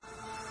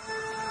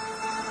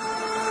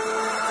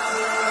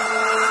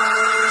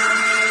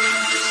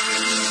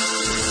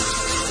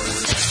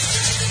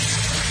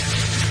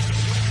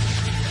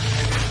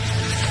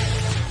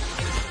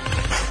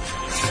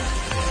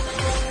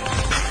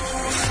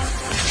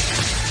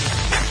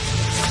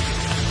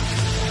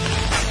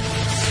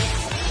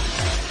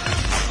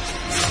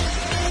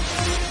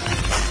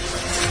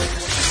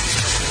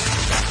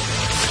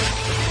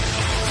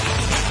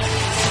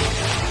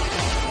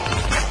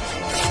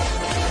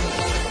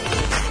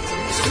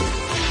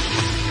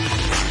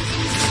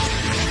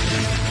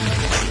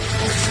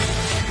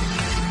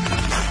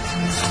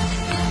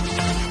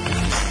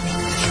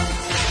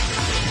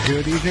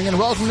Good evening and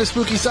welcome to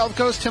Spooky South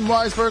Coast. Tim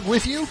Weisberg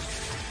with you.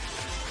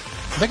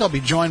 I think I'll be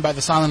joined by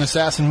the Silent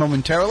Assassin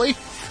momentarily.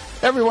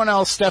 Everyone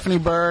else, Stephanie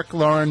Burke,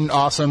 Lauren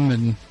Awesome,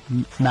 and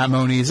Matt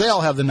Moniz, they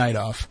all have the night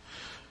off.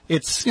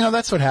 It's,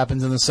 that's what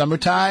happens in the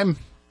summertime.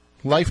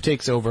 Life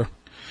takes over.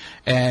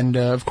 And,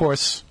 of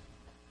course,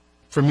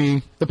 for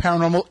me, the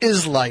paranormal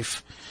is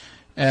life.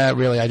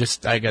 Really,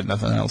 I got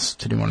nothing else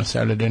to do on a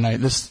Saturday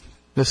night. This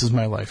is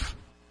my life.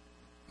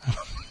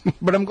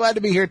 But I'm glad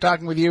to be here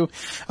talking with you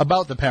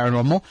about the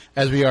paranormal,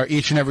 as we are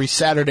each and every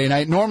Saturday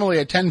night, normally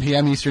at 10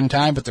 p.m. Eastern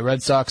Time, but the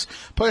Red Sox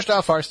pushed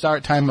off our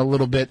start time a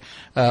little bit,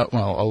 a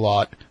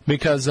lot,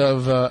 because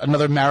of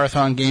another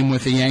marathon game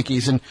with the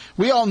Yankees. And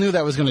we all knew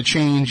that was going to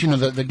change.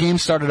 The game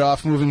started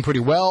off moving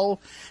pretty well,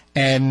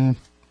 and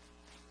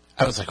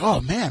I was like, oh,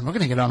 man, we're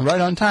going to get on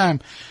right on time.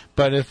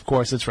 But, of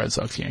course, it's Red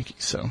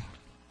Sox-Yankees, so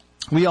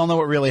we all know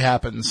what really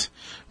happens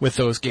with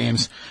those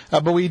games.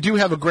 But we do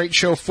have a great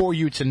show for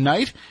you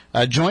tonight.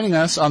 Joining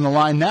us on the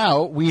line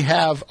now, we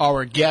have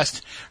our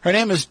guest. Her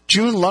name is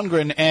June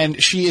Lundgren,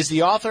 and she is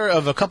the author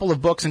of a couple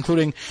of books,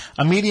 including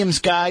A Medium's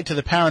Guide to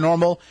the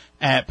Paranormal,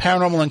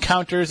 Paranormal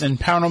Encounters, and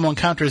Paranormal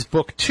Encounters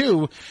Book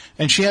 2.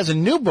 And she has a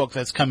new book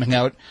that's coming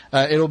out.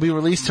 It'll be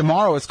released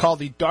tomorrow. It's called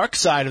The Dark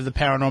Side of the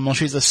Paranormal.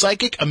 She's a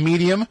psychic, a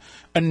medium,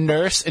 a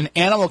nurse, an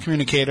animal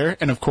communicator,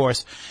 and, of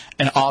course,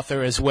 an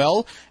author as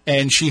well.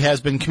 And she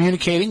has been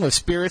communicating with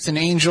spirits and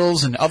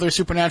angels and other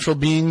supernatural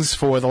beings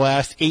for the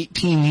last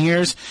 18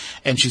 years.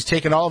 And she's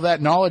taken all of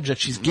that knowledge that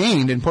she's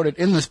gained and put it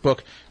in this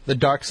book, The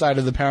Dark Side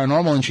of the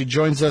Paranormal. And she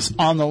joins us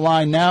on the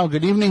line now.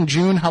 Good evening,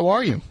 June. How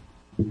are you?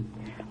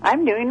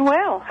 I'm doing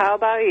well. How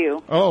about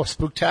you? Oh,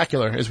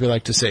 spooktacular, as we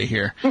like to say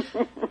here.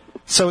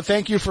 So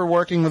thank you for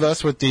working with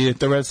us with the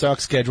Red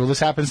Sox schedule. This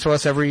happens to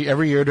us every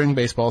year during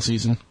baseball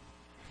season.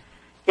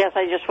 Yes,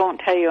 I just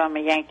won't tell you I'm a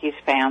Yankees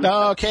fan.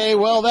 Okay,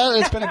 well,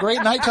 it's been a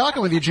great night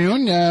talking with you,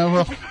 June.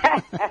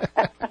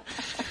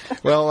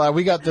 Well,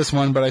 we got this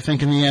one, but I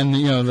think in the end,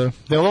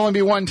 there'll only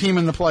be one team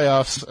in the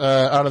playoffs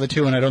out of the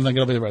two, and I don't think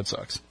it'll be the Red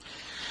Sox.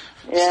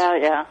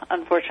 Yeah,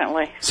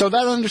 unfortunately. So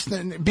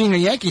being a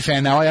Yankee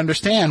fan now, I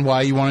understand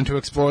why you wanted to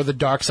explore the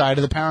dark side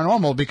of the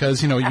paranormal,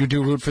 because, you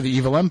do root for the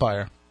evil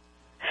empire.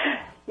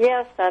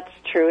 Yes, that's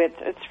true. It's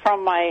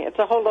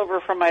a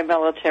holdover from my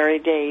military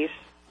days.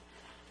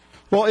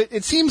 Well,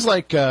 it seems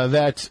like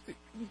that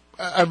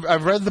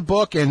I've read the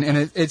book, and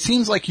it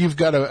seems like you've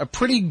got a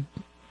pretty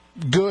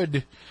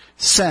good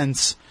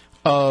sense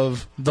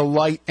of the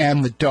light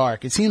and the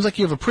dark. It seems like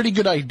you have a pretty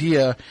good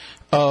idea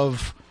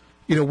of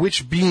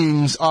which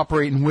beings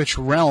operate in which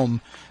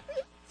realm.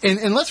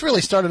 And let's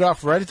really start it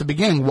off right at the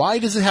beginning. Why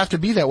does it have to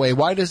be that way?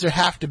 Why does there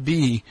have to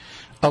be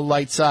a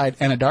light side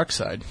and a dark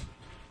side?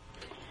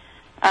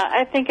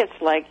 I think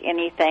it's like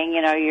anything.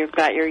 You've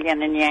got your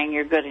yin and yang,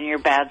 your good and your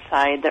bad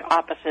side. The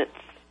opposite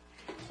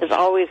is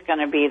always going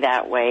to be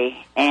that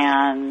way.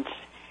 And,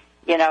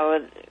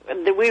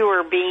 we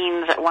were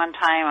beings at one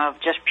time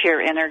of just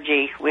pure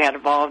energy. We had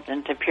evolved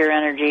into pure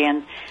energy,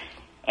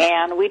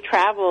 and we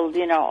traveled,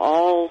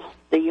 all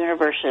the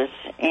universes,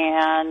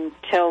 and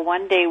till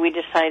one day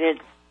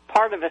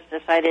part of us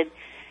decided,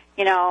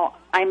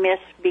 I miss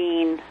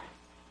being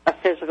a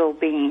physical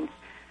being.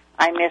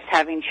 I miss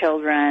having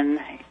children,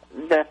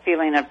 the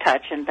feeling of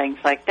touch and things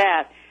like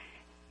that.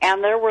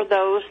 And there were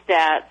those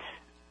that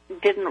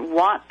didn't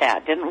want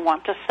that, didn't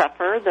want to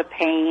suffer the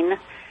pain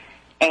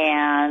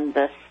and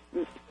the,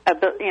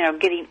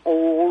 getting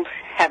old,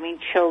 having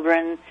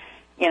children,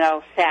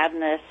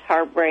 sadness,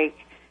 heartbreak.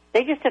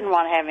 They just didn't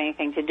want to have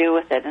anything to do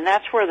with it. And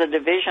that's where the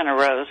division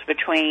arose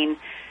between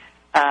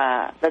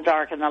the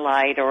dark and the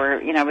light, or,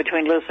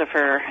 between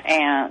Lucifer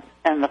and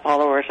the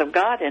followers of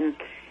God. And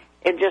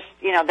it just,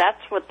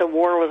 that's what the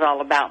war was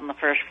all about in the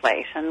first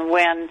place. And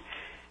when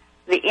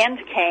the end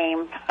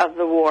came of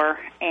the war,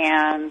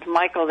 and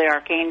Michael the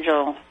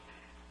Archangel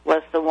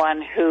was the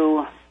one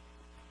who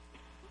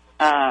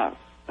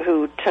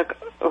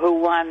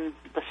won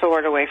the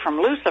sword away from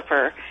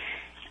Lucifer,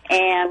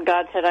 and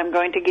God said, I'm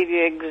going to give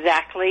you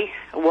exactly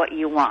what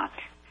you want.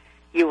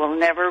 You will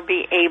never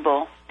be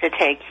able to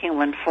take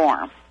human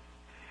form.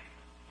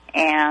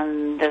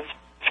 And as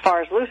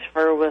far as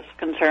Lucifer was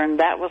concerned,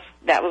 that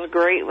was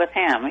great with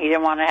him. He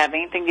didn't want to have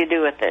anything to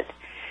do with it.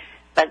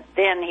 But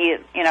then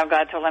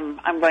God told him,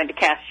 I'm going to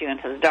cast you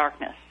into the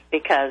darkness,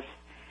 because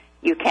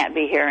you can't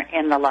be here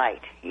in the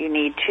light. You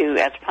need to,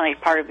 as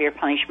part of your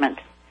punishment,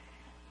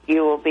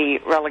 you will be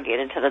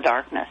relegated to the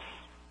darkness.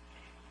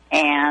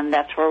 And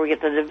that's where we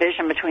get the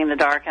division between the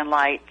dark and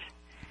light.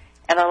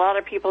 And a lot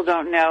of people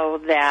don't know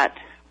that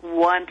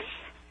once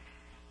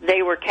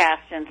they were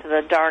cast into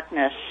the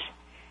darkness,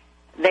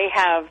 they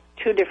have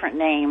two different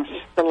names,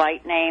 the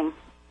light name,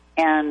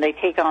 and they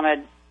take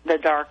on the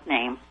dark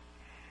name.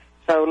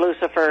 So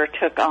Lucifer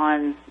took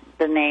on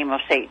the name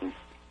of Satan.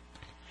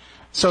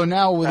 So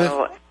now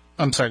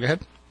I'm sorry, go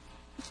ahead.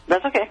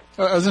 That's okay.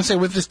 I was going to say,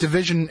 with this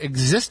division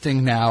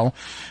existing now,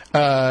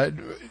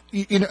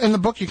 in the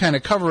book you kind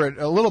of cover it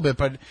a little bit,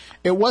 but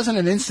it wasn't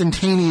an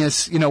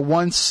instantaneous,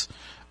 once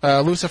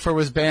Lucifer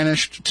was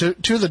banished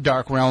to the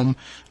Dark Realm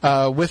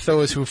with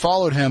those who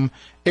followed him,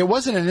 it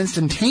wasn't an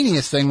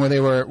instantaneous thing where they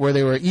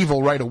were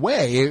evil right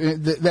away.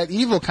 That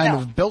evil kind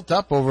of built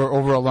up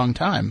over a long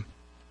time.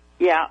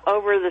 Yeah,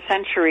 over the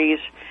centuries,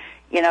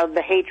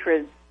 the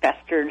hatred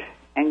festered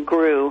and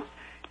grew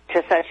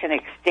to such an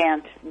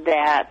extent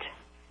that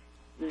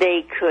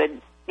they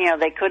could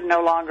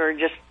no longer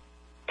just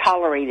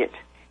tolerate it.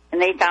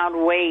 And they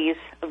found ways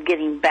of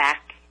getting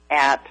back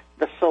at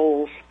the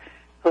souls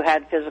who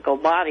had physical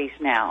bodies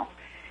now.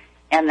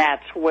 And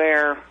that's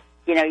where,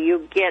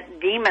 you get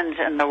demons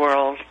in the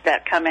world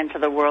that come into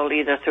the world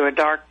either through a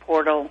dark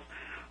portal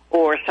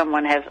or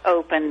someone has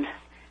opened,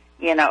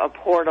 a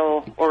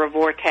portal or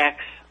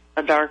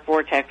a dark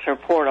vortex or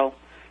portal,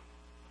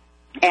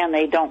 and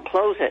they don't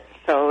close it,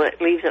 so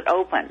it leaves it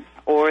open.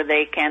 Or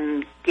they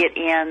can get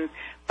in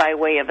by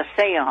way of a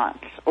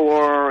seance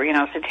or,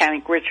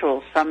 satanic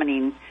rituals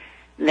summoning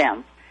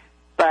them.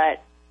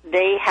 But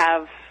they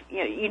have,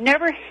 you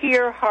never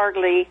hear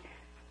hardly,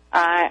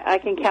 I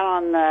can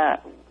count on the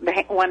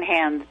one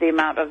hand the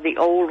amount of the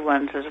old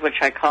ones, is which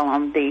I call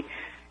them,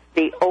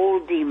 the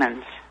old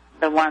demons,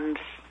 the ones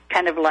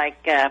kind of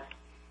like,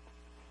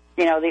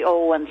 the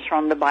old ones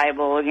from the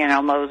Bible,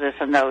 Moses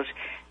and those.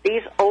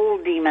 These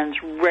old demons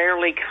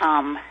rarely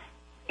come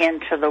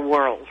into the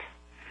world.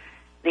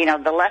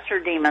 The lesser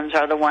demons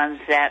are the ones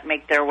that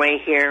make their way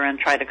here and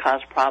try to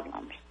cause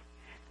problems.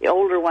 The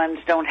older ones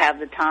don't have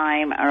the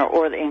time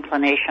or the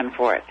inclination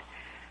for it.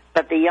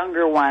 But the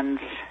younger ones,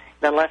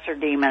 the lesser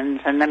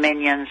demons and the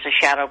minions, the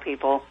shadow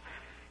people,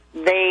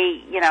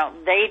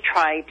 they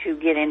try to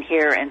get in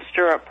here and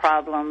stir up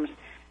problems,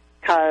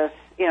 cause,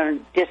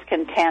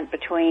 discontent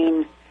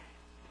between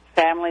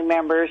family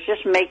members,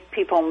 just make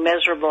people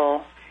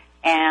miserable.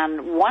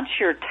 And once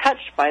you're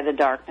touched by the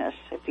darkness,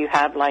 if you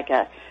have like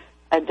a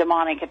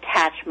demonic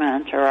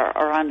attachment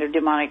or under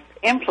demonic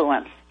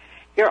influence,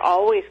 you're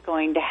always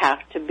going to have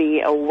to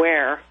be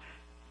aware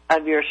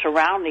of your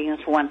surroundings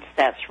once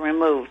that's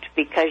removed,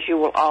 because you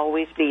will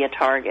always be a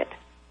target.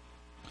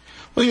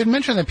 Well, you had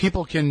mentioned that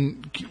people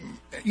can,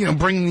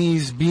 bring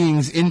these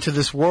beings into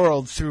this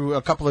world through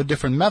a couple of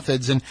different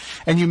methods, and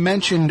you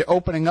mentioned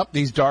opening up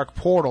these dark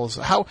portals.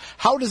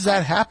 How does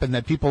that happen,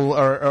 that people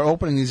are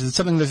opening these? Is it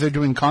something that they're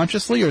doing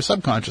consciously or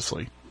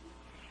subconsciously?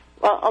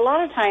 Well, a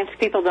lot of times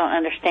people don't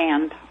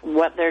understand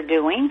what they're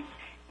doing.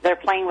 They're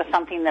playing with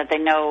something that they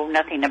know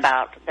nothing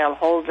about. They'll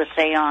hold a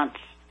seance,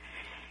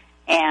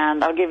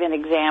 and I'll give you an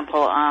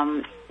example.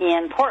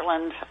 In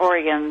Portland,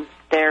 Oregon,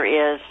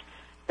 there is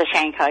the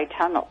Shanghai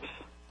Tunnels,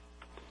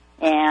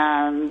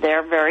 and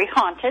they're very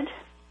haunted.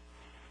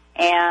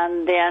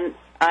 And then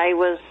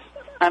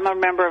I'm a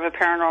member of a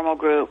paranormal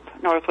group,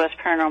 Northwest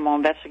Paranormal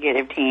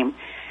Investigative Team,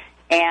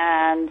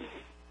 and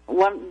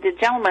the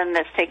gentleman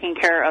that's taking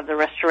care of the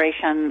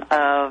restoration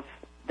of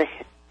the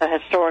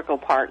historical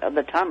part of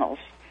the tunnels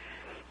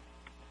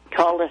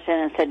called us in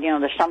and said,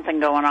 there's something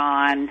going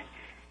on,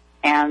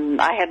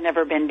 and I had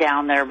never been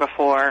down there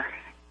before.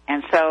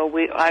 And so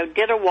I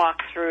did a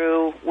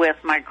walkthrough with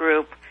my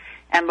group,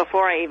 and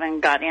before I even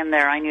got in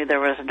there, I knew there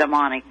was a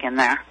demonic in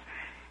there.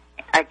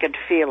 I could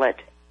feel it,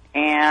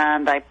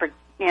 and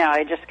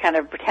I just kind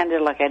of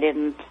pretended like I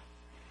didn't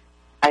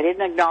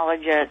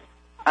acknowledge it.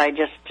 I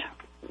just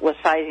was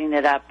sizing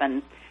it up,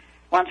 and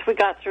once we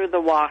got through the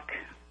walk,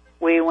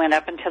 we went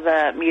up into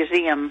the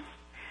museum,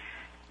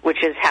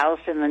 which is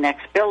housed in the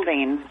next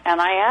building,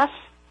 and I asked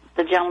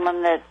the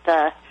gentleman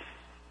that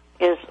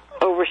is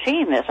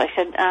overseeing this, I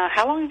said,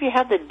 how long have you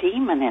had the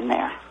demon in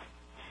there?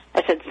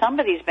 I said,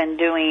 somebody's been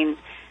doing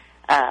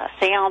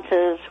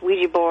seances,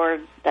 Ouija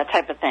board, that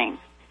type of thing.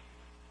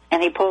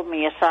 And he pulled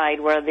me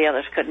aside where the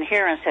others couldn't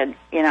hear and said,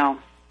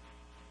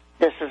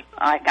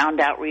 I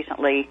found out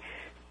recently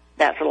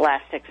that for the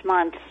last 6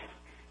 months,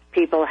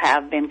 people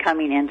have been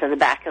coming into the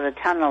back of the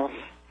tunnels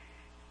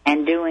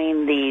and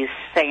doing these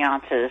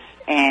seances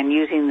and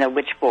using the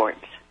witch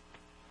boards.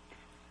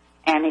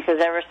 And he says,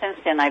 ever since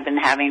then, I've been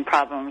having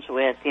problems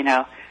with,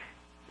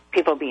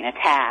 people being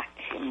attacked.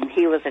 And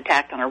he was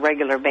attacked on a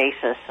regular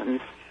basis.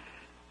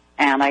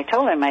 And I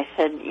told him, I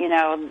said,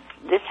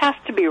 this has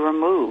to be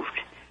removed.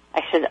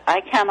 I said,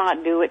 I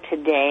cannot do it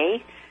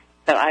today,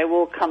 but I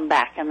will come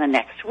back in the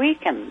next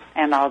week and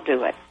I'll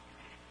do it.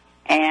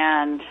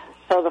 And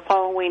so the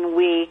following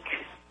week,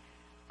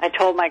 I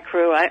told my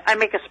crew, I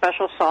make a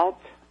special salt.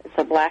 It's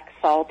a black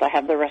salt. I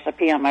have the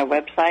recipe on my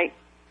website.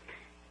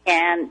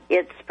 And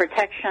it's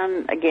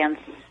protection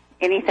against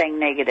anything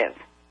negative.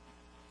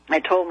 I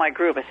told my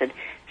group, I said,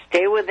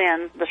 stay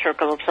within the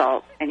circle of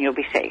salt and you'll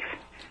be safe.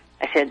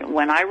 I said,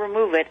 when I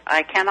remove it,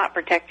 I cannot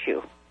protect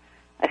you.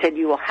 I said,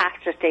 you will have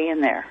to stay in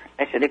there.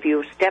 I said, if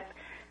you step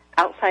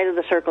outside of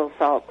the circle of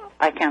salt,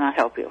 I cannot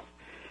help you.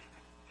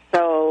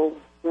 So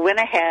went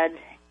ahead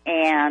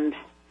and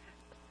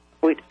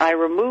I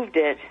removed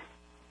it,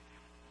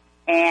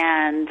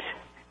 and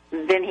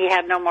then he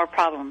had no more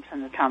problems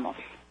in the tunnels.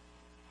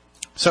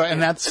 So,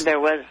 and that's... It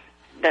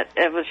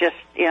was just,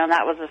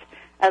 that was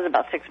That was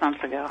about 6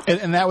 months ago.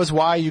 And that was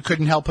why you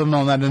couldn't help him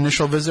on that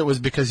initial visit, was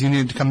because you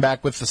needed to come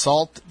back with the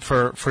salt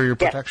for your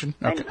protection?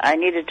 Yes. Okay. I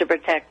needed to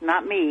protect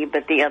not me,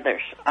 but the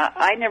others.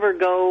 I never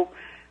go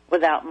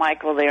without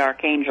Michael the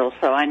Archangel,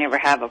 so I never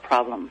have a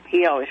problem.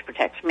 He always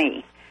protects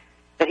me.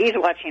 But he's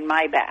watching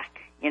my back.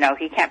 You know,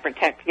 he can't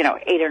protect, 8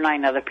 or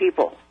 9 other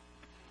people.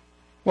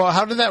 Well,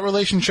 how did that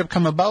relationship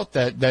come about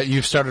that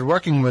you've started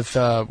working with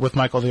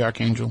Michael the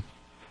Archangel?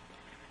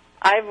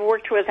 I've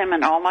worked with him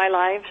in all my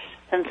lives.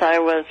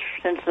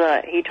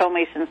 He told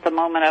me since the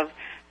moment of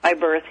my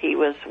birth he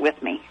was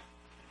with me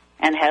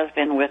and has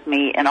been with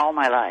me in all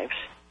my lives.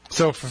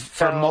 So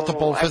for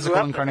multiple physical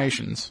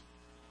incarnations.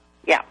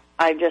 Yeah,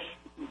 I just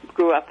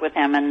grew up with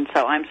him, and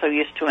so I'm so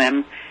used to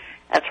him.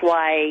 That's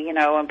why, when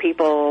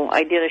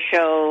I did a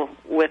show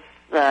with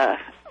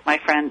my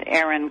friend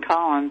Aaron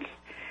Collins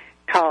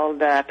called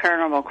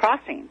Paranormal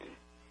Crossings.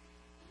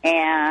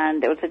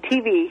 And it was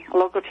a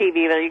local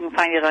TV, but you can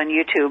find it on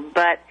YouTube.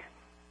 But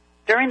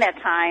during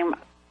that time,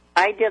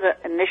 I did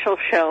an initial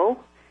show,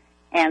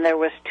 and there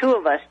was 2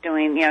 of us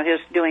doing, he was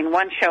doing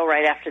one show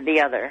right after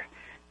the other.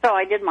 So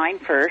I did mine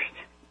first,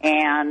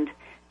 and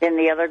then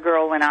the other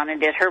girl went on and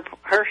did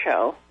her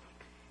show.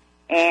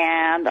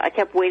 And I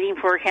kept waiting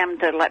for him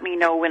to let me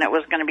know when it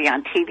was going to be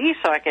on TV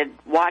so I could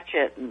watch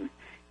it and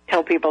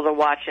tell people to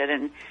watch it.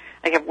 And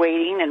I kept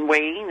waiting,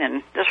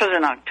 and this was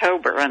in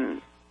October,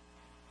 and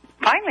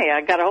finally,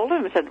 I got a hold of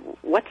him and said,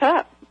 "What's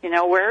up?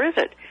 Where is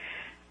it?"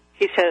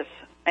 He says,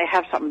 "I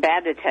have something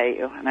bad to tell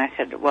you." And I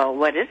said, "Well,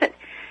 what is it?"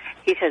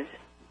 He says,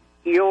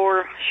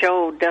 "Your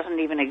show doesn't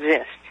even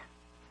exist."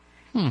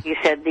 He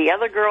said, "The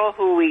other girl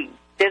who we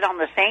did on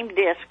the same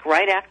disc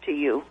right after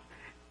you,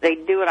 they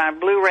do it on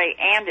Blu-ray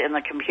and in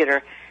the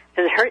computer.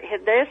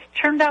 This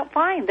turned out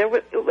fine. It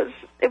was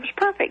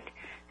perfect.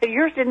 So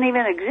yours didn't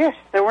even exist.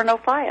 There were no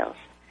files."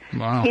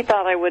 Wow. He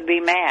thought I would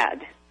be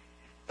mad.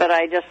 But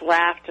I just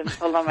laughed and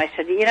told him, I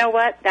said, "You know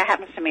what? That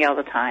happens to me all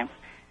the time."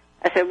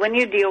 I said, "When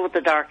you deal with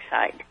the dark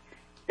side,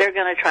 they're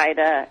going to try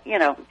to,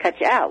 cut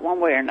you out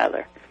one way or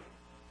another."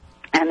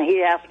 And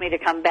he asked me to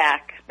come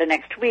back the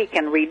next week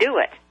and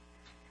redo it.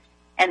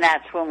 And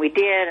that's when we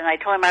did. And I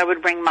told him I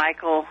would bring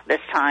Michael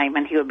this time,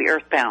 and he would be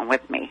earthbound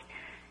with me.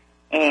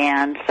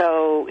 And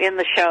so in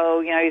the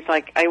show, he's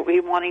like,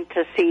 he wanting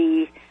to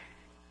see,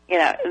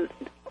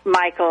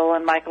 Michael,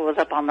 and Michael was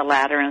up on the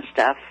ladder and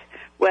stuff.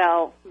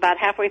 Well, about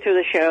halfway through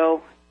the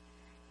show,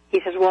 he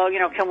says, "Well,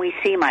 can we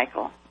see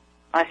Michael?"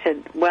 I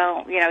said,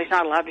 "Well, he's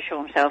not allowed to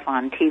show himself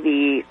on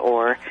TV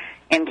or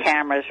in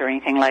cameras or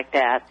anything like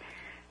that."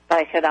 But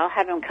I said, "I'll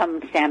have him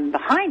come stand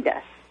behind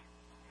us."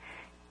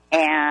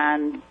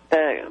 And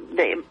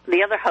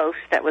the other host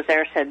that was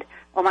there said,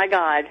 "Oh, my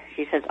God,"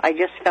 she says, "I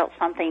just felt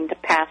something to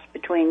pass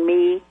between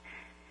me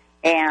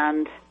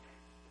and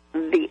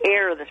the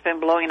air that's been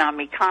blowing on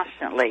me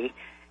constantly."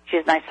 She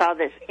says, "And I saw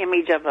this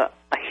image of a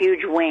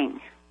huge wing."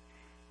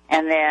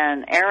 And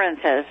then Aaron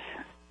said,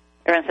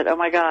 "Oh,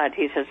 my God."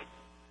 He says,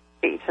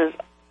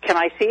 "Can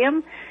I see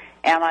him?"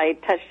 And I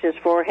touched his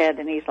forehead,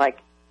 and he's like,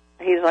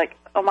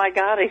 "Oh, my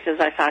God." He says,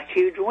 "I saw a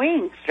huge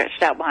wing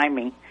stretched out behind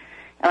me."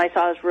 And I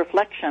saw his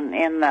reflection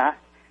in the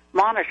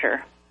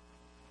monitor.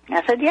 And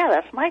I said, "Yeah,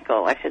 that's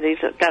Michael." I said, "He's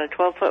got a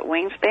 12-foot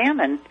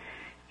wingspan, and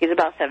he's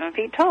about 7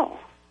 feet tall."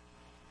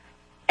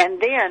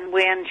 And then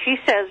when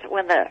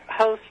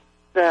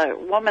the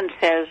woman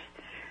says,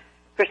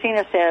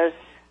 Christina says,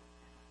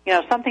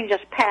 something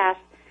just passed,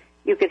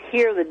 you could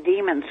hear the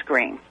demon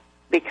scream.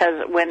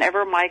 Because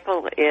whenever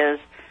Michael is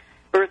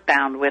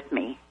earthbound with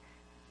me,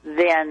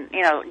 then,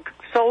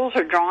 souls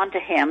are drawn to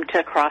him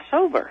to cross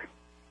over.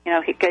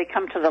 They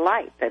come to the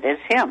light that is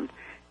him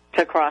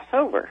to cross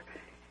over.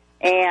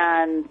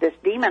 And this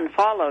demon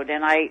followed,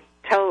 and I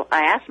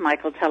asked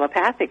Michael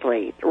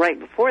telepathically right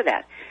before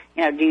that,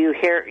 do you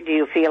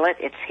feel it?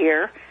 It's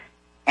here.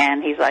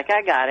 And he's like,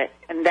 "I got it."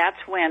 And that's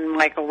when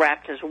Michael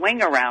wrapped his right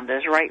wing around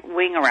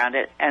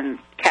it, and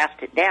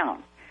cast it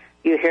down.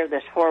 You hear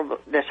this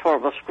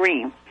horrible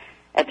scream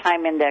at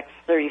time index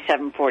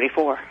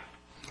 3744.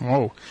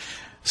 Whoa.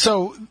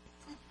 So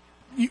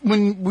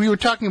when we were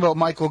talking about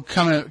Michael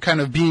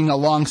kind of being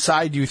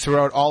alongside you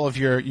throughout all of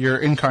your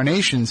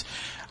incarnations,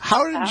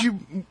 how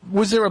did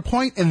was there a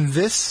point in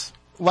this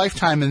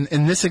lifetime,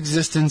 in this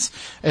existence,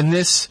 in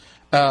this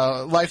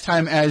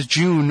lifetime as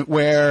June,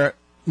 where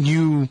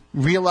you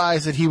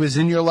realized that he was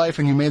in your life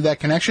and you made that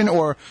connection,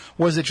 or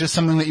was it just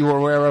something that you were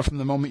aware of from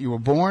the moment you were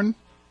born?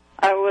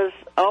 I was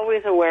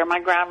always aware.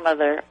 My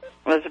grandmother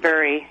was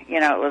very,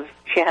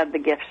 she had the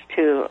gifts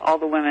to all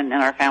the women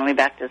in our family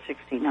back to the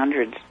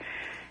 1600s.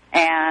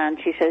 And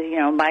she says,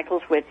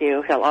 "Michael's with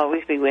you. He'll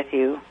always be with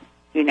you.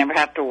 You never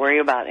have to worry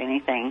about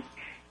anything."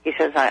 She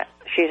says,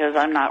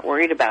 "I'm not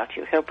worried about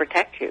you. He'll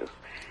protect you."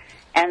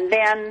 And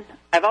then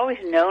I've always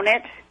known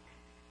it,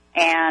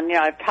 and,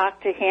 I've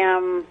talked to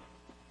him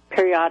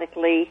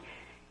periodically,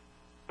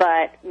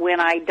 but when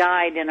I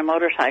died in a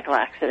motorcycle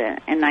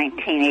accident in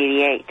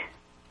 1988,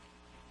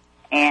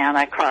 and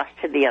I crossed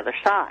to the other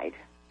side,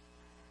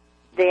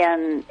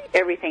 then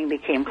everything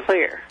became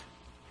clear.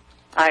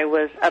 I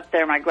was up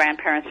there. My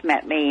grandparents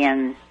met me,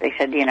 and they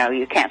said,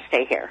 you can't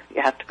stay here.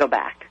 You have to go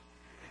back.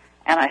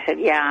 And I said,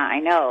 yeah, I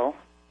know.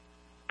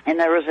 And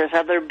there was this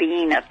other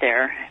being up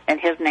there, and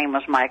his name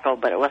was Michael,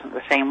 but it wasn't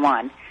the same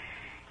one.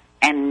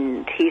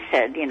 And he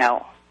said,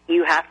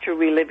 you have to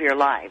relive your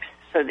lives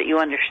so that you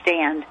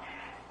understand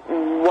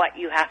what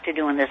you have to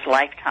do in this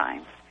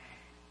lifetime.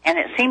 And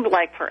it seemed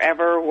like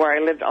forever where I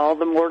lived all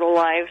the mortal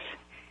lives.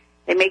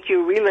 They make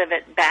you relive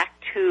it back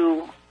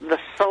to the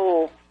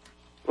soul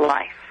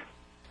life,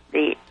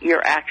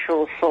 your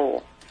actual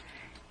soul.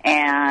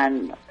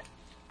 And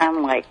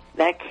I'm like,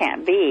 that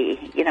can't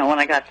be, when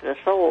I got to the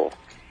soul.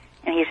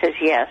 And he says,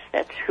 yes,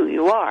 that's who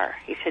you are.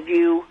 He said,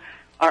 you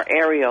are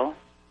Ariel,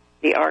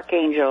 the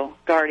archangel,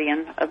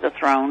 guardian of the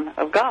throne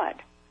of God.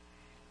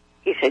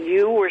 He said,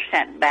 you were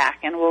sent back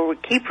and will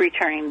keep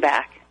returning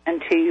back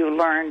until you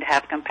learn to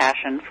have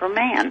compassion for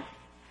man.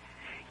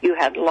 You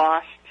had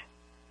lost,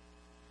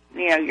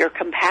 your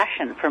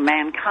compassion for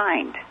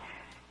mankind,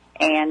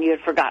 and you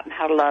had forgotten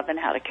how to love and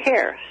how to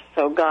care.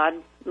 So God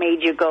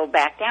made you go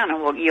back down,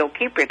 and you'll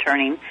keep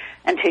returning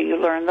until you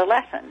learn the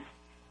lesson.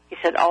 He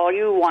said, all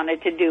you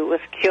wanted to do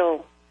was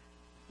kill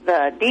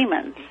the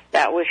demons.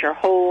 That was your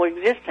whole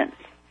existence.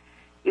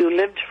 You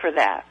lived for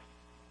that.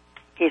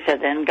 He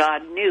said, and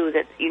God knew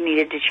that you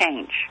needed to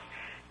change.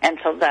 And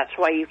so that's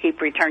why you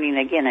keep returning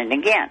again and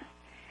again.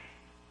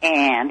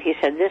 And he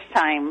said, this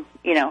time,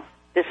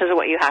 this is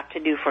what you have to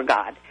do for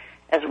God,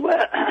 as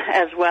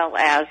well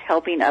as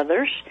helping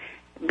others.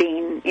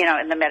 Being,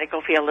 in the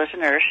medical field as a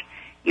nurse,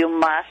 you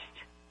must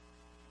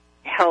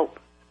help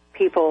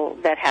people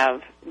that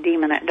have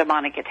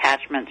demonic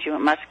attachments. You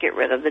must get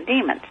rid of the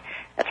demons.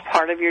 That's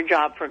part of your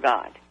job for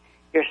God.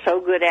 You're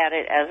so good at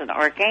it as an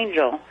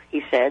archangel,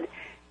 he said,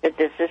 that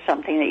this is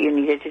something that you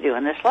needed to do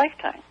in this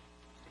lifetime.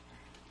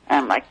 And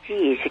I'm like,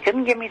 geez, you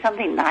couldn't give me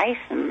something nice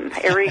and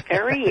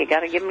airy-fairy? You got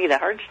to give me the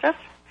hard stuff?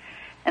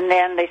 And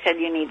then they said,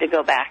 you need to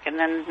go back. And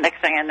then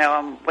next thing I know,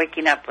 I'm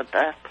waking up with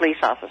the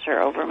police officer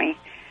over me.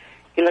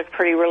 He looked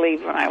pretty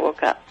relieved when I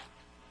woke up.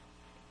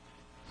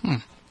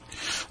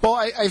 Well,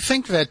 I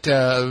think that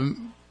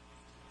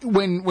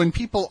when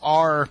people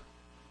are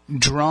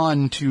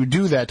drawn to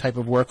do that type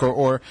of work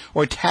or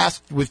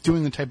tasked with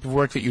doing the type of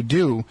work that you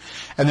do,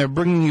 and they're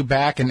bringing you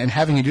back and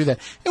having you do that,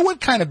 it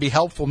would kind of be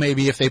helpful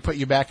maybe if they put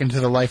you back into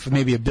the life of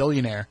maybe a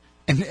billionaire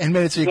and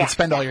made it so you could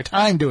spend all your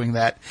time doing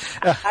that.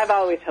 I've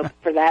always hoped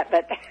for that,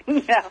 but,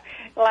 it's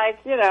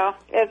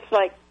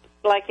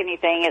like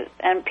anything.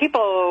 And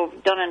people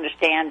don't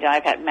understand.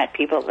 I've met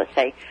people that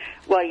say,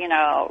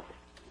 well,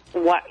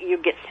 what, you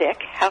get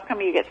sick? How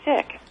come you get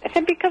sick? I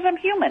said, because I'm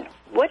human.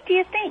 What do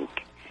you think?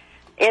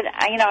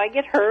 I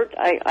get hurt.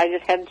 I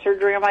just had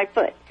surgery on my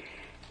foot.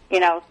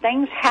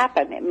 Things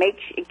happen.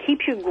 It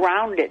keeps you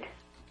grounded.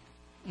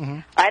 Mm-hmm.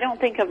 I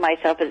don't think of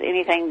myself as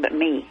anything but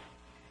me.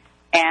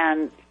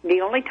 And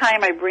the only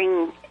time I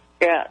bring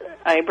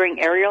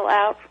Ariel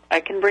out, I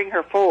can bring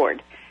her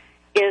forward,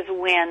 is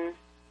when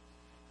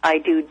I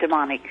do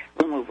demonic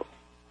removal.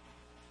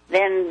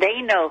 Then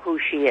they know who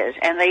she is,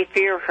 and they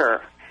fear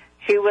her.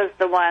 She was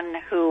the one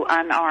who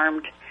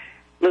unarmed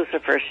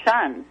Lucifer's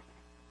son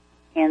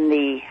in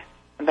the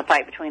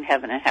fight between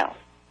heaven and hell.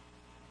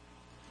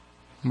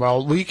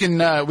 Well, we can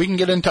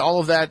get into all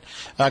of that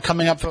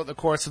coming up throughout the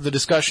course of the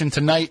discussion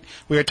tonight.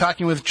 We are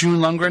talking with June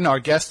Lundgren, our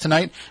guest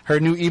tonight. Her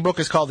new ebook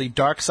is called The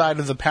Dark Side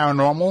of the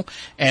Paranormal,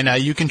 and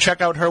you can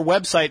check out her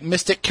website,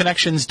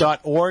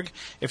 mysticconnections.org.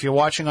 If you're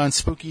watching on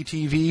Spooky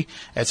TV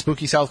at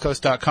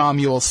SpookySouthCoast.com,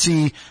 you will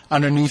see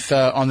underneath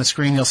on the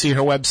screen, you'll see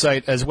her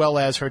website as well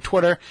as her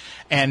Twitter,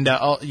 and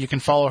you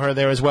can follow her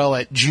there as well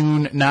at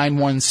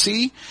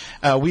June91C.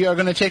 We are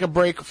going to take a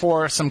break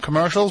for some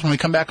commercials. When we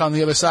come back on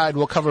the other side,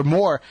 we'll cover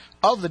more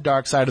of the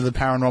dark side of the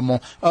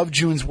paranormal, of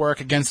June's work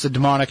against the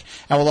demonic,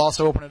 and we'll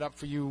also open it up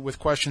for you with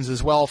questions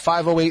as well.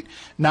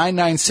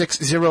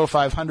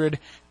 508-996-0500,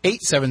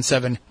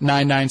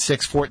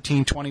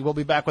 877-996-1420. We'll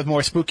be back with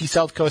more Spooky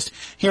South Coast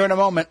here in a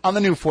moment on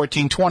the new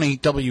 1420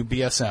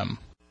 WBSM.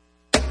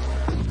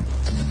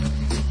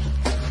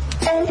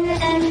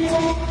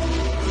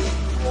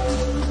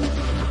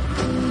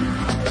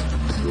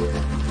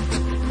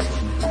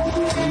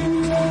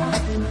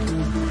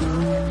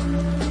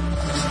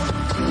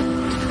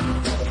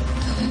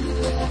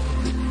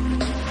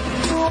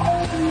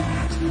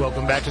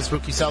 Welcome back to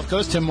Spooky South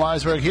Coast. Tim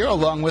Weisberg here,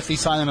 along with the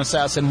silent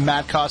assassin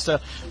Matt Costa,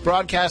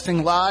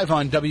 broadcasting live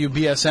on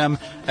WBSM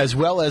as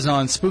well as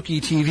on Spooky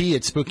TV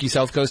at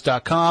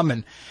SpookySouthCoast.com,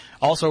 and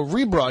also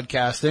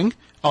rebroadcasting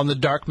on the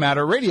Dark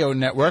Matter Radio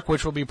Network,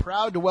 which will be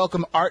proud to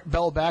welcome Art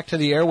Bell back to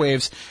the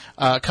airwaves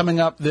coming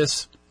up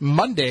this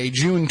Monday,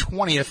 June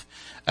 20th.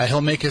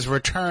 He'll make his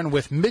return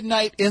with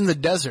Midnight in the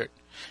Desert.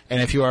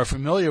 And if you are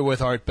familiar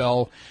with Art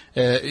Bell,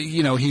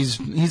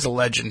 he's a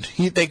legend.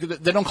 They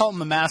don't call him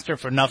the master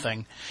for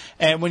nothing.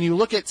 And when you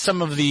look at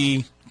some of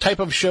the type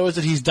of shows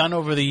that he's done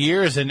over the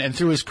years and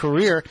through his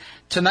career,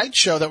 tonight's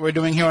show that we're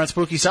doing here on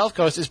Spooky South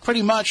Coast is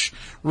pretty much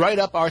right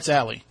up Art's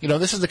alley.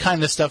 This is the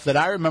kind of stuff that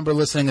I remember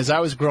listening as I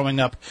was growing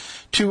up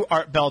to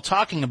Art Bell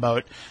talking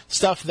about,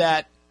 stuff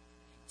that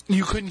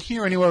you couldn't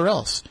hear anywhere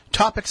else.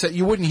 Topics that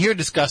you wouldn't hear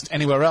discussed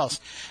anywhere else.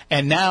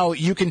 And now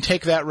you can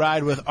take that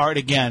ride with Art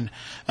again.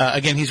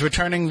 Again, he's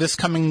returning this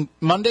coming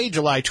Monday,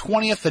 July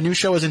 20th. The new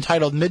show is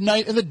entitled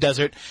Midnight in the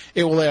Desert.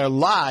 It will air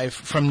live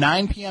from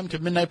 9 p.m. to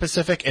midnight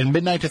Pacific and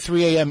midnight to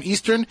 3 a.m.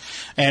 Eastern.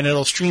 And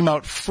it'll stream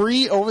out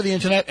free over the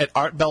internet at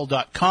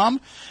artbell.com,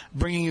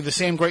 bringing you the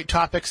same great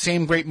topics,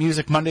 same great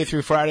music Monday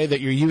through Friday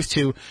that you're used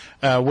to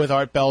with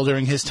Art Bell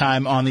during his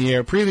time on the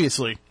air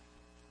previously.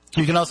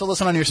 You can also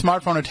listen on your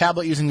smartphone or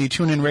tablet using the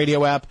TuneIn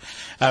Radio app,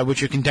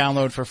 which you can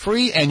download for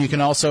free, and you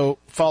can also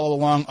follow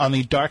along on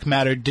the Dark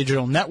Matter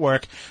Digital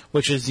Network,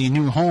 which is the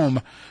new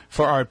home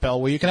for Art Bell,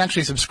 where you can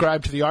actually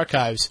subscribe to the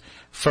archives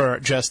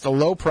for just a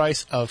low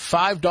price of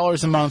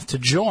 $5 a month to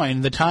join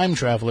the time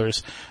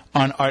travelers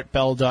on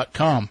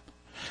artbell.com.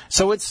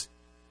 So it's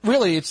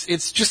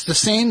just the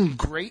same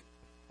great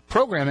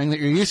programming that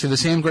you're used to, the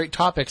same great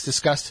topics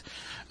discussed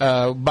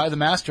by the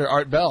master,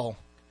 Art Bell.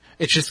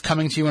 It's just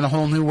coming to you in a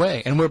whole new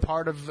way. And we're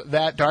part of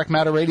that Dark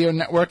Matter Radio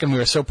Network, and we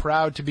are so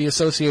proud to be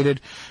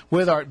associated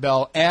with Art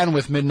Bell and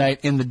with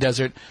Midnight in the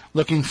Desert.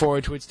 Looking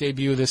forward to its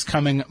debut this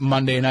coming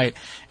Monday night.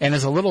 And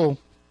as a little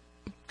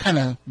kind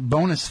of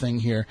bonus thing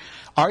here,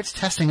 Art's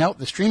testing out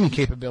the streaming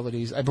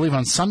capabilities, I believe,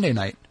 on Sunday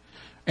night.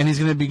 And he's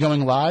going to be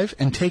going live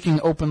and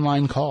taking open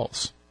line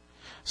calls.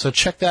 So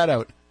check that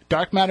out.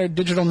 Dark Matter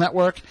Digital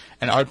Network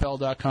and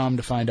artbell.com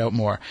to find out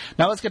more.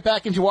 Now let's get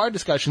back into our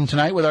discussion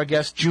tonight with our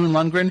guest, June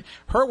Lundgren.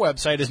 Her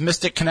website is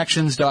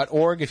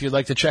mysticconnections.org if you'd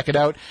like to check it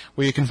out,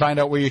 where you can find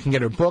out where you can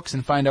get her books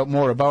and find out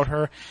more about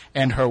her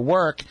and her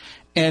work.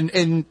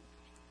 And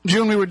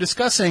June, we were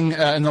discussing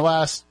in the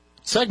last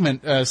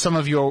segment some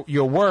of your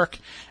work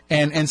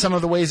and some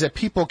of the ways that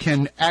people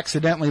can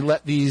accidentally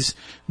let these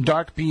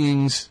dark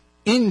beings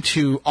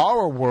into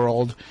our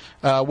world,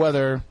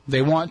 whether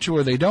they want to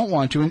or they don't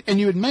want to. And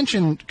you had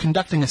mentioned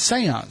conducting a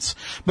seance.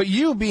 But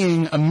you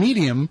being a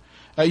medium,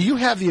 you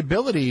have the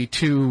ability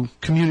to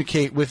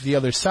communicate with the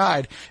other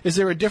side. Is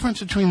there a difference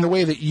between the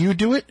way that you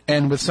do it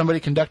and with somebody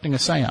conducting a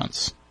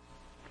seance?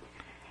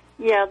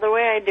 Yeah, the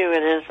way I do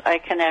it is I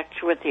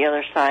connect with the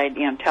other side,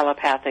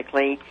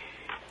 telepathically.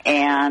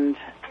 And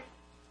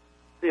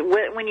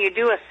when you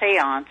do a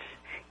seance,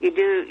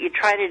 you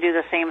try to do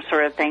the same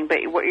sort of thing, but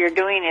what you're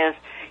doing is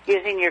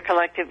using your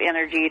collective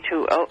energy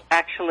to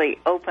actually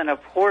open a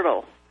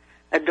portal,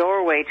 a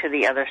doorway to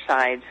the other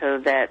side, so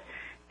that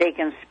they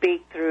can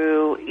speak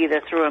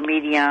either through a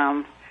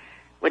medium,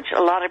 which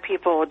a lot of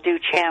people do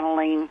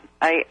channeling.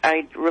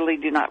 I really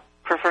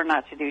prefer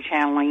not to do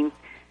channeling.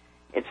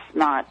 It's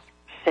not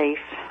safe.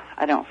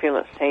 I don't feel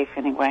it's safe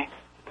anyway.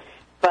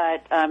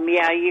 But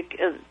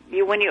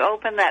when you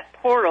open that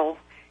portal,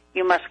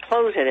 you must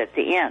close it at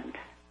the end.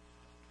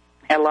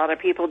 A lot of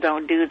people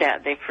don't do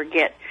that. They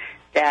forget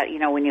that,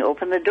 when you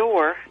open the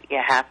door, you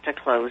have to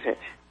close it.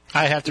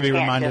 I have to be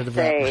reminded of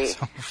that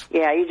myself.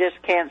 Yeah, you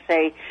just can't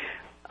say,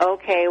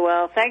 okay,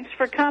 well, thanks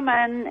for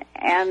coming,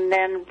 and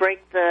then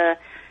break the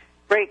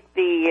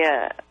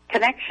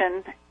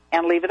connection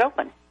and leave it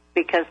open,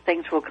 because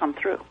things will come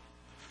through.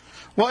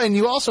 Well, and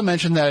you also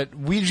mentioned that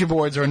Ouija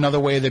boards are another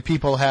way that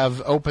people have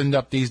opened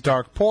up these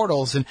dark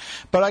portals.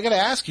 But I got to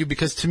ask you,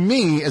 because to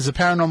me, as a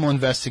paranormal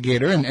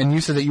investigator, and you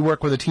said that you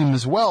work with a team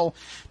as well,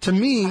 to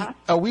me,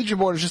 a Ouija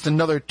board is just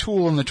another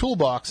tool in the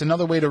toolbox,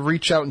 another way to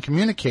reach out and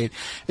communicate.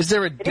 Is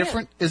there a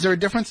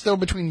difference though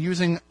between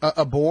using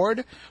a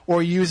board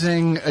or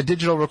using a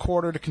digital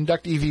recorder to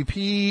conduct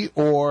EVP,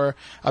 or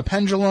a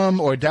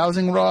pendulum, or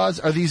dowsing rods?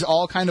 Are these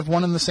all kind of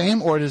one and the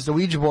same, or does the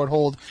Ouija board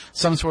hold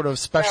some sort of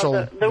special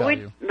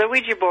value? The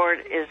Ouija board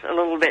is a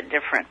little bit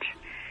different.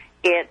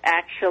 It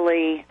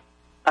actually,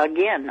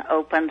 again,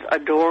 opens a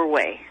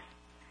doorway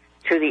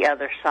to the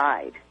other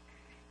side.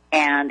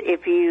 And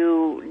if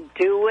you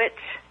do it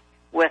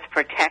with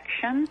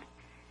protection,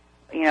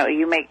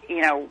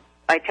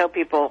 I tell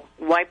people,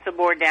 wipe the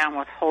board down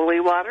with holy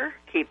water,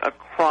 keep a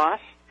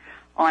cross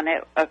on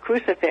it, a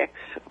crucifix,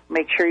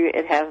 make sure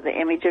it has the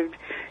image of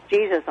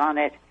Jesus on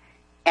it,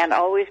 and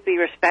always be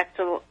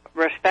respectful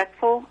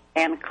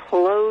and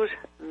close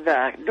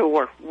the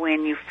door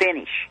when you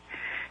finish.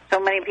 So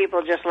many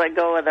people just let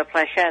go of the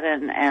flechette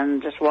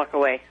and just walk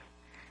away,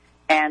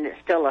 and it's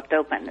still left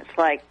open. It's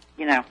like,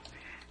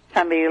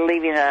 somebody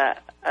leaving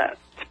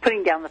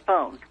putting down the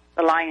phone.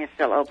 The line is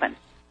still open.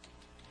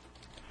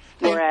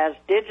 Whereas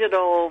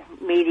digital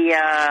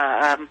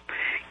media,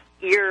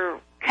 you're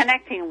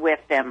connecting with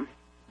them,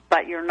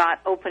 but you're not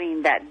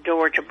opening that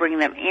door to bring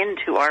them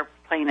into our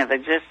plane of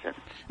existence.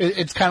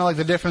 It's kind of like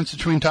the difference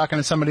between talking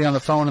to somebody on the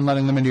phone and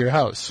letting them into your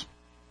house.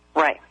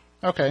 Right.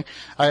 Okay.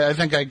 I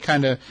think I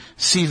kind of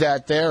see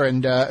that there.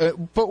 And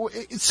but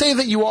say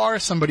that you are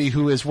somebody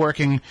who is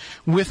working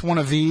with one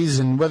of these,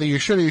 and whether you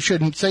should or you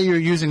shouldn't, say you're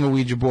using a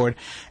Ouija board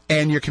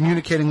and you're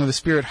communicating with a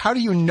spirit, how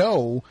do you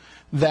know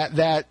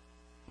that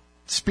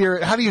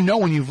spirit, how do you know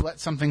when you've let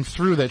something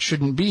through that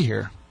shouldn't be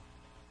here?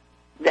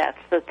 That's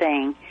the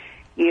thing.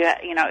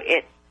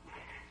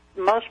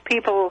 Most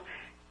people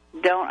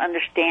don't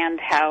understand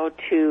how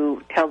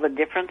to tell the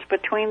difference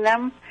between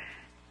them.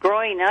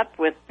 Growing up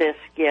with this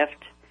gift,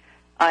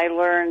 I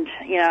learned,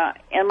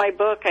 in my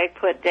book I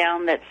put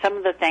down that some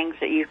of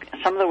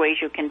the ways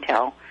you can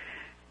tell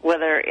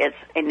whether it's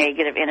a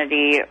negative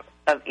entity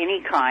of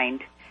any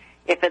kind.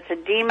 If it's a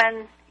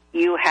demon,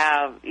 you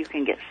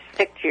can get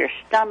sick to your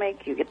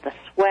stomach, you get the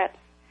sweat,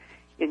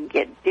 you can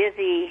get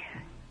dizzy,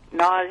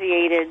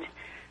 nauseated.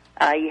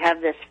 You have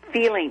this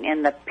feeling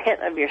in the pit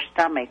of your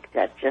stomach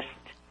that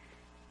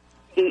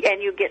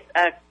and you get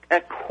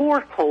a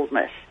core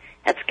coldness.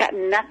 It's got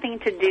nothing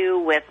to do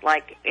with,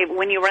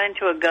 when you run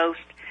into a ghost,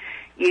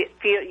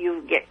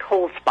 you get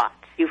cold spots.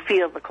 You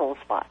feel the cold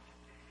spots.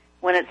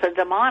 When it's a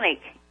demonic,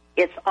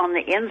 it's on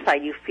the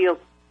inside. You feel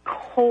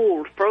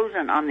cold,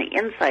 frozen on the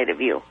inside of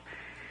you.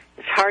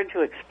 It's hard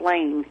to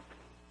explain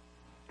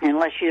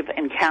unless you've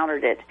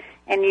encountered it.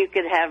 And you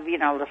could have,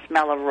 the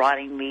smell of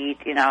rotting meat,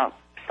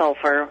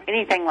 sulfur,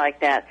 anything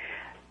like that.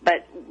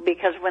 But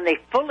because when they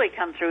fully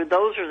come through,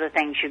 those are the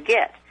things you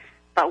get.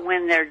 But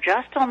when they're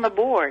just on the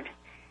board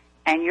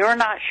and you're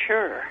not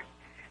sure,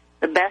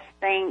 the best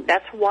thing,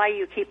 that's why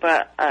you keep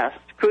a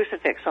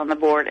crucifix on the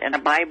board and a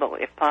Bible,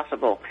 if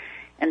possible,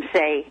 and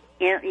say,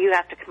 you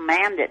have to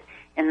command it.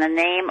 In the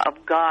name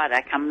of God,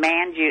 I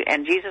command you,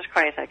 and Jesus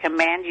Christ, I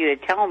command you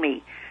to tell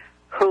me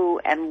who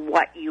and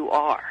what you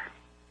are.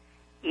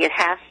 You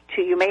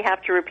may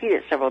have to repeat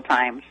it several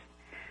times,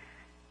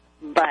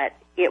 but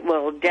it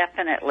will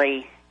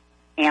definitely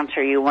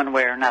answer you one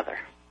way or another.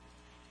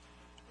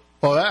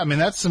 Well,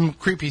 that's some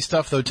creepy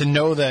stuff, though, to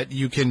know that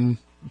you can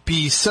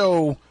be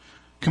so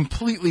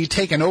completely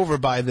taken over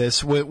by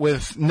this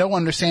with no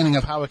understanding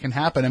of how it can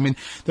happen.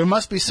 There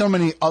must be so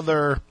many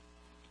other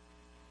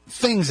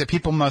things that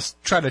people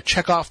must try to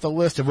check off the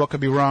list of what could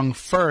be wrong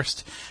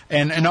first.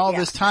 And all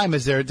this time,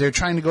 as they're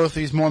trying to go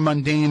through these more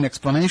mundane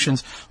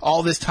explanations,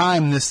 all this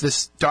time,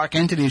 this dark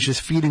entity is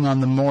just feeding on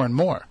them more and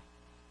more.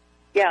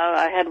 Yeah,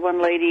 I had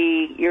one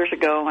lady years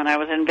ago when I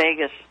was in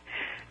Vegas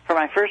for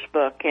my first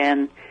book,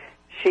 and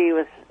she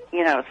was,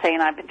 saying,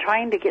 I've been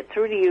trying to get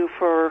through to you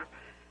for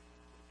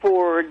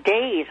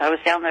days. I was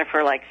down there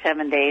for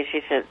 7 days,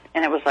 she said,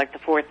 and it was the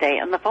fourth day,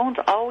 and the phone's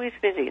always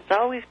busy. It's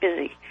always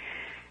busy.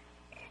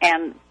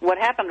 And what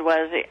happened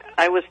was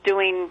I was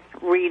doing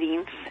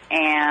readings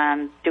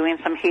and doing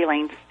some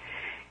healings,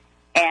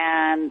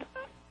 and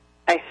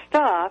I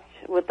stopped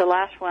with the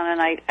last one,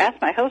 and I asked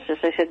my hostess,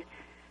 I said,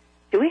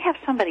 do we have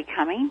somebody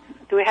coming?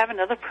 Do we have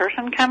another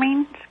person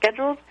coming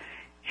scheduled?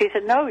 She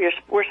said, no,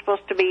 we're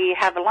supposed to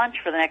have a lunch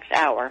for the next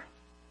hour.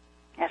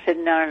 I said,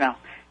 no.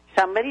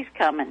 Somebody's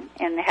coming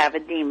and have a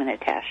demon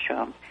attached to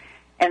them.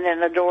 And then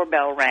the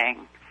doorbell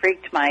rang.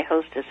 Freaked my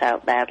hostess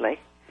out badly.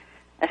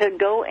 I said,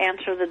 go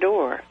answer the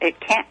door.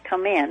 It can't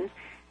come in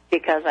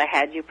because I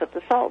had you put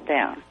the salt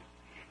down.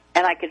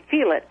 And I could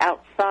feel it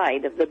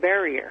outside of the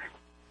barrier.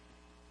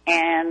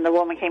 And the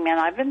woman came in.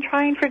 I've been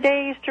trying for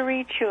days to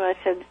reach you. I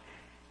said,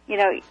 you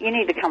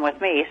need to come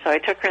with me. So I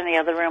took her in the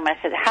other room. I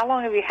said, how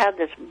long have you had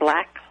this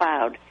black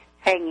cloud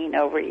hanging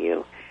over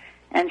you?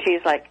 And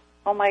she's like,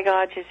 oh, my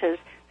God. She says,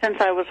 since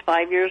I was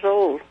 5 years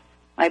old.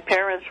 My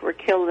parents were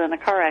killed in a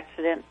car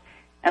accident,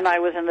 and I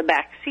was in the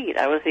back seat.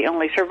 I was the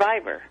only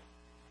survivor.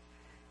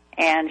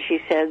 And she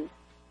said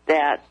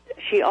that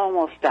she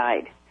almost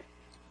died.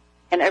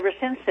 And ever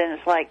since then,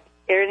 it's like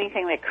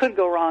anything that could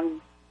go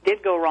wrong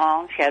did go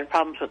wrong. She had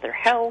problems with her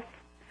health.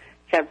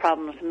 She had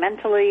problems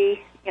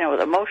mentally,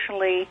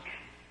 emotionally.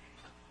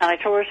 And I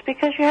told her, it's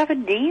because you have a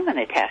demon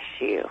attached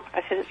to you.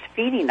 I said, it's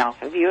feeding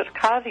off of you. It's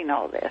causing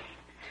all this.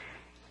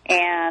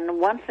 And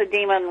once the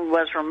demon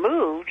was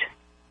removed,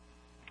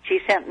 she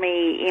sent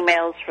me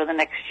emails for the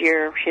next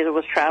year. She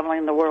was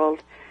traveling the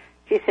world.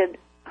 She said,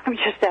 I'm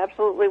just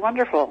absolutely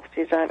wonderful.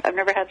 She said, I've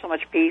never had so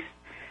much peace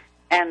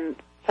and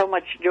so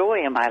much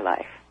joy in my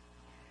life.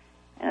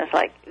 And it's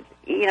like,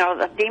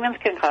 the demons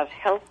can cause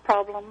health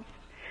problems,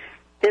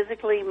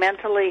 physically,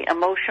 mentally,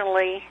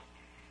 emotionally.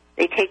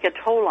 They take a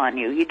toll on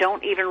you. You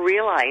don't even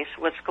realize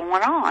what's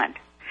going on.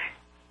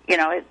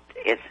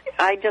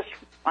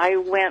 I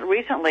went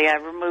recently, I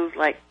removed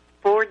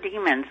 4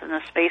 demons in the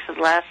space of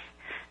the last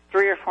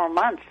 3 or 4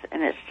 months,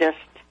 and it's just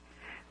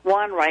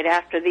one right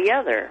after the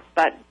other.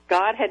 But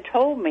God had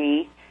told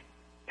me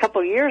a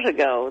couple years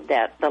ago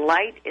that the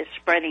light is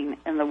spreading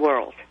in the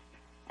world,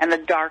 and the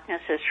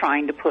darkness is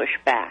trying to push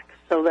back.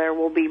 So there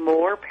will be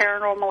more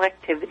paranormal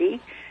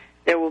activity.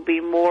 There will be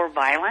more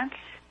violence.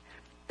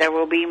 There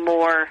will be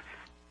more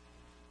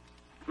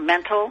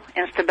mental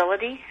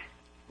instability,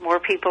 more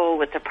people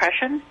with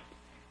depression.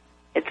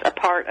 It's a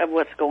part of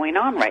what's going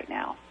on right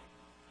now.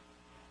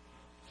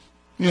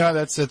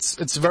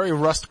 It's very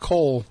Rust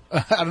Cole.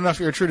 I don't know if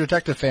you're a True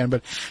Detective fan,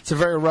 but it's a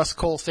very Rust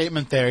Cole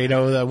statement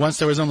there. Once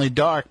there was only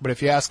dark, but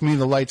if you ask me,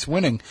 the light's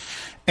winning.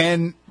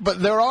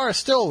 But there are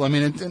still,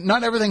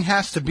 not everything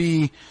has to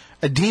be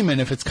a demon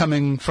if it's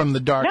coming from the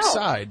dark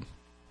side.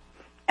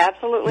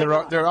 Absolutely.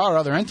 There are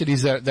other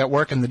entities that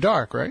work in the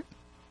dark, right?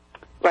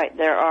 Right.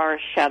 There are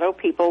shadow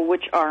people,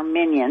 which are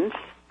minions.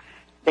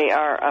 They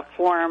are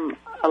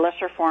a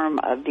lesser form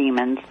of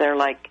demons. They're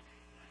like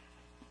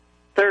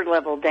third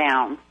level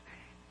down.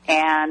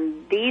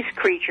 And these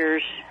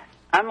creatures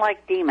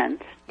unlike demons,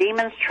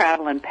 demons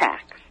travel in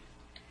packs.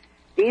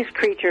 These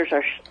creatures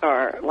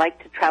are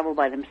like to travel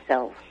by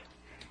themselves.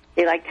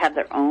 They like to have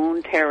their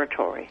own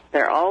territory.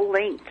 They're all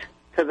linked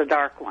to the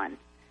Dark One.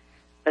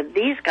 But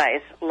these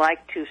guys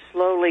like to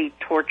slowly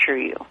torture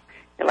you.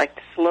 They like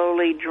to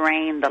slowly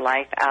drain the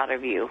life out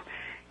of you.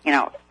 You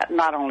know,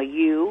 not only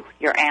you,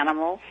 your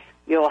animals.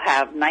 You'll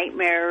have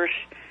nightmares.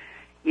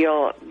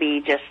 You'll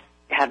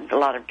have a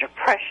lot of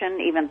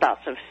depression, even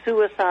thoughts of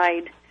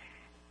suicide.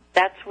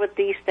 That's what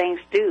these things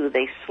do.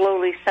 They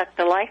slowly suck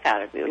the life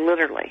out of you,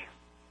 literally.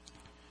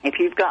 If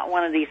you've got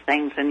one of these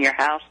things in your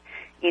house,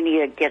 you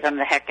need to get them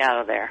the heck out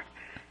of there.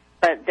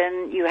 But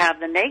then you have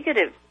the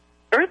negative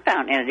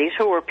earthbound entities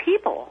who are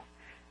people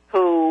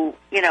who,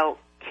 you know,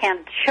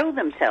 can show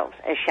themselves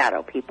as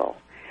shadow people.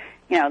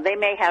 You know, they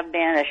may have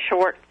been a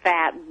short,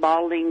 fat,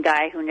 balding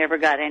guy who never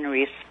got any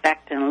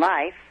respect in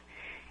life,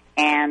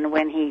 and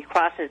when he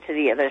crosses to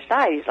the other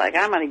side, he's like,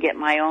 I'm going to get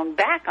my own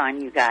back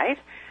on you guys.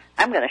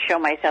 I'm going to show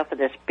myself as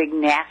this big,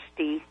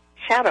 nasty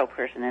shadow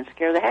person and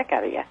scare the heck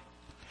out of you.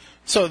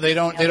 So they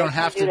don't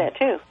have to do that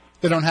too.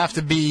 They don't have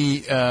to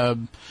be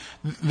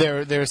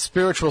their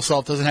spiritual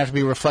self doesn't have to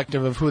be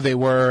reflective of who they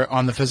were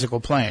on the physical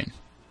plane.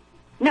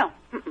 No,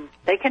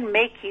 they can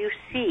make you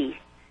see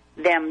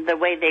them the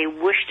way they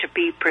wish to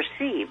be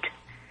perceived.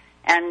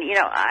 And you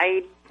know,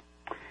 I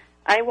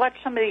watch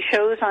some of these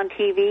shows on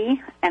TV,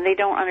 and they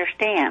don't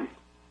understand.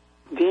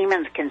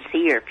 Demons can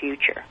see your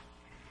future,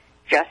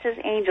 just as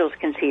angels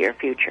can see your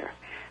future.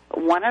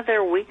 But one of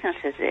their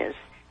weaknesses is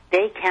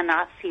they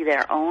cannot see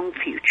their own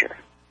future.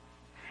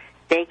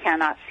 They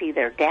cannot see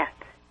their death.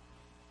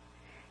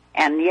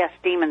 And yes,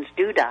 demons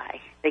do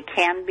die. They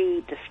can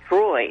be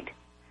destroyed.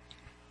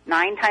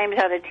 9 times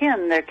out of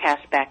 10, they're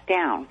cast back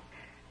down.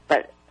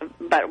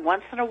 But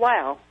once in a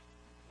while,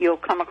 you'll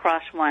come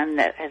across one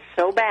that is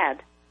so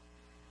bad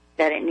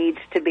that it needs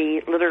to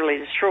be literally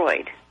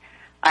destroyed.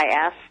 I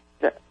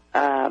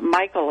asked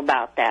Michael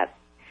about that,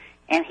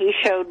 and he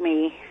showed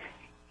me,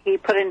 he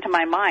put into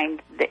my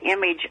mind the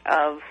image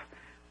of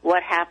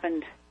what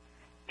happened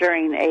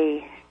during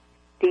a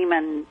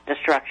demon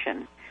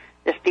destruction.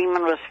 This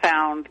demon was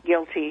found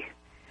guilty.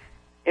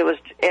 It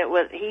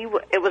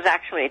was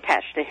actually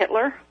attached to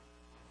Hitler.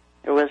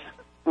 It was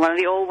one of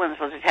the old ones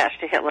was attached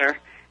to Hitler,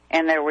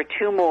 and there were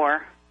 2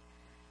 more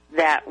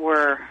that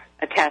were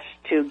attached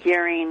to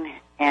Goering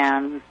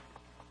and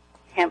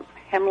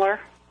Himmler,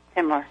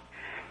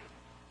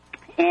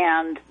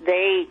 and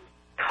they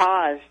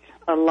caused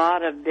a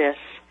lot of this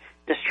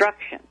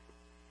destruction.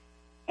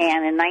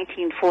 And in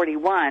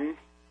 1941,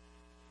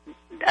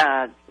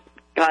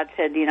 God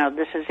said, you know,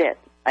 this is it.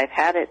 I've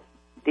had it.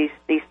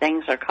 These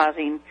things are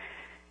causing,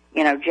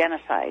 you know,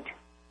 genocide.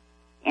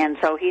 And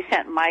so he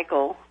sent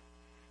Michael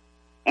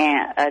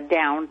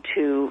down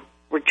to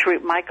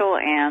retrieve. Michael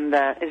and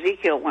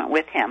Ezekiel went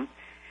with him.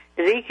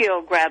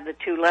 Ezekiel grabbed the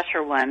 2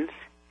 lesser ones,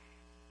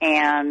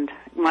 and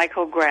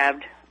Michael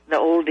grabbed the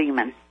old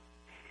demon.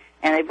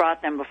 And they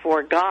brought them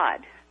before God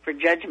for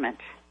judgment.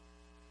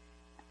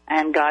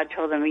 And God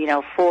told them, you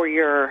know, for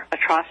your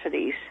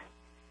atrocities,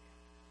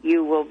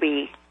 you will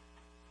be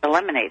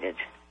eliminated.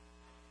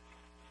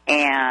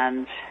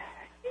 And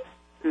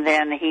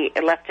then he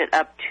left it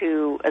up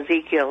to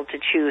Ezekiel to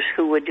choose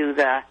who would do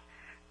the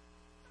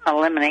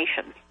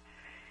elimination.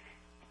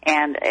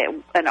 And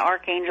an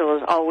archangel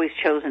is always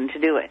chosen to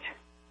do it.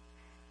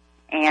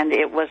 And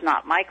it was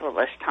not Michael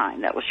this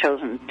time that was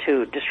chosen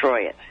to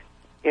destroy it.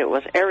 It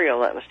was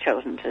Ariel that was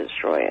chosen to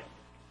destroy it.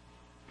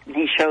 And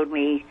he showed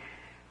me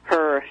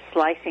her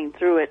slicing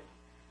through it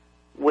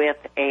with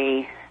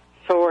a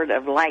sword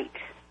of light,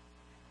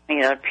 you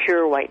know,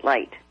 pure white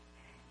light.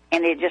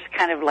 And it just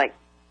kind of like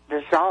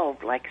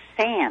dissolved like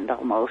sand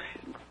almost,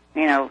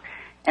 you know,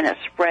 and it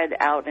spread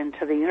out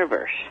into the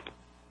universe.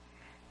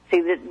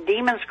 See, the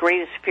demon's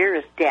greatest fear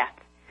is death,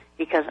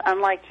 because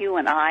unlike you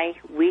and I,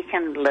 we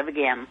can live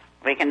again.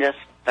 We can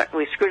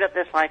we screwed up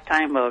this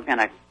lifetime, but we're going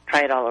to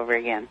try it all over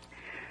again.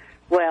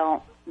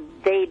 Well,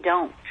 they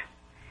don't.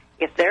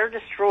 If they're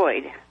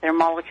destroyed, their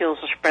molecules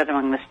will spread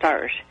among the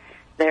stars.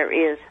 There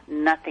is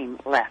nothing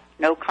left.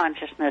 No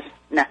consciousness,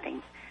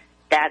 nothing.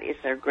 That is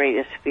their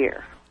greatest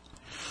fear.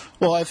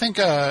 Well, I think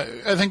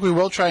we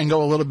will try and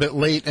go a little bit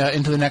late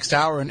into the next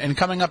hour. And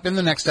coming up in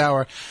the next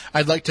hour,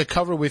 I'd like to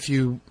cover with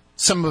you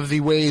some of the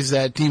ways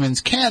that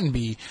demons can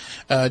be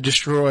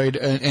destroyed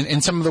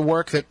and some of the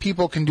work that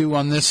people can do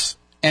on this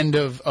end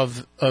of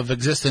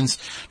existence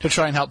to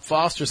try and help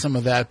foster some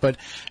of that. But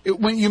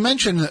when you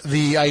mentioned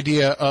the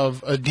idea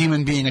of a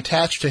demon being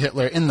attached to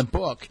Hitler in the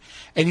book,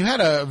 and you had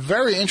a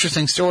very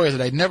interesting story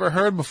that I'd never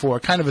heard before,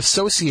 kind of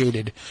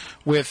associated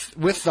with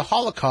the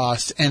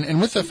Holocaust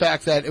and with the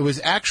fact that it was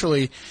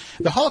actually,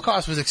 the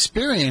Holocaust was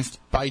experienced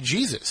by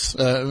Jesus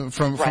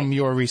from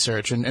your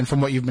research and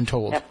from what you've been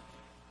told.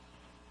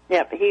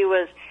 Yep. He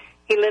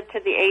lived to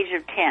the age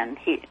of 10.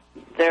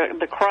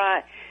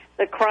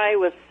 The cry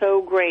was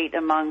so great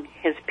among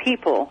his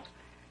people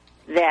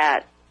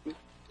that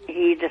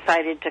he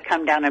decided to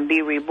come down and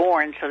be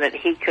reborn so that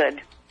he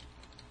could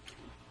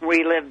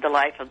relive the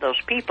life of those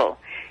people.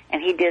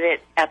 and he did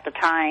it at the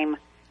time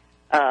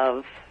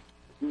of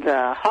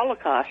the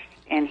Holocaust,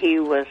 and he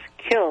was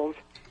killed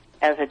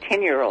as a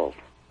 10-year-old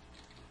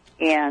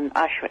in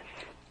Auschwitz.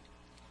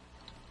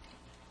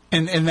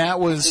 And that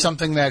was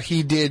something that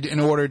he did in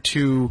order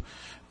to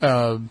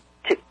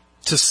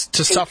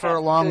suffer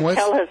along with?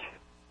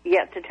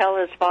 To tell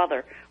his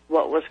father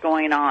what was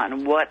going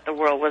on, what the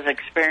world was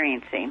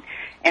experiencing.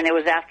 And it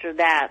was after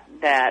that,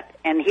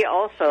 and he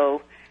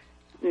also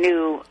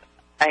knew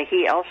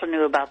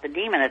about the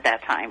demon at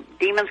that time.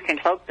 Demons can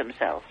cloak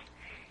themselves.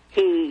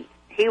 He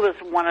was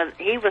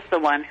the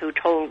one who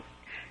told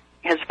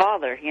his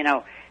father,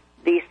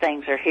 these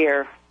things are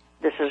here,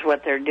 this is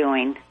what they're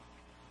doing,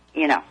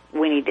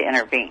 we need to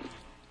intervene.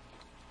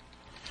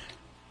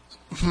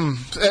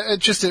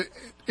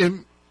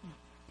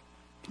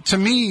 To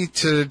me,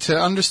 to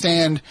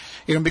understand,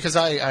 because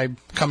I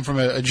come from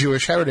a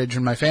Jewish heritage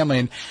in my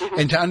family,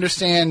 and to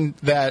understand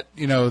that,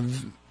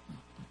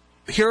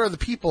 here are the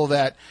people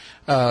that,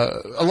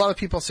 a lot of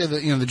people say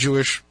that, the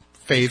Jewish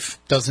faith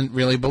doesn't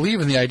really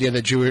believe in the idea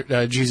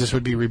that Jesus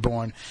would be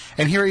reborn.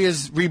 And here he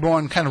is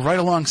reborn kind of right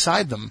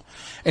alongside them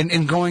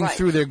and going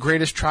through their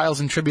greatest trials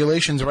and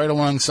tribulations right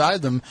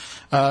alongside them.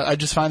 I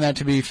just find that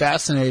to be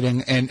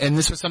fascinating. And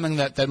this was something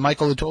that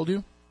Michael had told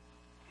you?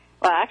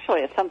 Well, actually,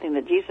 it's something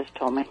that Jesus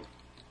told me.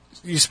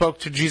 You spoke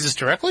to Jesus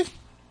directly?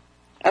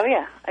 Oh,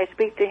 yeah. I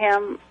speak to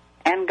him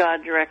and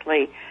God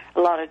directly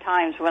a lot of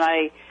times. When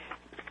I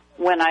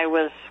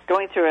was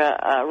going through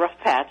a rough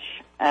patch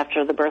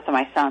after the birth of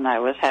my son, I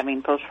was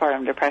having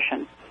postpartum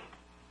depression.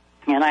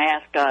 And I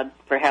asked God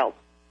for help.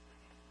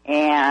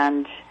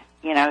 And,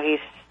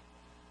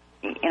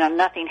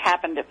 nothing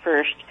happened at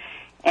first.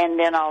 And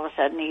then all of a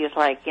sudden he was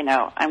like,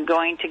 I'm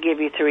going to give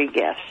you 3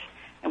 gifts.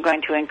 I'm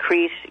going to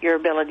increase your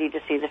ability to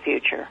see the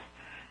future.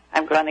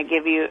 I'm going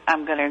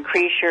to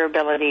increase your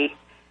ability.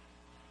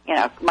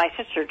 My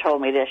sister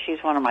told me this.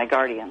 She's one of my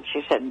guardians.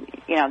 She said,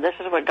 this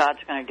is what God's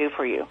going to do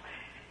for you.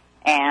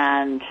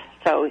 And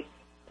so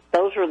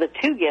those were the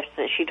 2 gifts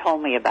that she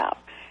told me about.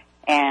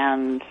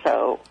 And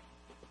so,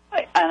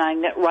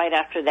 right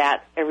after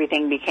that,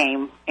 everything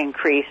became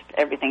increased.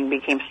 Everything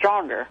became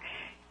stronger.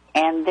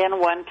 And then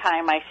one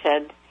time I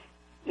said,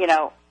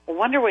 I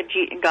wonder what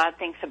God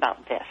thinks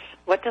about this.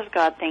 What does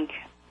God think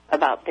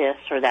about this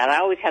or that? I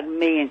always had a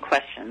million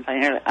questions.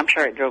 I'm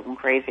sure it drove him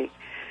crazy.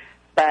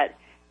 But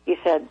she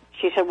said,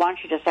 why don't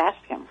you just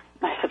ask him?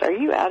 I said, are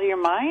you out of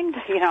your mind?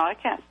 I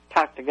can't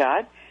talk to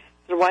God.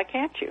 She said, why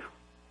can't you?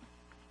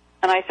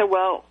 And I said,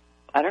 well,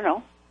 I don't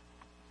know.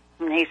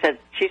 And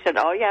she said,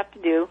 all you have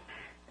to do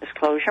is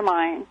close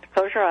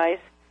your eyes,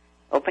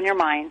 open your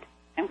mind,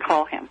 and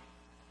call him.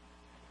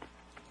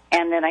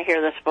 And then I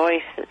hear this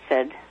voice that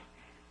said,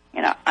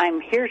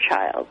 I'm here,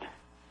 child.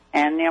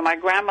 And, my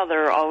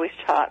grandmother always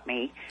taught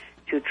me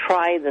to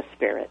try the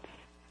spirits.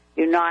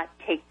 Do not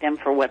take them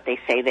for what they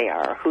say they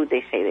are or who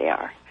they say they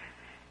are.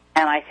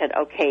 And I said,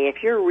 okay,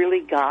 if you're really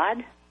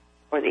God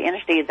or the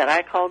entity that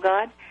I call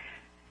God,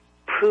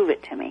 prove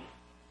it to me.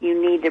 You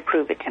need to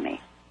prove it to me.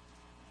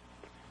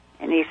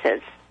 And he says,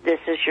 this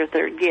is your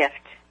 3rd gift.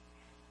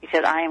 He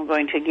said, I am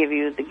going to give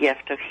you the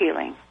gift of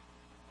healing,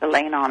 the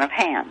laying on of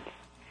hands.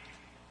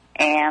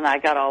 And I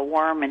got all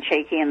warm and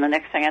shaky, and the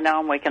next thing I know,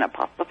 I'm waking up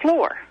off the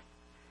floor.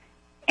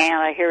 And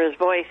I hear his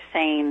voice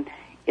saying,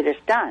 it is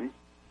done.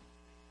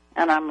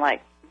 And I'm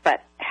like,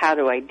 but how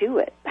do I do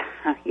it?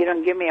 You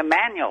don't give me a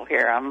manual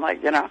here. I'm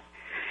like,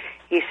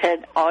 He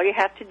said, all you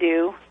have to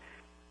do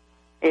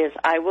is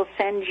I will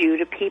send you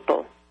to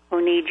people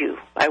who need you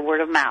by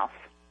word of mouth.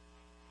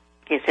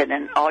 He said,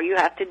 and all you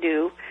have to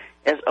do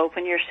is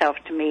open yourself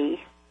to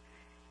me,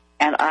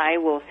 and I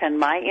will send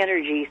my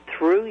energy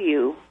through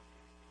you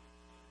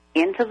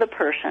into the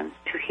person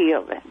to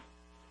heal them.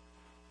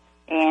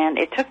 And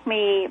it took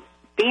me,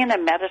 being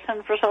in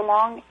medicine for so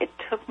long, it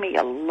took me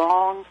a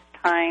long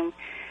time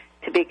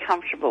to be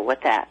comfortable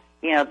with that.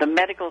 The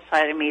medical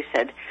side of me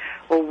said,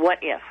 well, what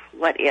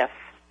if?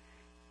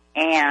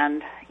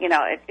 And,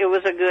 it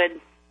was a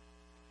good,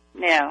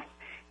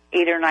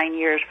 8 or 9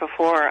 years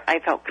before I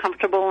felt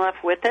comfortable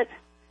enough with it.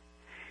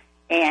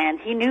 And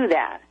he knew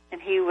that,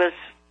 and he was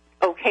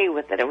okay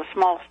with it. It was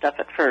small stuff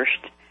at first.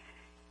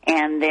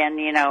 And then,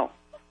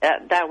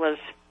 that was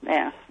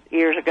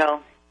years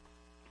ago.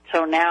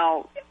 So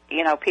now,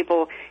 he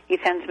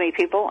sends me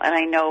people, and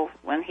I know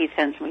when he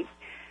sends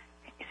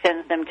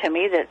them to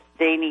me that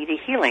they need a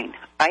healing.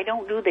 I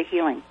don't do the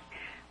healing.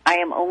 I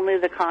am only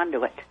the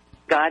conduit.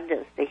 God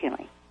does the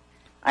healing.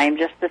 I am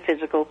just the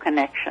physical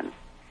connection.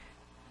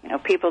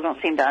 People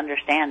don't seem to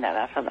understand that.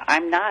 I said,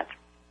 I'm not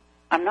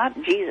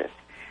Jesus.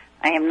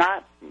 I am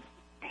not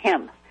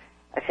him.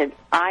 I said,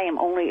 I am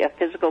only a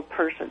physical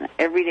person, an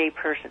everyday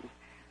person,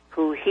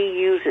 who he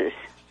uses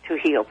to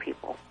heal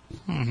people.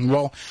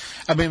 Well,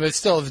 but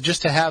still,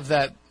 just to have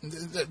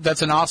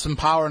that's an awesome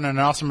power and an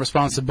awesome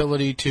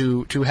responsibility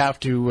to have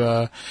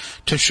to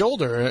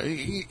shoulder,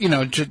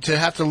 to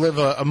have to live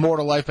a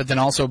mortal life, but then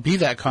also be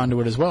that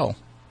conduit as well.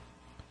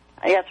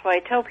 That's why I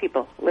tell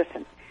people,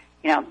 listen,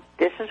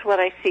 this is what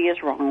I see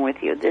is wrong with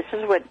you. This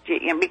is what,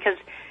 because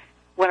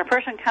when a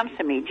person comes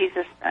to me,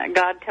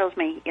 God tells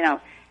me,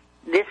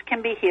 this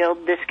can be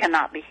healed, this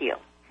cannot be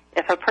healed.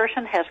 If a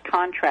person has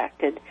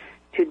contracted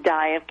to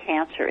die of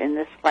cancer in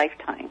this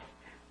lifetime,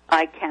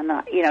 I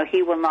cannot,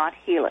 he will not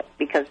heal it,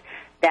 because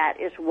that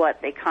is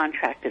what they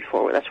contracted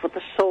for. That's what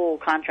the soul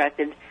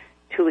contracted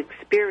to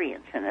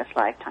experience in this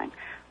lifetime.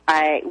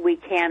 We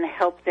can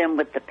help them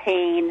with the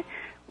pain,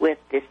 with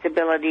the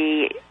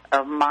stability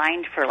of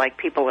mind for like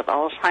people with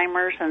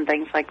Alzheimer's and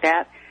things like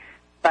that.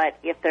 But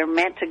if they're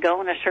meant to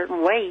go in a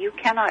certain way, you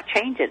cannot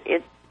change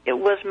it. It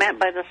was meant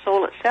by the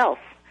soul itself.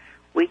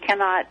 We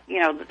cannot,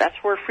 that's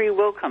where free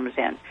will comes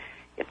in.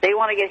 If they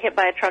want to get hit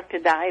by a truck to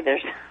die,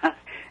 there's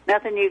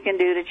nothing you can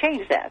do to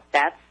change that.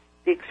 That's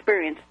the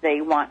experience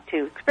they want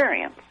to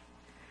experience.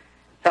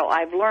 So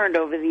I've learned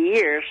over the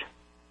years,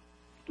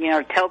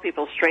 to tell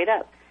people straight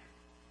up,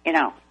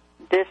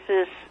 this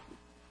is,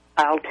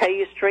 I'll tell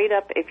you straight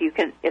up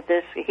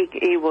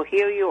he will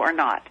heal you or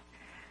not.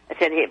 I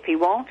said, if he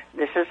won't,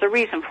 this is the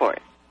reason for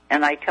it.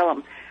 And I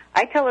tell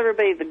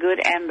everybody the good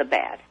and the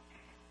bad,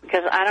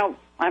 because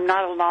I'm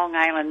not a Long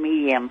Island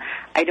medium.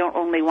 I don't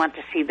only want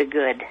to see the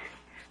good.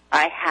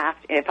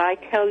 If I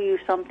tell you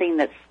something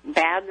that's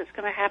bad that's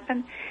going to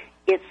happen,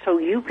 it's so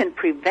you can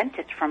prevent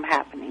it from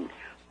happening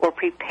or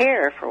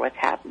prepare for what's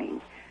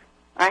happening.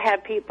 I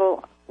had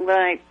people,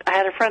 I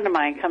had a friend of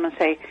mine come and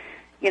say,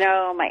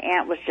 my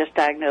aunt was just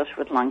diagnosed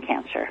with lung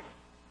cancer.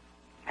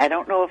 I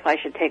don't know if I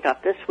should take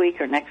off this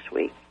week or next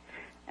week.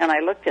 And I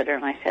looked at her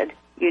and I said,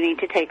 you need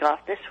to take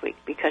off this week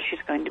because she's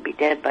going to be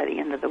dead by the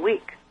end of the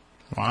week.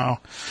 Wow.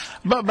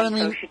 But I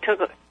mean, so she took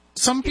it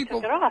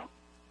off.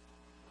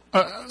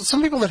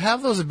 Some people that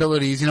have those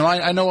abilities,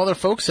 I know other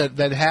folks that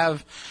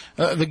have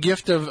the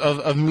gift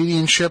of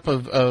mediumship,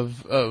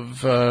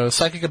 of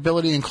psychic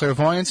ability and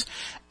clairvoyance,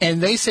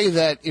 and they say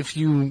that if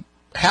you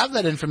have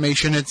that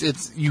information,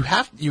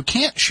 you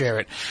can't share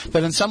it.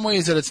 That in some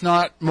ways that it's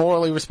not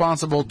morally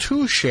responsible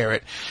to share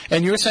it.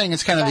 And you're saying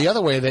it's kind of the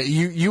other way, that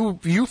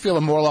you feel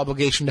a moral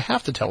obligation to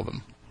have to tell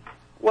them.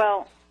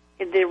 Well,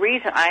 the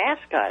reason I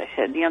asked God, I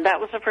said, that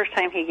was the first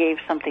time He gave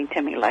something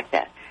to me like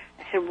that.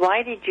 I said,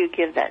 why did you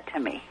give that to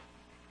me?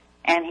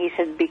 And He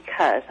said,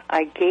 because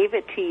I gave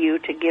it to you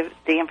to give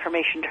the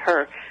information to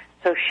her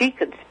so she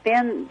could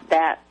spend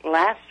that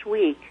last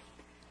week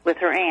with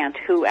her aunt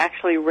who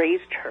actually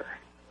raised her.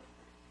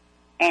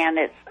 And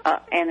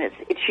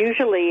it's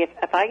usually,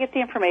 if I get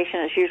the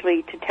information, it's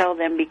usually to tell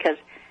them, because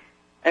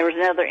there was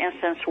another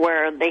instance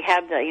where they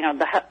had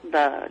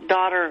the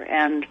daughter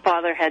and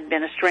father had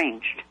been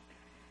estranged.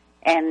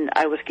 And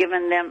I gave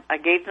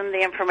them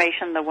the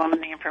information, the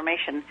woman the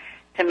information,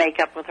 to make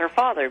up with her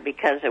father,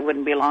 because it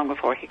wouldn't be long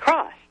before he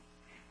crossed.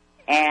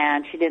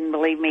 And she didn't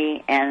believe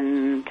me,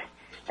 and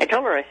I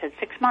told her, I said,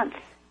 6 months.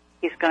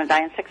 He's going to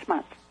die in 6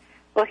 months.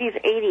 Well, he's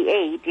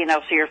 88,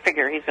 so you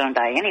figure he's going to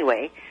die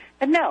anyway.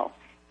 But no,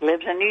 he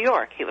lives in New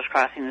York. He was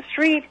crossing the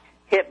street,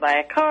 hit by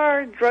a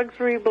car, drugged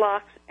 3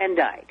 blocks, and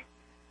died.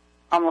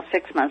 Almost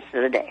 6 months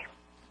to the day.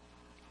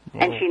 Whoa.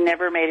 And she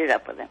never made it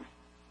up with him.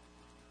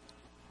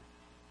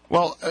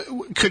 Well,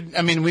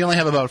 we only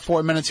have about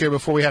 4 minutes here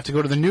before we have to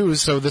go to the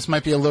news, so this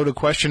might be a loaded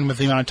question with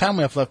the amount of time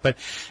we have left, but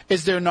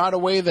is there not a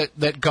way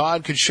that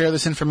God could share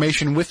this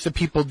information with the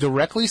people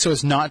directly so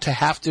as not to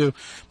have to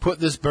put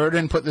this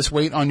burden, put this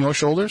weight on your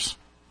shoulders?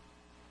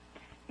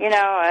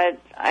 I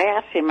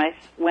asked him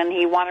when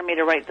he wanted me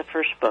to write the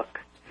first book,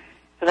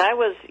 because I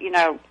was,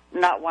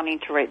 not wanting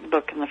to write the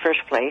book in the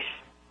first place,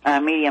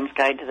 Medium's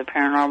Guide to the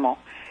Paranormal,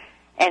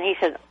 and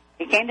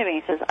he came to me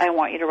and says, I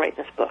want you to write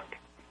this book.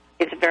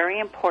 It's very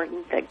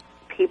important that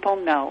people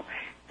know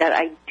that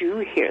I do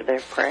hear their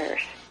prayers.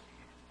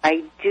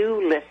 I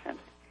do listen.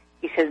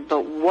 He says,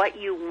 but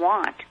what you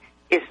want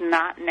is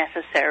not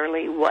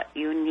necessarily what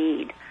you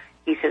need.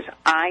 He says,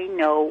 I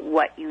know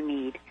what you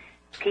need.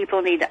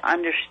 People need to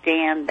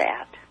understand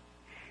that.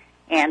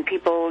 And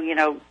people,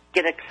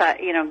 get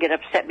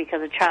upset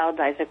because a child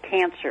dies of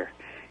cancer,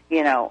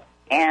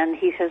 And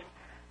he says,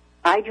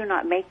 I do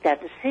not make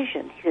that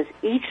decision. He says,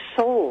 each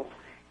soul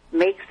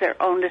makes their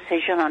own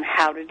decision on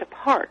how to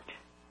depart.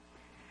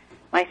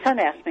 My son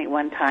asked me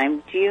one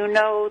time, do you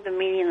know the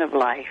meaning of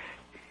life?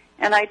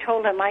 And I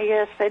told him,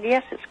 said,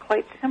 yes, it's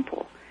quite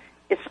simple.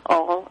 It's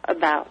all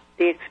about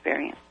the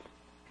experience.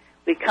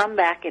 We come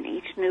back in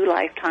each new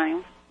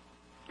lifetime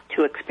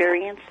to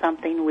experience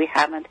something we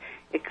haven't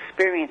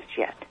experienced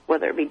yet,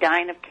 whether it be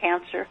dying of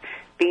cancer,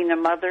 being a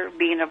mother,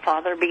 being a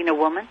father, being a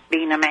woman,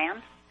 being a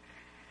man.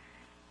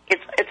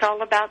 It's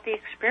all about the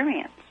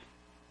experience.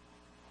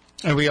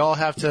 And we all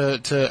have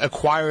to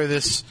acquire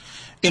this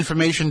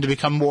information to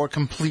become more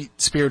complete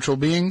spiritual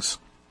beings?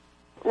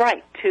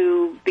 Right,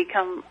 to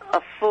become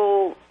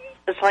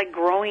it's like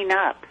growing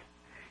up.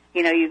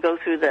 You go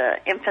through the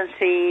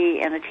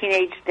infancy and the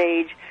teenage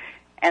stage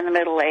and the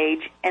middle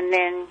age, and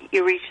then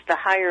you reach the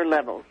higher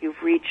level.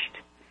 You've reached,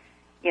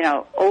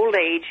 old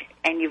age,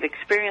 and you've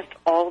experienced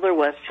all there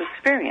was to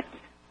experience.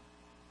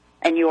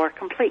 And you are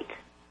complete.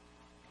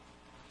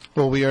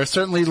 Well, we are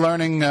certainly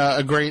learning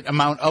a great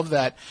amount of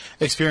that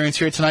experience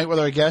here tonight with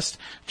our guest,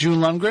 June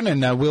Lundgren,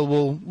 and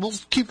we'll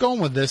keep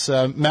going with this.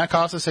 Matt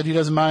Costa said he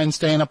doesn't mind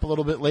staying up a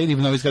little bit late,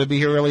 even though he's got to be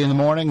here early in the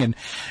morning.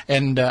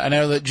 And I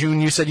know that,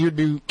 June, you said you'd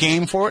be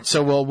game for it,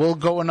 so we'll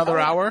go another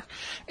hour,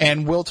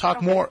 and we'll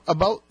talk more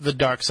about the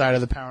dark side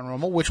of the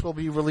paranormal, which will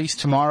be released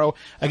tomorrow.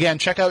 Again,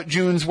 check out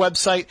June's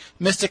website,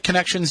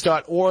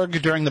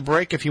 mysticconnections.org, during the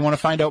break if you want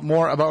to find out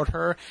more about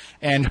her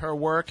and her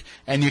work.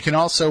 And you can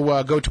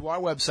also go to our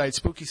website,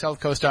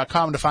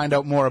 SpookySouthCoast.com, to find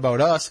out more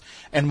about us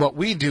and what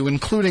we do,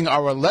 including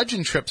our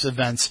Legend Trips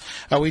events.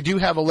 We do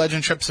have a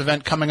Legend Trips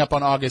event coming up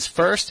on August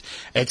 1st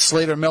at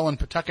Slater Mill in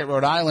Pawtucket,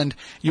 Rhode Island.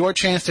 Your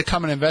chance to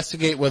come and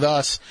investigate with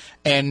us,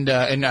 and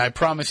I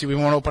promise you we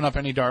won't open up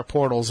any dark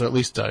portals, or at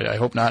least I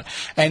hope not.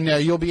 And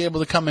you'll be able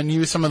to come and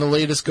use some of the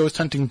latest ghost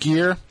hunting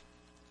gear.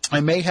 I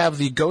may have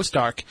the Ghost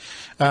Ark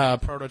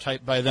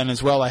prototype by then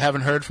as well. I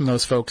haven't heard from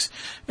those folks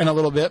in a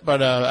little bit,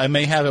 but I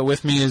may have it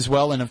with me as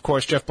well. And, of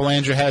course, Jeff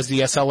Belanger has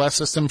the SLS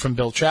system from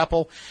Bill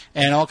Chappell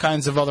and all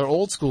kinds of other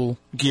old-school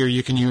gear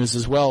you can use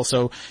as well.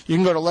 So you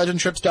can go to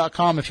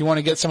legendtrips.com if you want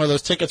to get some of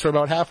those tickets. We're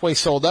about halfway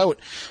sold out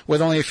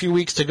with only a few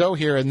weeks to go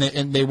here, and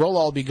they will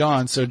all be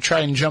gone. So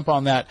try and jump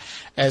on that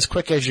as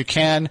quick as you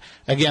can.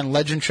 Again,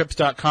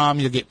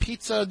 legendtrips.com. You'll get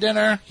pizza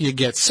dinner. You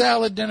get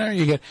salad dinner.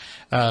 You get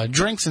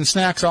drinks and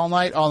snacks all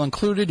night, all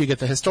included. You get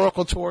the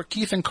historical tour.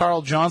 Keith and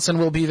Carl Johnson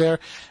will be there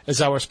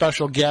as our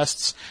special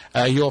guests.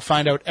 You'll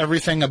find out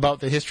everything about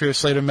the history of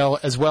Slater Mill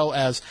as well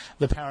as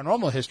the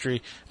paranormal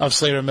history of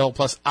Slater Mill,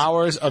 plus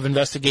hours of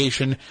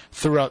investigation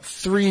throughout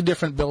 3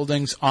 different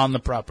buildings on the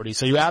property.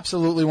 So you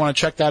absolutely want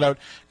to check that out.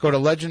 Go to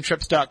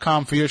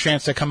legendtrips.com for your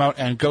chance to come out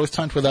and ghost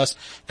hunt with us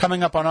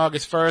coming up on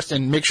August 1st.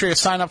 And make sure you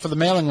sign up for the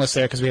mailing list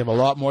there, because we have a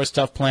lot more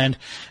stuff planned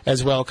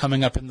as well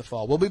coming up in the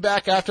fall. We'll be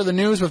back after the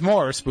news with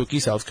more Spooky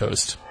South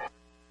Coast.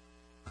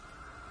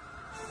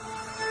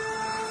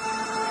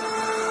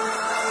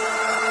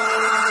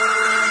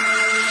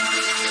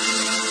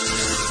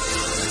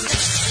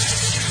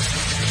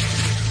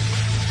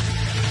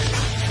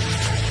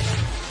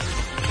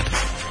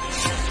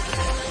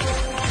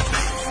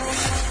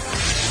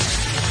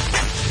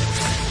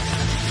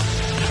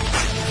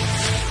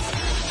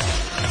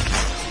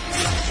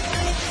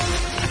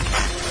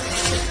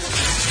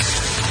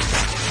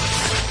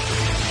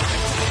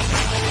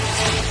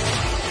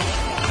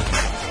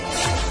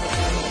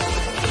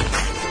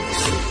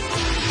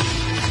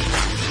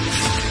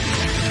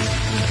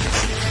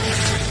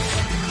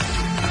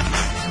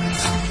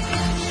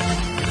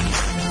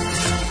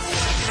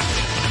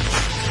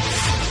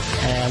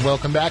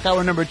 Welcome back.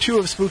 Hour number 2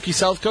 of Spooky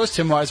South Coast.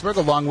 Tim Weisberg,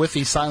 along with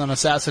the silent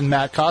assassin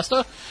Matt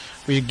Costa.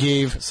 We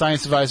gave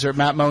science advisor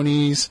Matt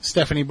Moniz,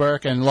 Stephanie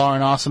Burke, and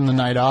Lauren Awesome the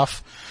night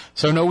off.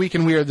 So no Week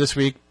in Weird this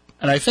week.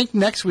 And I think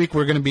next week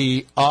we're going to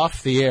be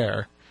off the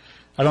air.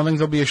 I don't think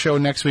there'll be a show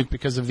next week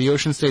because of the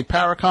Ocean State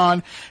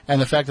Paracon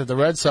and the fact that the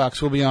Red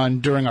Sox will be on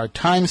during our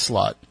time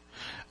slot.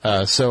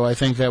 So I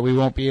think that we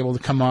won't be able to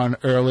come on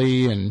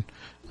early, and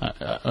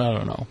I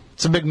don't know.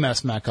 It's a big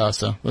mess, Matt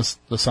Costa,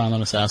 the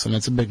silent assassin.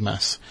 It's a big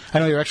mess. I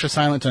know you're extra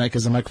silent tonight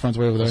because the microphone's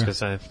way over there. I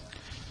was going to say.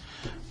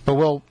 But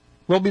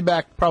we'll be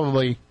back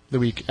probably the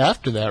week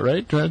after that,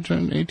 right?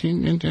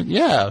 18,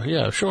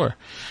 yeah, sure.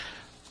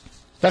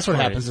 That's what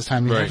happens this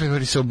time. Right.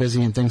 Everybody's so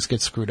busy and things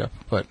get screwed up.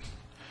 But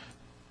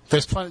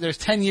there's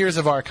 10 years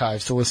of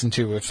archives to listen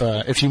to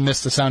if you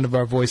miss the sound of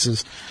our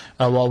voices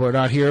while we're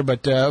not here.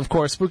 But, of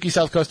course,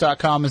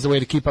 SpookySouthCoast.com is the way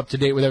to keep up to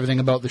date with everything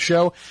about the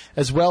show,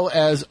 as well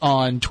as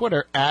on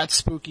Twitter,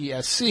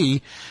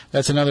 @SpookySC.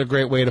 That's another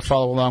great way to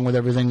follow along with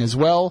everything as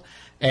well.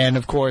 And,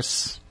 of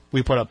course,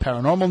 we put up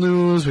paranormal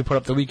news. We put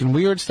up the Week in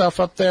Weird stuff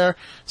up there.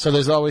 So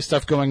there's always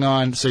stuff going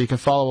on, so you can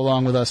follow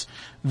along with us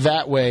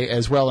that way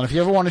as well. And if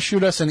you ever want to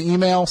shoot us an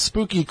email,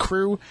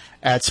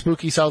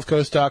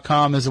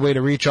 spookycrew@SpookySouthCoast.com is the way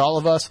to reach all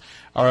of us.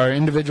 Our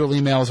individual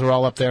emails are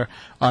all up there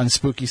on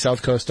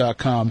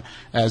SpookySouthCoast.com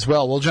as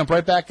well. We'll jump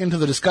right back into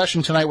the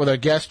discussion tonight with our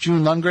guest,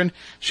 June Lundgren.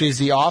 She's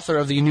the author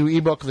of the new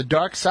ebook, The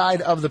Dark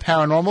Side of the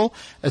Paranormal,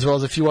 as well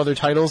as a few other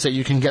titles that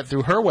you can get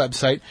through her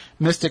website,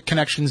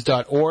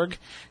 mysticconnections.org.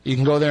 You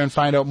can go there and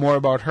find out more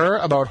about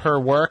her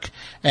work,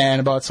 and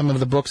about some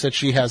of the books that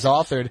she has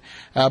authored.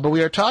 But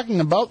we are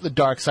talking about the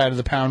dark side of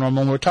the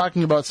paranormal, and we're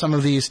talking about some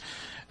of these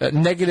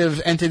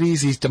negative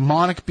entities, these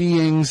demonic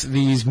beings,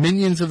 these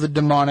minions of the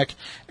demonic,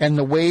 and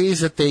the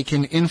ways that they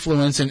can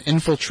influence and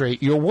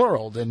infiltrate your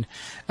world. And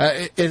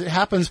it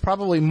happens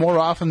probably more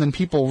often than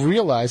people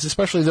realize,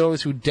 especially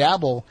those who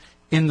dabble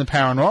in the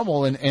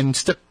paranormal and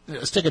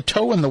stick a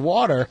toe in the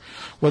water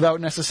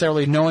without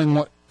necessarily knowing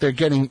what they're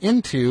getting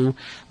into,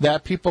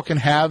 that people can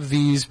have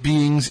these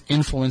beings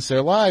influence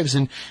their lives.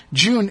 And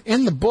June,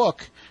 in the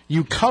book,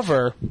 you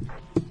cover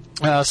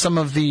some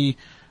of the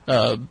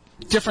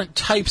different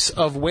types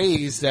of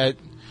ways that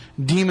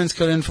demons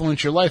could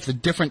influence your life, the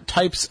different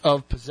types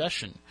of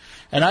possession.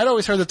 And I'd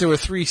always heard that there were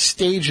 3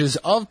 stages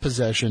of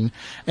possession,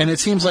 and it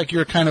seems like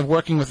you're kind of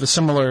working with a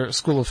similar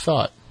school of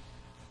thought.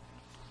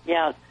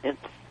 Yeah, it's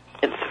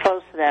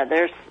close to that.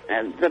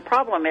 The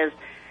problem is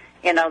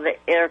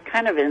they're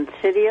kind of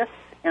insidious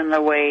in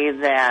the way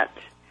that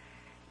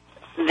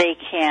they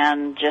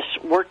can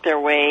just work their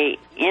way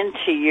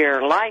into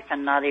your life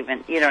and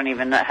you don't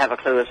even have a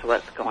clue as to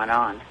what's going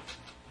on.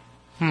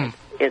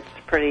 It's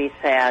pretty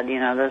sad.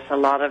 There's a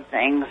lot of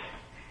things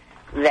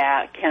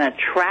that can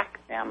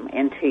attract them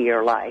into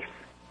your life.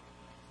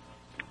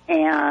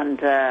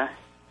 And,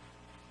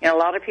 a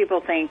lot of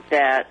people think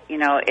that,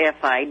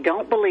 if I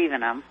don't believe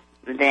in them,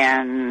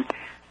 then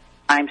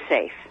I'm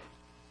safe.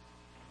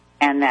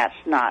 And that's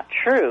not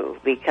true,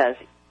 because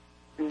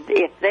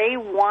if they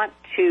want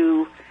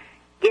to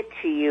get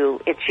to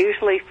you, it's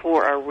usually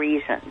for a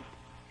reason.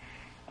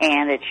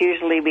 And it's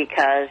usually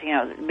because,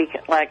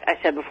 like I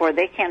said before,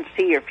 they can't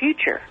see your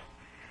future.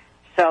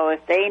 So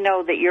if they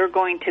know that you're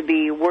going to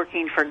be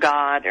working for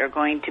God or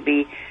going to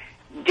be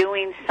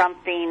doing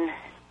something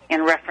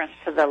in reference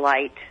to the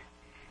light,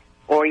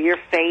 or your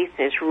faith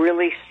is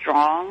really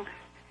strong,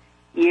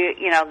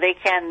 they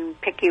can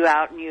pick you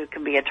out and you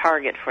can be a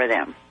target for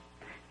them.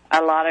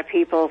 A lot of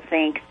people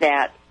think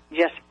that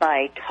just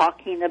by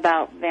talking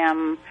about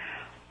them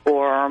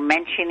or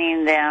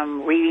mentioning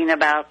them, reading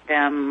about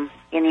them,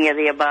 any of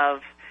the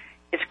above,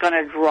 it's going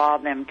to draw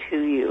them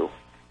to you.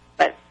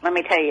 But let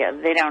me tell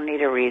you, they don't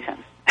need a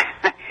reason.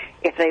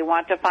 If they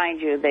want to find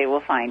you, they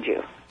will find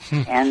you.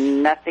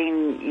 And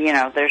nothing,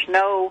 there's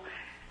no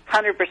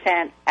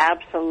 100%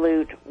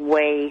 absolute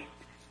way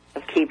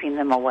of keeping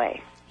them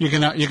away. You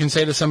can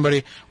say to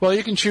somebody, well,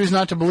 you can choose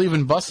not to believe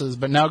in buses,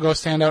 but now go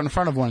stand out in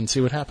front of one and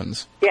see what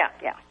happens. Yeah.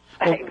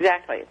 Well,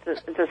 exactly.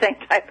 It's the same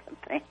type of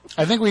thing.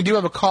 I think we do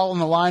have a call on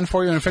the line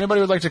for you, and if anybody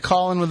would like to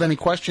call in with any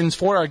questions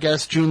for our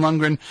guest, June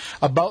Lundgren,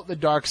 about the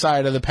dark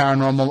side of the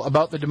paranormal,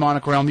 about the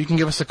demonic realm, you can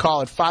give us a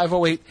call at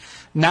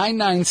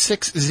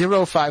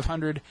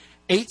 508-996-0500,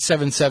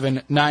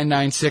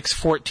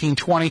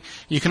 877-996-1420.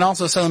 You can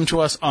also send them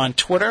to us on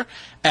Twitter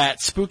at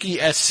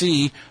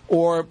SpookySC,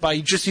 or by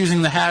just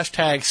using the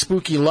hashtag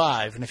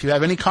SpookyLive. And if you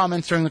have any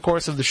comments during the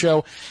course of the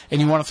show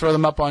and you want to throw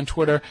them up on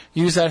Twitter,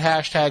 use that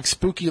hashtag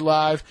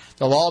SpookyLive.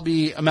 They'll all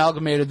be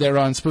amalgamated there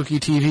on Spooky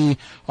TV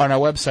on our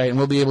website, and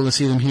we'll be able to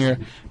see them here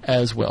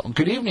as well.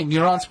 Good evening.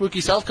 You're on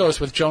Spooky South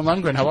Coast with Joan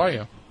Lundgren. How are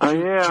you?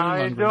 Yeah, how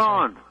you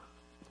doing?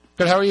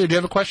 Good, how are you? Do you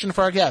have a question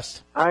for our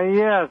guest?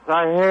 Yes,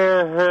 I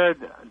heard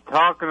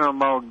talking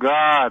about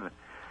God.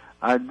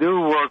 I do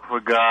work for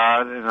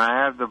God, and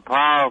I have the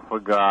power for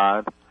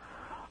God,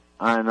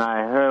 and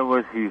I heard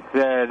what she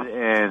said,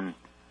 and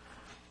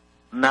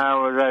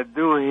now as I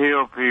do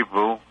heal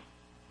people,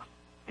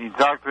 he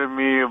talked to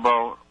me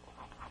about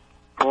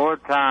 4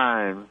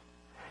 times.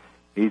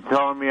 He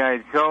told me I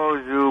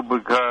chose you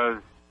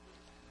because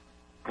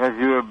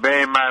you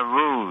obey my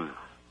rules,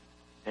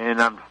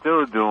 and I'm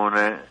still doing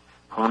it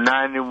from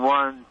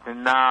 91 to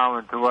now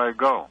until I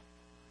go.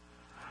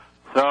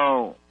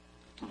 So,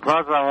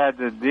 plus I had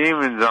the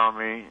demons on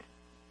me,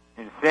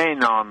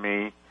 insane on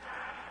me.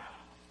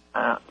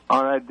 All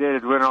I did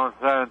is went on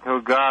side and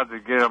told God to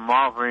get him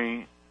off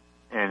me,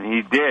 and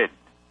he did.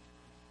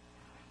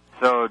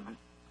 So,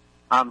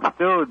 I'm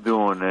still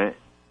doing it.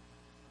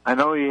 I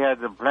know he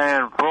has a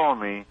plan for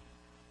me,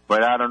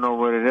 but I don't know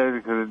what it is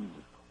because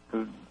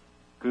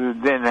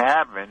it didn't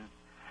happen.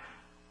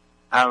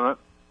 I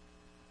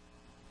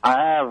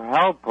have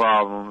health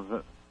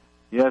problems.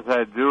 Yes,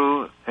 I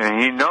do,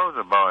 and he knows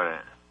about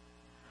it.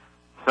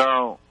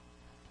 So,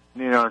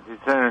 she's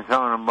saying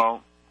something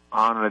about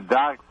on the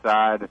dark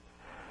side.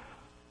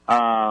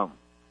 I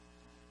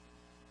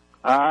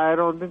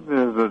don't think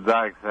there's a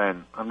dark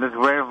side. I'm just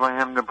waiting for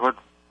him to put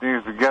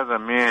things together,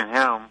 me and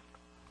him,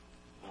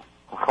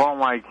 for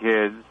my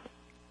kids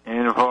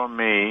and for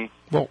me,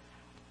 so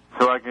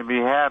I can be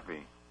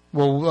happy.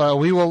 Well,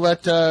 we will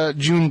let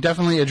June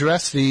definitely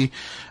address the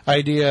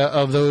idea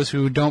of those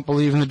who don't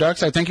believe in the dark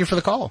side. Thank you for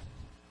the call.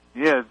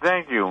 Yeah,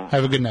 thank you.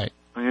 Have a good night.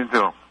 You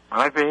too. I'd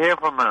like to hear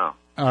from her.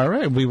 All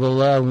right, we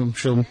will.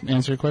 She'll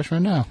answer your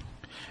question right now.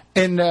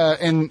 And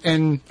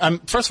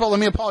first of all,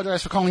 let me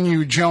apologize for calling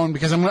you Joan,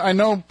 because I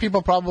know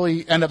people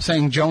probably end up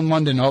saying Joan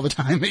London all the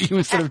time at you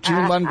instead of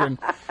June Lundgren.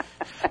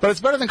 But it's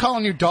better than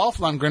calling you Dolph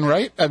Lundgren,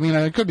 right? I mean,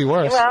 it could be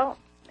worse. Well,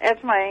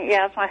 it's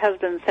my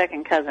husband's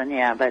second cousin,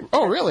 but...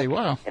 Oh, really?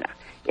 Wow.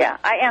 Yeah,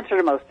 I answer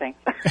to most things.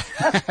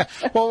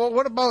 Well,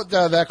 what about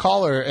that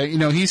caller?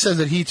 He says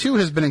that he, too,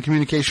 has been in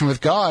communication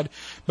with God,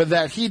 but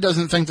that he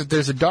doesn't think that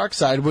there's a dark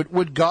side.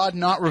 Would God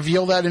not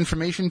reveal that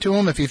information to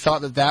him if he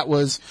thought that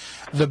was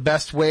the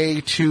best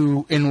way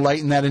to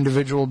enlighten that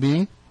individual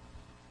being?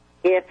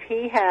 If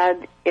he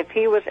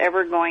was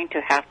ever going to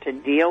have to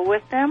deal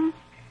with them,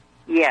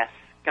 yes,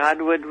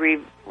 God would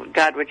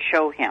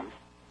show him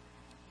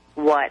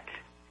what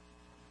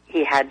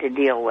he had to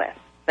deal with.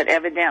 But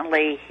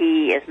evidently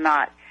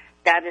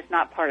that is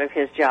not part of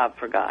his job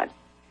for God.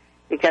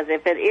 Because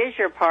if it is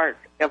a part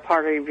of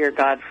your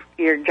job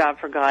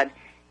for God,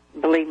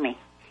 believe me,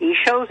 he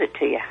shows it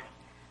to you.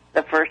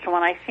 The first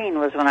one I seen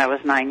was when I was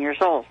 9 years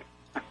old.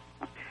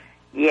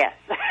 Yes,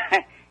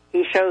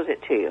 he shows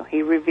it to you.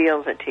 He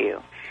reveals it to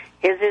you.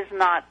 That's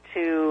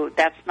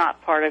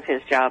not part of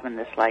his job in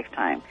this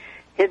lifetime.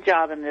 His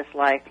job in this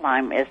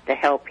lifetime is to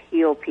help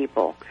heal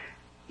people,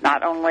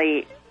 not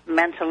only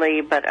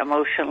mentally but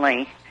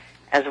emotionally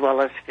as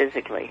well as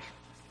physically.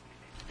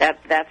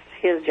 That's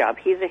his job.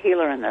 He's a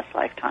healer in this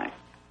lifetime.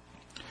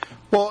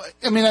 Well,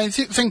 I mean, I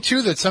think,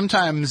 too, that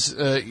sometimes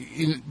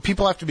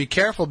people have to be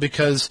careful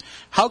because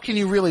how can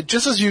you really,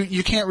 just as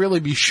you can't really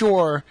be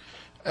sure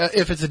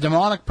if it's a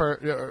demonic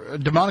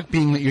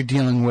being that you're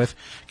dealing with,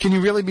 can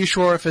you really be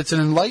sure if it's an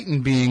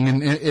enlightened being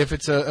and if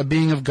it's a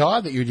being of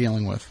God that you're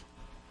dealing with?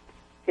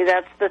 See,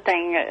 that's the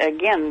thing,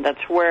 again,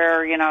 that's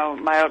where,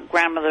 my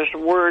grandmother's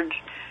words,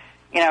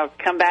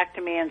 come back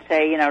to me and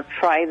say,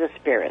 try the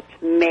spirits.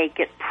 Make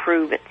it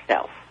prove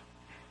itself.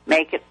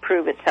 Make it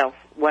prove itself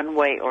one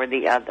way or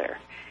the other.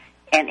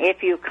 And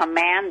if you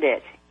command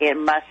it, it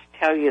must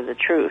tell you the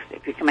truth.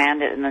 If you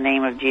command it in the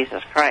name of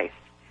Jesus Christ.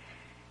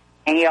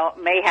 And you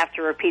may have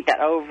to repeat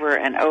that over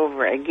and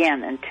over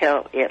again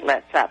until it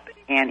lets up.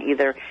 And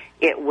either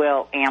it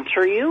will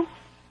answer you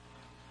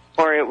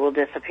or it will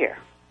disappear.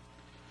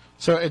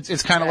 So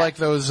it's kind of like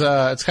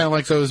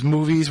those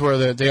movies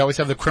where they always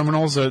have the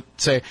criminals that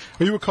say,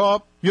 "Are you a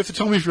cop? You have to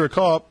tell me if you're a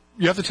cop.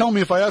 You have to tell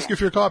me if I ask you if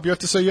you're a cop. You have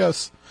to say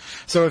yes."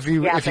 So but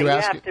you have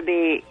to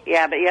be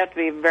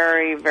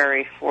very,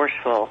 very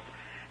forceful.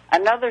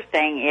 Another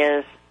thing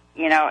is,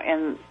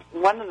 and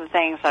one of the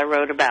things I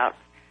wrote about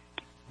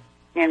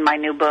in my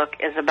new book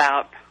is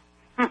about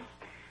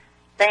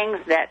things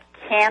that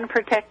can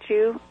protect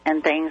you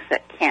and things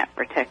that can't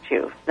protect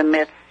you. The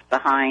myths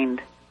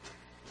behind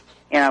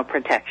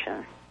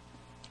protection.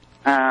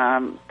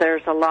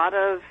 There's a lot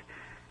of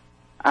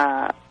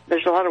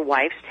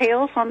wives'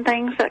 tales on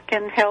things that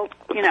can help,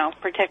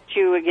 protect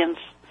you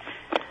against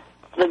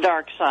the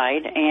dark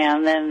side,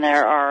 and then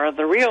there are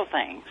the real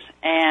things.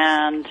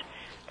 And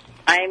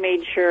I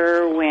made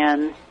sure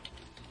when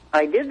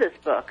I did this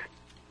book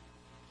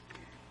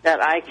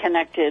that I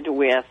connected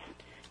with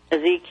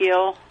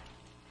Ezekiel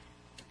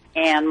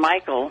and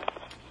Michael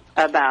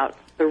about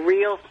the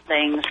real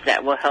things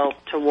that will help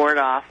to ward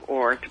off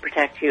or to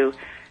protect you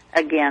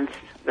against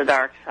the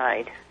dark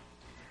side.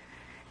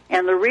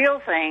 And the real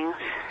thing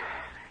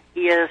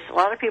is a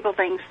lot of people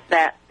think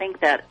that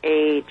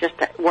just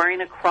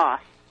wearing a cross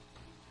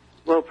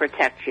will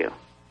protect you.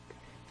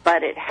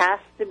 But it has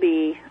to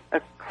be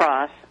a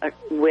cross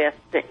with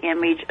the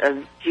image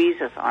of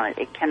Jesus on it.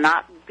 It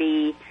cannot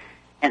be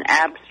an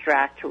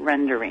abstract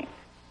rendering.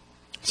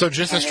 So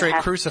just a straight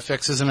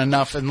crucifix isn't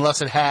enough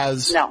unless it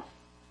has... No.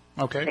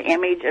 Okay. The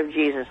image of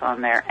Jesus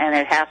on there, and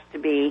it has to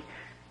be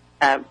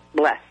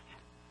blessed.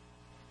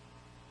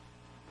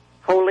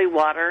 Holy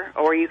water,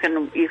 or you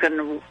can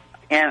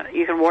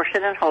wash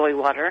it in holy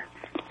water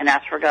and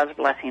ask for God's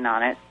blessing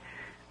on it.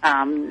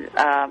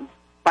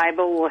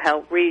 Bible will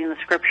help. Reading the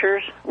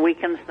scriptures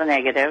weakens the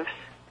negatives.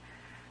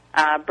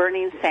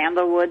 Burning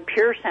sandalwood,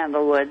 pure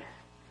sandalwood,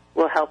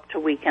 will help to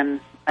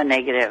weaken a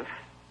negative.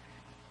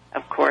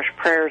 Of course,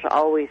 prayers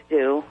always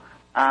do.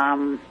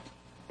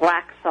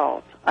 Black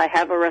salt. I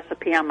have a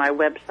recipe on my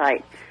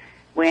website.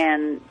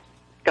 When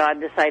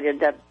God decided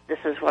that this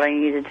is what I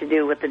needed to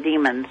do with the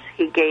demons,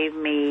 He gave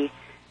me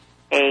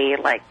a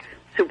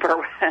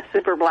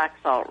super black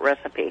salt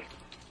recipe.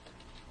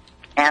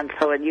 And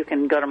so you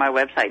can go to my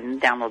website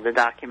and download the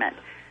document.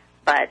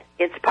 But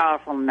it's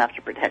powerful enough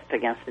to protect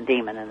against the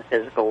demon in the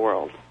physical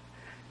world.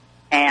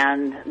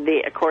 And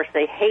of course,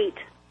 they hate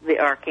the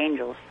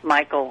archangels.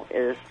 Michael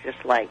is just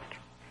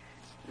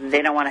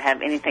they don't want to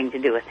have anything to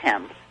do with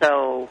him.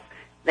 So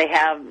they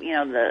have,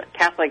 the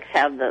Catholics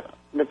have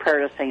the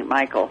prayer to St.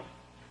 Michael,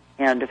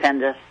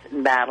 defend us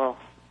in battle.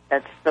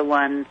 That's the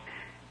one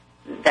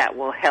that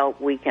will help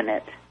weaken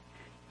it.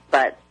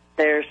 But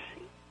there's,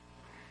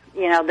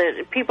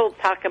 people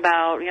talk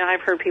about,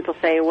 I've heard people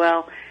say,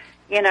 well,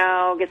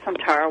 get some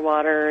tar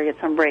water, get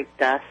some brake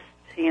dust,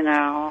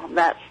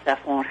 that stuff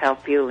won't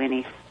help you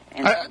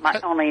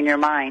only in your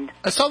mind.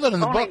 I saw that in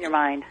the book. Only in your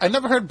mind. I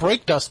never heard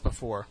brake dust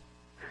before.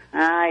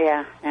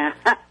 Yeah.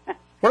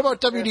 What about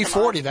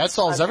WD-40? That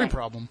solves every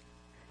problem.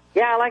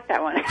 Yeah, I like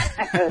that one.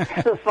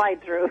 It'll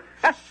slide through.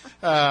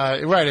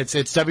 Right, it's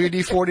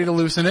WD-40 to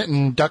loosen it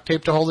and duct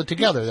tape to hold it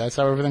together. That's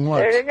how everything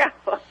works. There you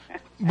go.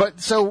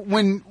 But so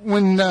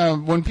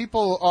when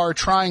people are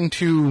trying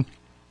to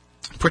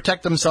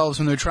protect themselves,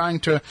 when they're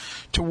trying to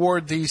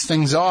ward these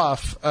things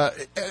off,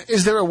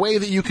 is there a way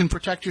that you can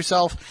protect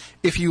yourself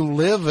if you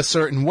live a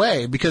certain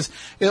way? Because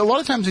a lot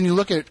of times when you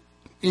look at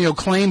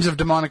claims of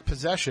demonic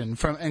possession,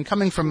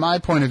 coming from my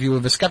point of view,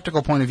 of a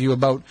skeptical point of view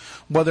about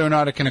whether or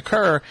not it can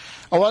occur,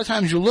 a lot of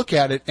times you look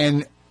at it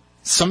and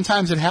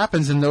sometimes it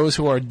happens in those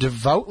who are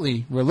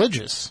devoutly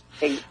religious.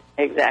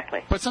 Exactly.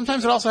 But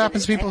sometimes it also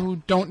happens to people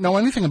who don't know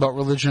anything about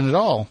religion at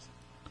all.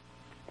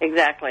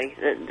 Exactly.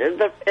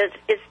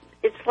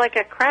 It's like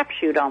a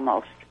crapshoot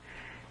almost.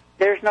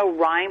 There's no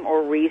rhyme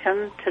or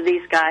reason to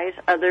these guys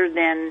other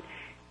than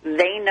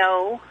they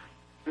know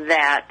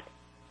that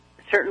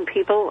certain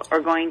people are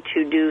going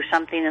to do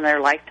something in their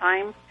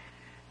lifetime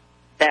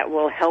that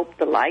will help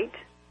the light.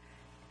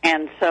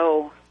 And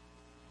so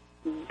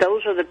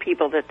those are the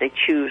people that they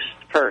choose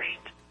first.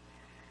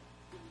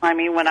 I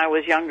mean, when I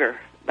was younger,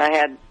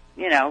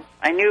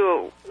 I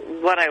knew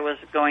what I was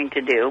going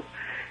to do,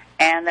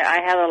 and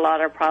I had a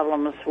lot of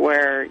problems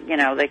where,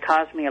 they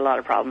caused me a lot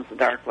of problems, the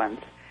dark ones.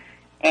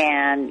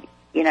 And,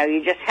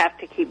 you just have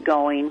to keep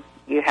going.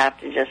 You have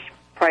to just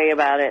pray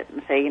about it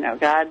and say,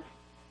 God,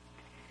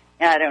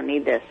 I don't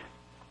need this.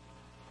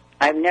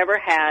 I've never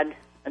had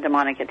a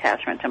demonic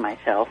attachment to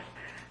myself,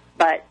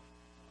 but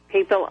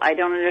I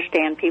don't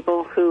understand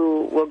people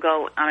who will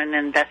go on an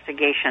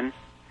investigation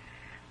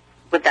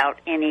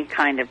without any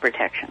kind of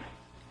protection.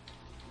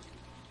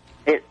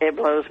 It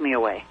blows me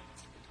away.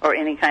 Or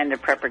any kind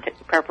of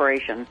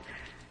preparation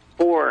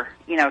for,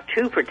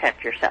 to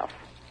protect yourself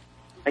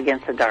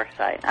against the dark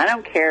side. I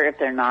don't care if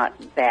they're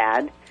not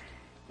bad.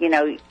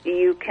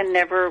 You can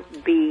never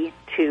be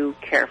too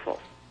careful.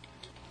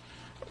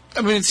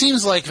 I mean, it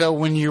seems like, though,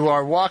 when you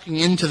are walking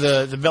into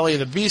the belly of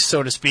the beast,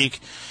 so to speak,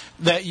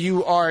 that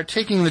you are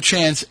taking the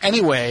chance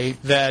anyway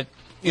that,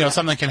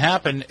 something can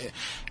happen.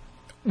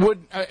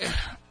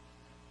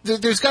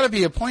 There's got to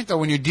be a point, though,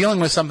 when you're dealing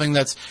with something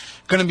that's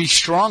going to be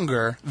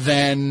stronger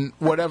than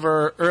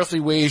whatever earthly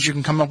ways you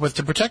can come up with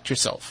to protect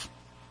yourself.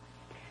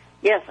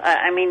 Yes,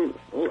 I mean,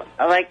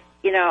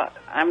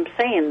 I'm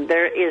saying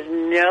there is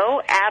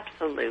no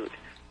absolute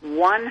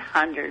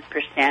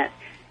 100%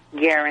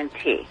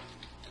 guarantee.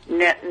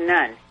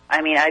 None.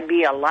 I mean, I'd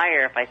be a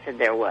liar if I said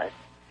there was.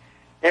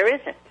 There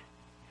isn't.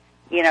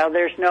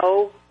 There's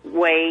no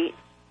way.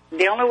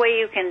 The only way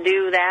you can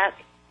do that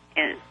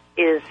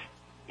is,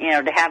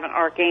 to have an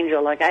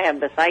archangel like I have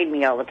beside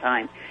me all the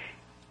time.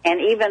 And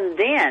even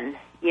then,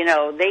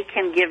 they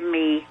can give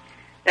me,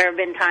 there have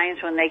been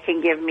times when they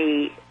can give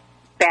me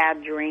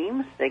bad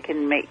dreams. They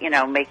can make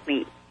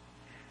me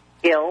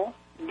ill.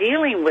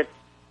 Dealing with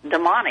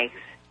demonics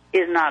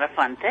is not a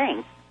fun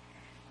thing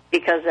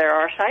because there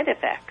are side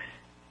effects.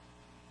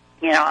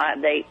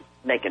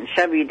 They can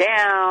shove you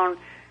down.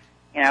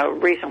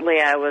 Recently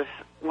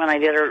when I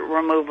did a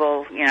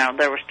removal,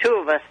 there was two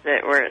of us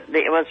it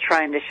was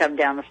trying to shove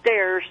down the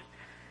stairs.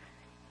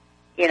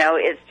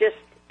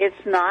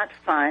 It's not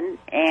fun,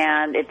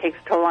 and it takes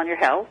a toll on your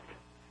health.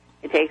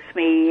 It takes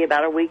me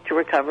about a week to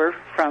recover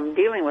from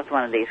dealing with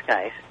one of these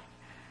guys.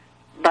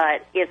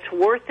 But it's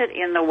worth it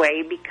in the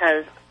way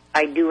because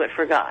I do it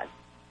for God.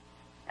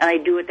 And I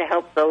do it to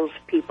help those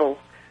people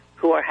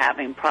who are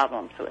having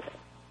problems with it.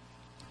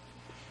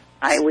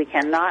 We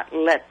cannot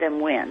let them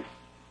win.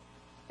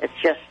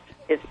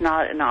 It's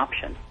not an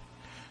option.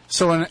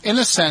 So in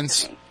a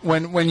sense,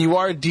 when you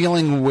are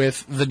dealing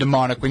with the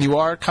demonic, when you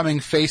are coming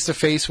face to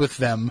face with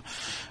them,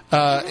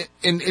 and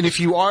if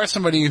you are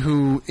somebody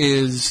who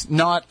is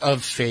not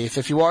of faith,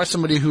 if you are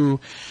somebody who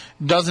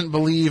doesn't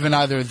believe in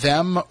either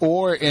them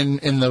or in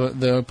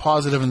the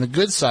positive and the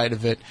good side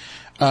of it,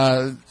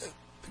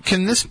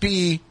 can this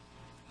be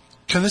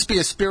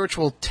a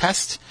spiritual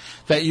test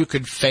that you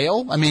could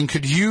fail? I mean,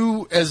 could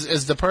you,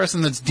 as the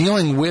person that's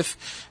dealing with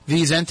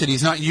these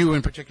entities, not you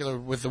in particular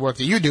with the work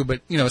that you do,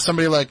 but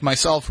somebody like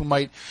myself who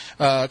might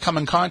come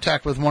in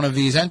contact with one of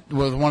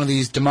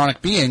these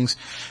demonic beings,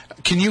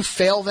 can you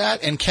fail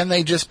that? And can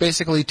they just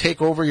basically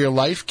take over your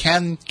life?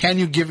 Can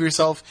you give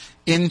yourself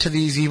into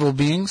these evil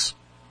beings?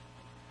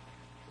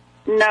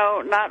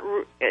 No, not.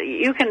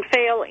 You can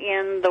fail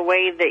in the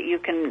way that you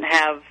can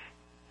have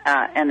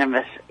an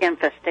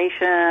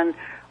infestation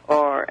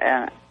or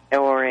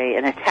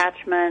an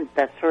attachment,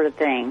 that sort of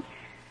thing.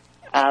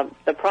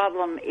 The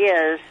problem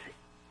is,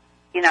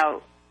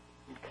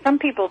 some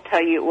people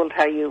will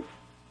tell you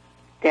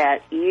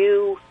that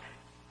you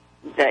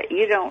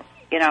don't,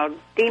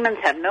 demons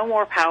have no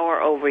more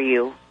power over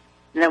you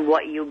than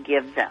what you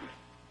give them.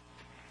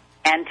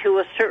 And to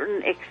a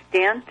certain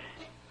extent,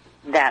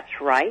 that's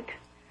right.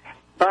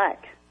 But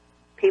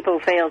people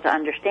fail to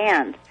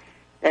understand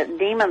that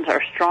demons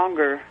are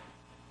stronger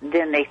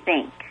than they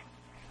think,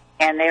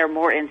 and they are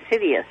more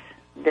insidious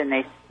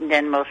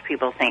than most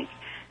people think.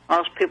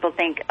 Most people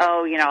think,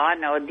 I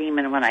know a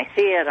demon when I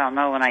see it, I'll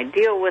know when I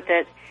deal with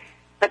it,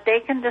 but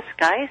they can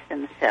disguise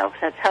themselves.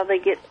 That's how they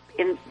get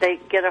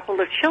a hold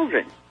of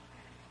children.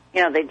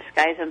 They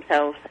disguise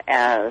themselves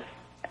as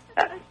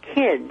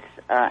kids,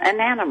 an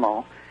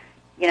animal,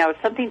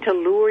 something to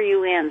lure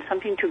you in,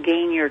 something to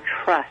gain your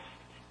trust.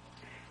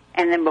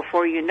 And then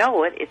before you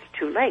know it, it's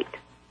too late.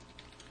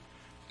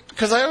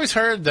 Because I always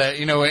heard that,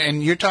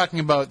 and you're talking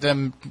about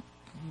them,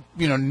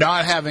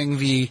 not having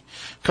the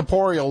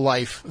corporeal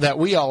life that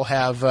we all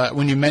have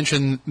when you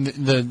mention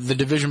the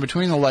division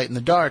between the light and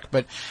the dark.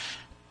 But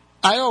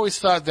I always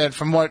thought that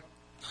from what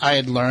I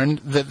had learned,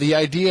 that the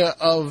idea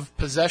of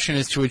possession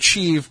is to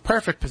achieve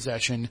perfect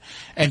possession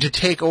and to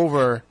take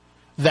over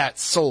that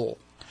soul.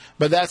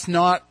 But that's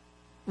not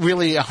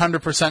really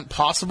 100%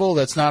 possible.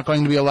 That's not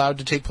going to be allowed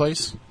to take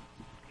place.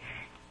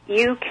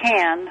 You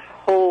can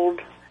hold.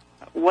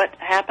 What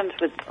happens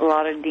with a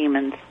lot of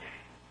demons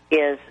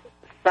is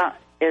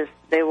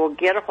they will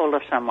get a hold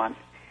of someone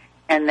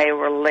and they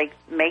will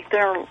make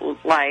their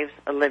lives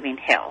a living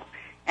hell.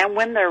 And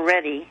when they're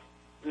ready,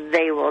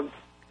 they will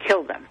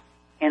kill them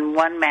in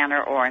one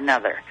manner or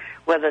another,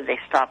 whether they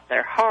stop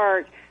their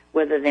heart,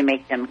 whether they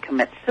make them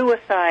commit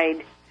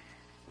suicide,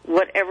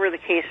 whatever the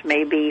case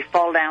may be,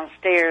 fall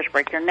downstairs,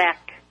 break your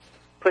neck,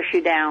 push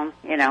you down,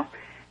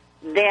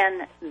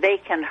 then they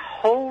can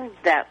hold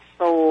that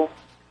soul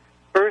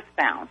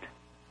earthbound.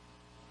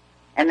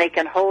 And they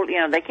can hold,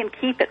 they can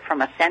keep it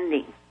from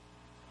ascending.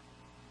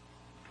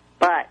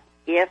 But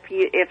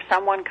if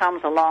someone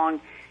comes along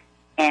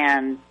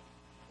and,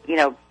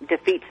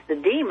 defeats the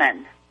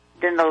demon,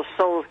 then those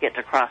souls get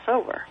to cross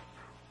over.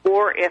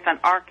 Or if an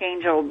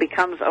archangel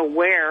becomes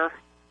aware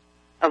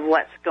of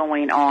what's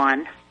going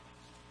on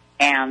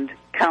and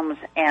comes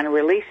and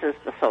releases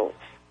the souls.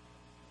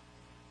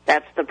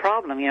 That's the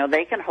problem.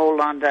 They can hold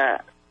on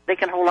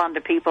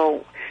to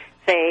people.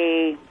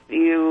 Say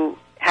you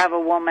have a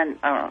woman,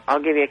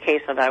 I'll give you a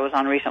case that I was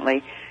on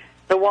recently.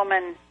 The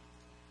woman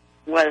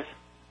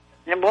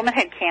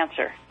had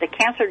cancer. The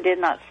cancer did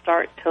not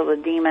start till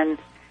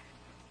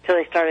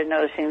they started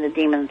noticing the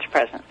demon's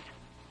presence.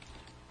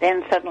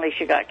 Then suddenly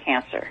she got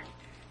cancer.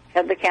 She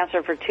had the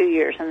cancer for 2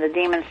 years, and the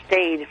demon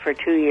stayed for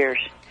 2 years.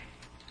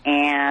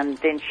 And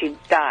then she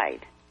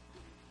died.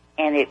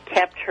 And it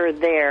kept her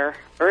there,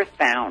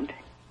 earthbound,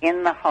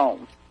 in the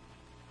home.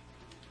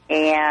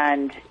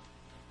 And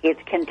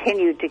it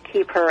continued to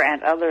keep her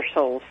and other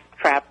souls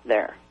trapped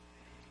there.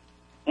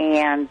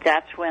 And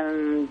that's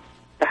when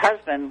the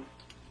husband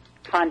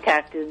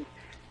contacted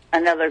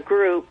another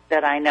group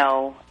that I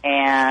know,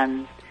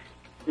 and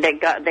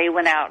they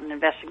went out and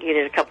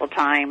investigated a couple of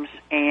times,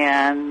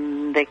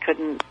 and they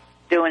couldn't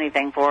do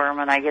anything for him.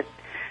 And I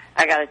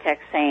got a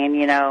text saying,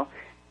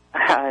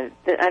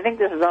 I think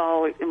this is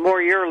all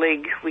more your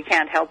league. We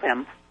can't help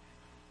him.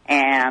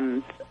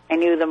 And I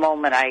knew the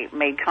moment I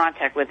made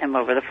contact with him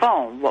over the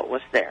phone what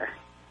was there.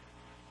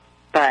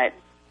 But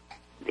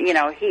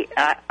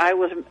I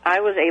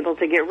was able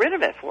to get rid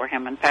of it for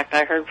him. In fact,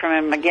 I heard from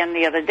him again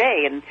the other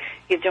day, and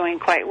he's doing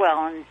quite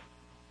well, and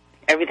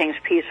everything's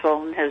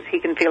peaceful, and he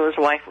can feel his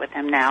wife with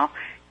him now,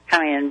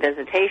 coming in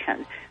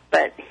visitation.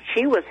 But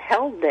she was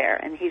held there,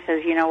 and he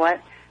says, you know what?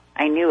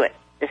 I knew it.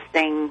 This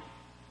thing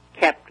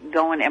kept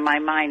going in my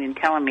mind and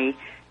telling me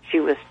she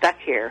was stuck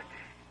here,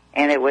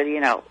 and it would,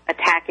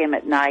 attack him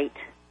at night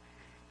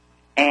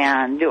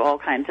and do all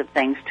kinds of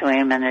things to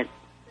him, and it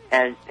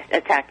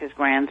attacked his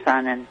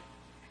grandson,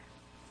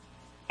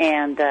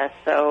 and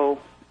so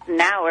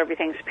now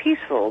everything's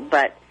peaceful.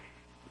 But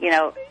he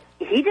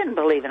didn't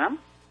believe in them.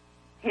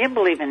 He didn't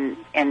believe in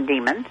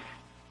demons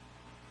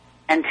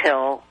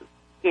until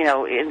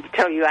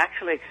you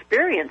actually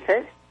experience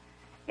it.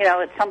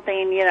 It's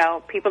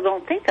something people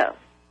don't think of.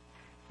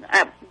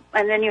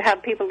 And then you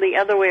have people the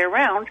other way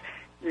around,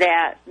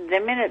 that the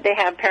minute they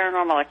have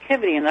paranormal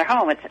activity in their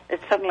home,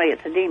 it's suddenly a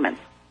demon.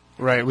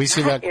 Right, we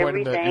see that quite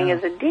a bit. Everything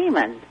is a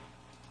demon.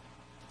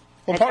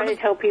 Well, I try to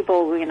tell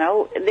people,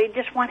 they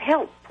just want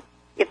help.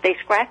 If they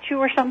scratch you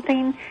or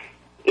something,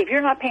 if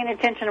you're not paying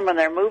attention when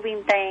they're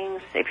moving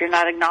things, if you're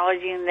not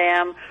acknowledging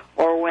them,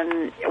 or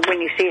when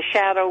you see a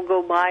shadow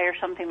go by or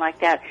something like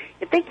that,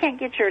 if they can't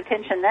get your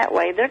attention that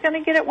way, they're going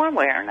to get it one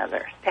way or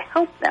another to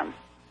help them.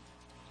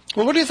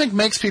 Well, what do you think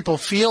makes people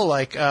feel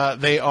like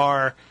they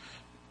are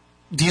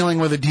dealing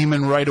with a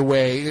demon right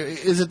away?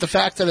 Is it the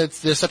fact that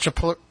there's such a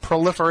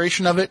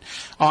proliferation of it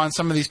on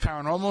some of these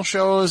paranormal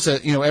shows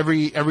that,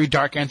 every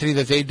dark entity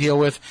that they deal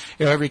with,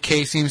 every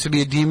case seems to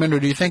be a demon? Or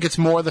do you think it's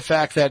more the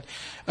fact that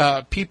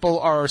people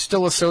are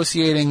still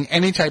associating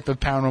any type of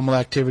paranormal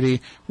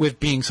activity with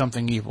being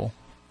something evil?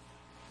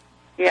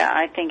 Yeah,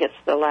 I think it's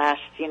the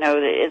last.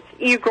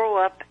 You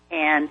grow up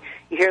and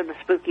you hear the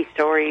spooky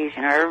stories.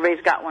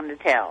 Everybody's got one to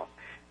tell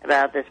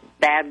about this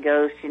bad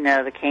ghost,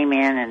 that came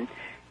in and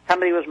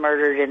somebody was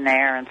murdered in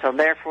there, and so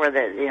therefore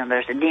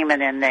there's a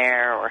demon in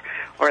there, or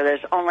there's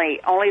only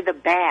the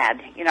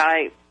bad.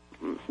 I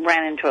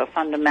ran into a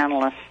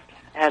fundamentalist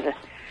at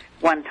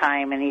one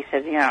time, and he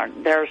said,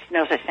 there's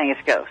no such thing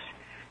as ghosts.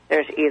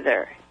 There's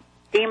either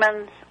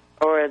demons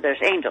or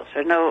there's angels.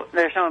 There's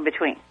no in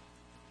between.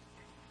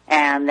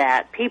 And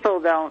that people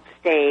don't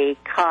stay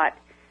caught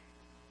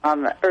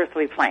on the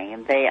earthly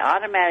plane. They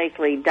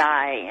automatically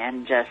die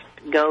and just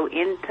go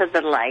into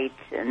the light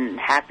and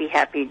happy,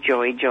 happy,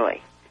 joy,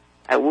 joy.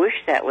 I wish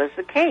that was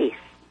the case.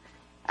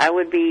 I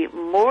would be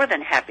more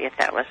than happy if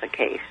that was the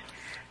case.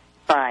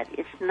 But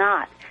it's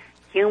not.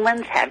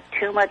 Humans have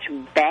too much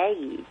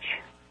baggage.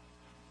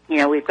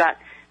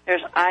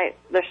 There's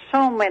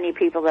so many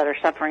people that are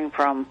suffering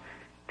from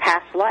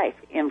past life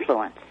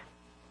influence.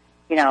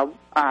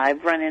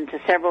 I've run into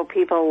several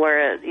people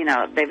where,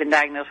 they've been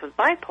diagnosed with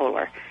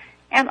bipolar,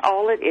 and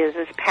all it is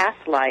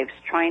past lives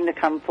trying to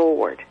come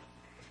forward.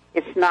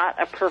 It's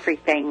not a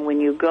perfect thing.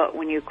 When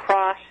you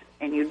cross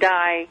and you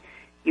die,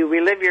 you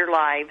relive your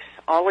lives,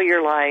 all of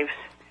your lives,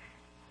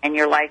 and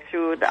your life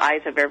through the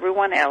eyes of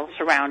everyone else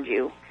around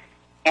you,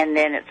 and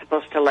then it's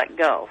supposed to let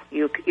go.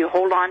 You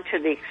hold on to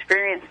the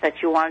experience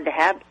that you wanted to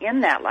have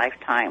in that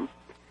lifetime,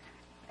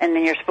 and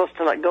then you're supposed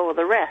to let go of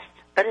the rest.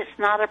 But it's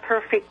not a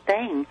perfect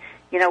thing.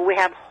 We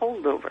have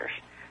holdovers.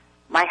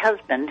 My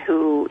husband,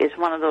 who is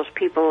one of those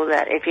people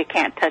that if you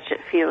can't touch it,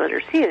 feel it,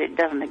 or see it, it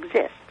doesn't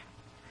exist,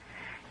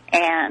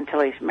 and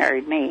until he's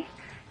married me.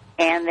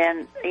 And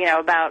then,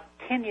 about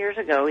 10 years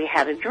ago, he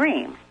had a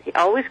dream. He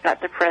always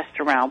got depressed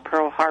around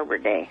Pearl Harbor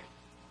Day.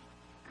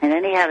 And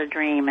then he had a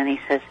dream, and he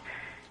says,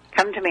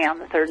 come to me on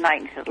the third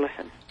night, and he says,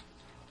 listen,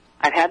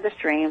 I've had this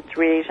dream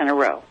 3 days in a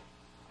row.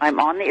 I'm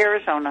on the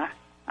Arizona.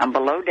 I'm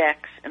below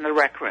decks in the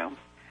rec room.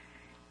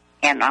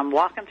 And I'm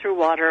walking through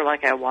water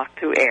like I walk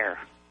through air.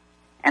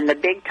 And the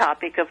big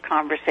topic of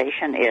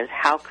conversation is,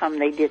 how come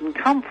they didn't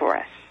come for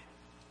us?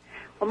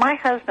 Well, my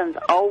husband's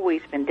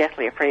always been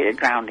deathly afraid of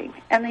drowning,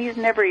 and he's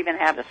never even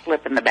had a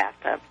slip in the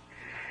bathtub.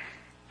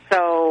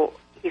 So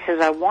he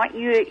says,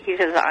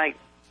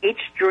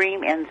 each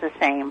dream ends the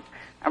same.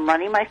 I'm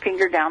running my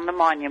finger down the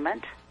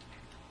monument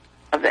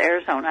of the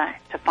Arizona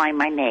to find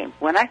my name.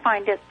 When I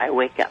find it, I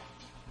wake up.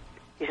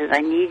 He says, I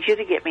need you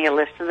to get me a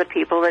list of the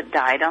people that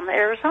died on the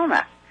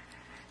Arizona.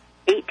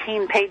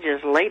 18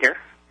 pages later,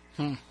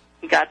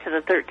 he got to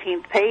the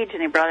 13th page,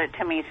 and he brought it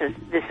to me. He says,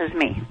 this is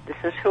me. This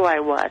is who I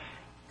was.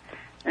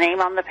 The name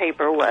on the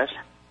paper was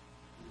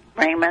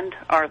Raymond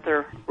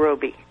Arthur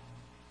Roby.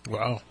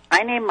 Wow.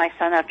 I named my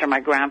son after my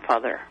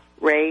grandfather,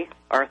 Ray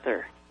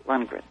Arthur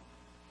Lundgren.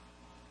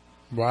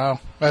 Wow.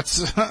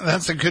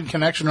 That's a good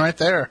connection right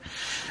there.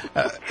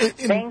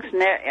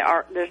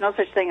 There's no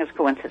such thing as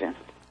coincidence.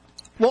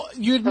 Well,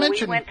 you had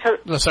mentioned...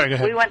 go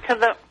ahead. We went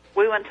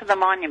to the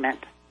monument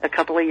a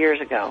couple of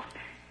years ago,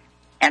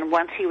 and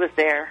once he was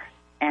there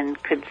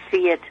and could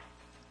see it,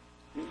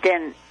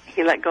 then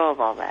he let go of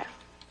all that.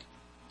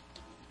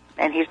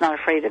 And he's not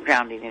afraid of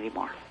drowning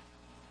anymore.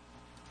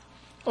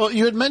 Well,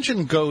 you had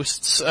mentioned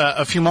ghosts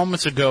a few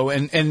moments ago,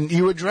 and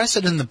you address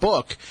it in the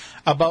book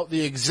about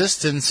the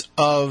existence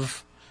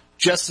of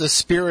just the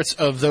spirits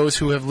of those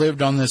who have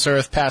lived on this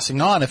earth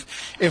passing on.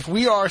 If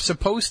we are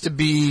supposed to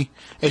be,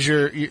 as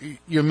you're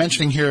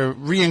mentioning here,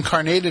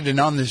 reincarnated and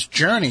on this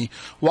journey,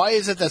 why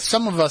is it that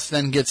some of us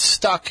then get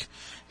stuck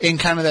in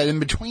kind of that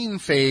in-between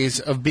phase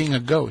of being a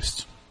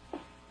ghost?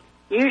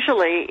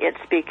 Usually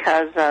it's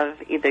because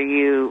of either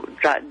you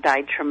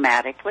died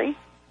traumatically,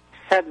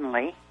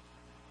 suddenly,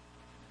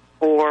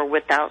 or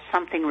without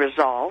something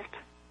resolved.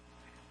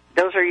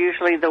 Those are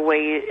usually the way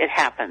it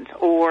happens.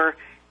 Or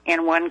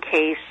in one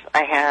case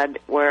I had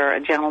where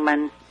a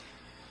gentleman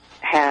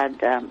had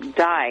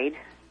died,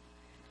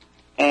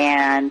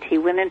 and he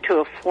went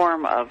into a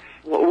form of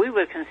what we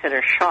would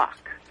consider shock,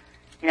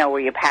 where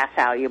you pass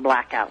out, you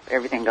black out,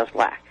 everything goes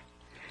black.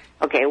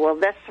 Okay, well,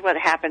 that's what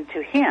happened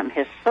to him.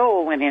 His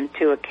soul went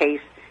into a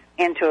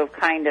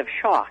kind of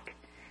shock.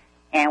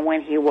 And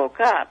when he woke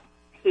up,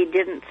 he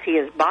didn't see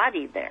his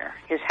body there.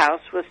 His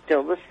house was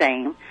still the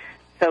same,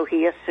 so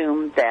he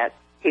assumed that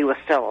he was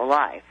still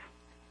alive.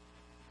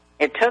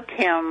 It took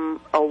him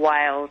a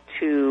while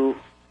to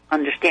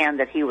understand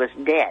that he was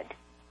dead.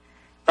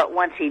 But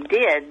once he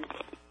did,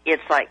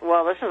 it's like,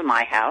 well, this is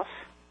my house.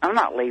 I'm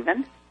not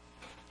leaving.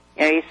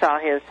 He saw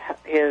his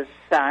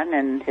son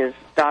and his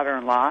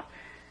daughter-in-law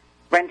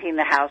renting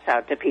the house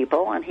out to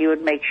people, and he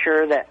would make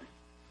sure that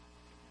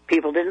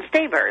people didn't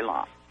stay very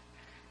long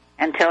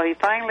until he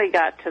finally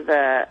got to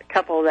the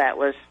couple that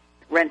was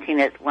renting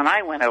it when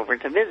I went over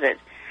to visit.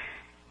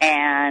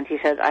 And he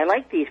said, I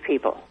like these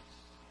people.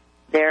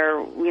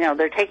 They're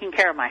taking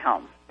care of my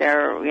home.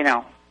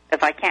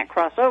 If I can't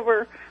cross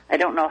over, I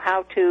don't know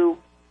how to.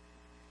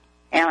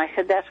 And I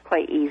said, that's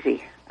quite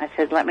easy. I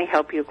said, let me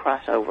help you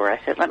cross over. I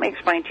said, let me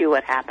explain to you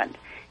what happened.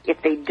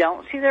 If they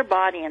don't see their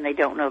body and they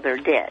don't know they're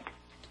dead,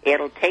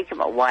 it'll take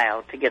them a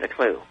while to get a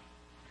clue.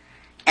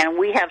 And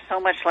we have so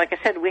much, like I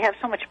said, we have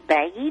so much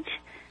baggage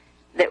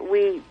that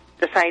we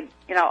decide,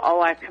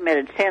 I've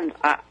committed sins.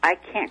 I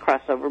can't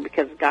cross over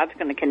because God's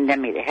going to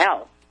condemn me to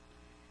hell.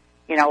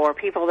 Or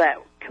people that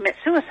commit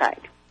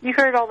suicide. You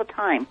hear it all the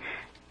time,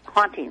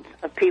 hauntings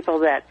of people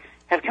that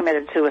have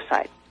committed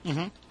suicide.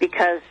 Mm-hmm.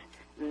 Because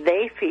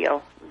they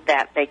feel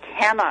that they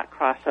cannot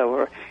cross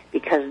over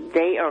because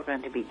they are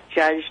going to be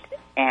judged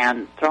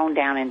and thrown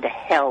down into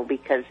hell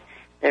because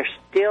they're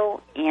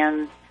still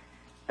in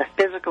the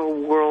physical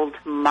world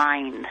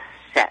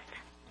mindset.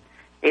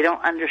 They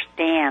don't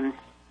understand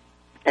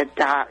that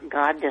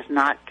God does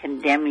not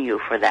condemn you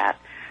for that.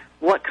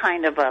 What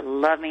kind of a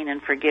loving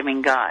and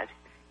forgiving God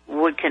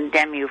would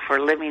condemn you for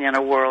living in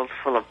a world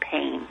full of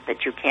pain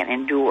that you can't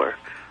endure?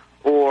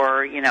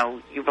 Or,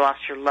 you've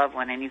lost your loved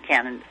one and you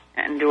can't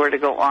endure to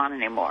go on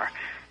anymore.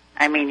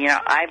 I mean,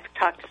 I've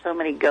talked to so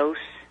many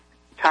ghosts,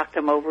 talked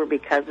them over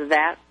because of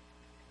that.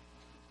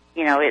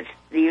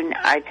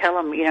 I tell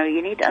them,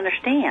 you need to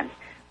understand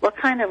what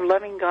kind of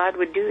loving God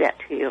would do that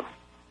to you.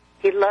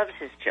 He loves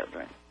his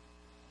children.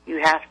 You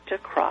have to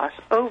cross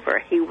over.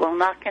 He will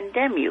not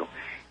condemn you.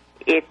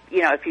 If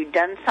you've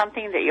done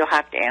something that you'll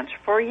have to answer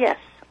for, yes,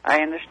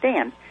 I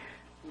understand.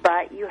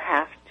 But you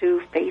have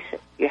to face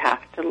it. You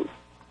have to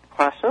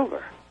cross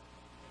over.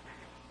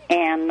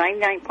 And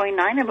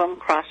 99.9 of them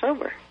cross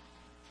over.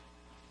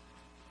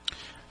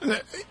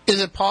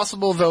 Is it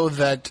possible, though,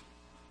 that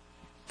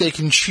they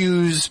can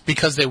choose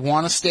because they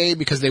want to stay,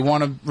 because they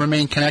want to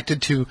remain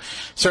connected to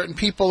certain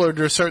people or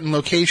to a certain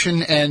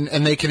location,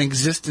 and they can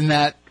exist in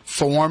that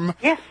form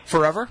yes.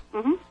 forever?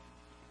 Mm-hmm.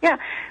 Yeah.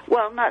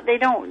 Well, they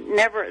don't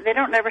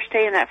never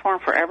stay in that form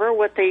forever.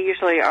 What they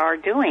usually are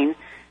doing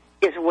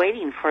is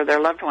waiting for their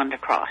loved one to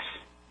cross.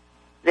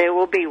 They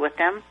will be with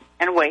them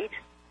and wait.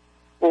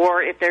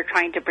 Or if they're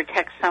trying to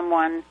protect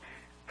someone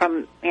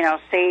from,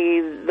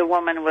 say the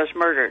woman was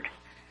murdered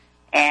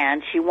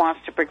and she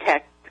wants to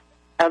protect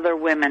other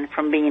women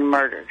from being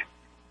murdered,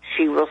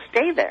 she will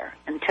stay there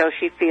until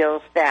she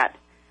feels that,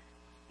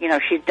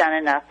 she's done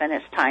enough and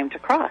it's time to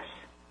cross.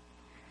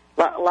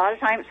 A lot of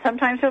times,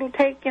 sometimes it'll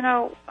take,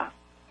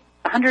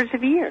 hundreds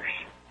of years.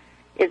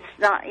 It's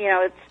not,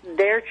 it's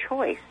their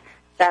choice.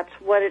 That's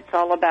what it's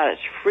all about.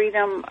 It's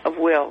freedom of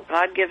will.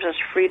 God gives us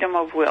freedom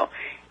of will.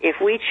 If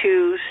we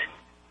choose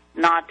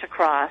not to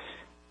cross,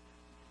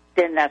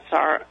 then that's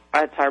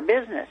our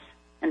business.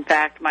 In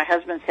fact, my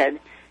husband said,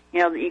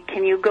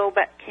 can you go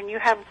back? Can you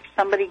have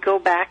somebody go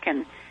back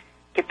and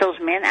get those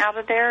men out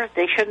of there?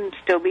 They shouldn't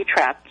still be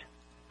trapped,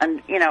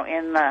 in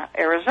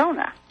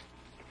Arizona.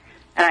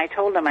 And I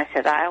told him, I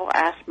said, I'll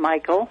ask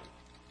Michael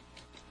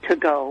to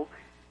go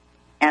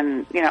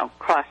and,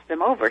 cross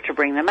them over to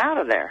bring them out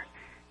of there.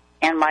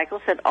 And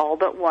Michael said all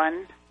but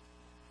one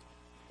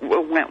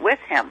went with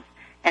him.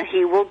 And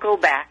he will go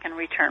back and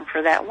return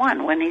for that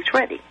one when he's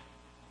ready.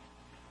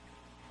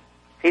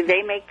 See,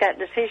 they make that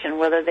decision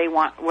whether they've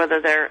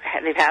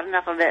had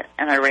enough of it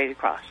and are ready to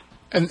cross.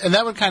 And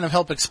that would kind of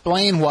help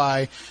explain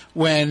why,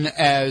 when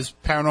as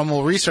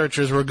paranormal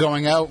researchers we're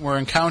going out and we're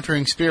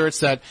encountering spirits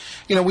that,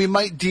 we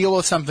might deal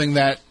with something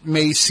that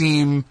may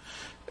seem,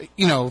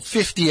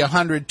 50,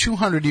 100,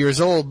 200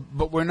 years old,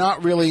 but we're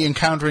not really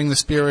encountering the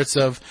spirits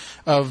of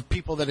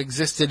people that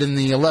existed in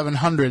the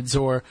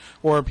 1100s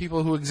or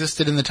people who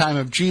existed in the time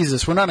of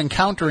Jesus. We're not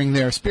encountering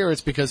their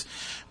spirits because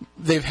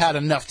they've had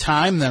enough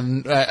time,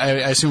 then,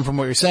 I assume from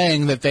what you're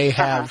saying, that they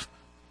have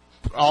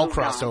all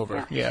crossed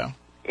over. Yeah.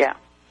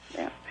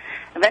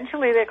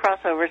 Eventually they cross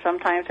over.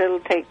 Sometimes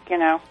it'll take,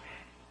 a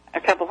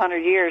couple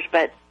hundred years,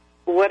 but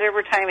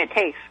whatever time it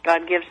takes,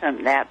 God gives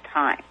them that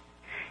time.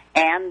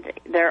 And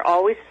they're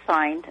always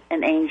assigned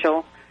an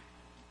angel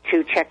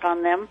to check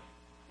on them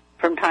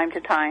from time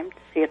to time to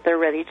see if they're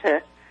ready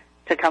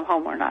to come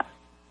home or not.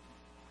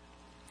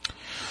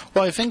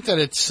 Well, I think that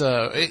it's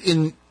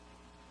in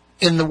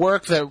the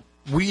work that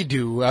we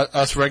do,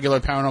 us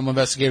regular paranormal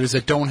investigators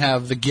that don't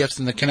have the gifts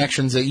and the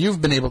connections that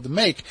you've been able to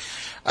make.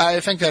 I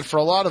think that for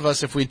a lot of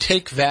us, if we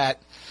take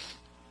that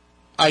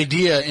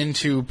idea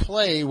into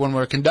play when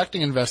we're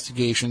conducting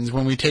investigations,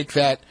 when we take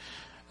that,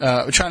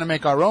 trying to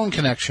make our own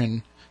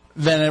connection,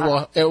 then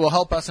it will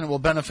help us and it will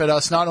benefit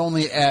us not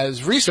only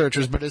as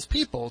researchers but as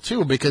people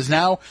too, because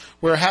now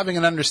we're having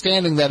an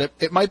understanding that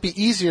it might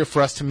be easier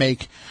for us to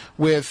make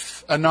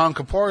with a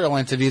non-corporeal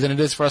entity than it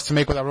is for us to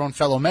make with our own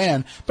fellow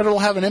man, but it will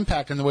have an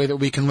impact in the way that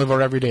we can live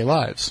our everyday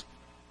lives.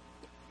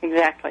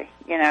 Exactly.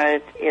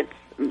 It's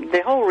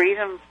the whole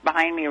reason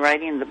behind me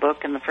writing the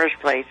book in the first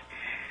place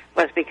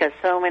was because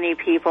so many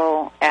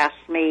people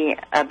asked me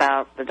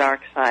about the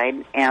dark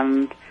side,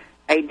 and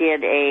I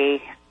did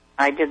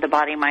the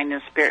Body, Mind,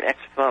 and Spirit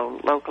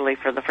Expo locally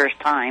for the first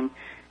time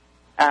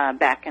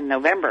back in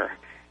November.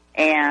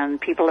 And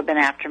people have been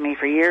after me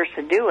for years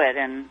to do it.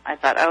 And I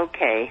thought,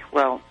 okay,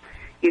 well,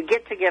 you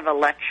get to give a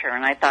lecture.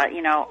 And I thought,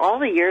 all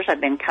the years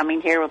I've been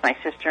coming here with my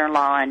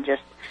sister-in-law and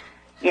just,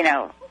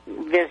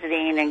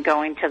 visiting and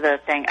going to the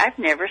thing, I've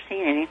never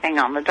seen anything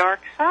on the dark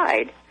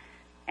side.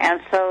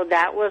 And so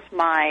that was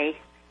my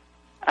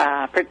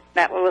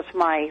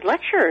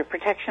lecture,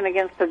 Protection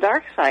Against the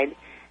Dark Side.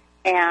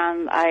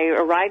 And I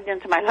arrived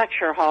into my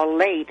lecture hall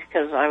late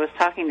because I was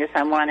talking to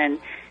someone, and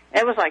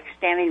it was like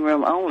standing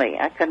room only.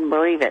 I couldn't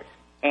believe it.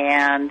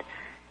 And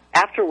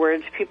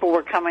afterwards, people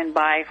were coming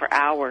by for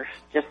hours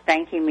just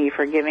thanking me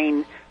for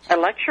giving a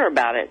lecture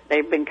about it.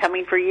 They've been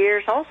coming for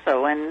years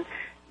also, and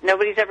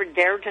nobody's ever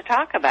dared to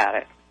talk about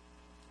it,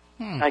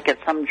 like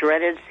it's some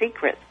dreaded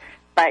secret.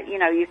 But,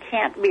 you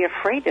can't be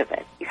afraid of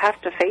it. You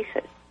have to face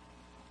it.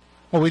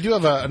 Well, we do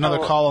have another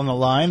call on the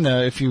line,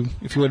 if you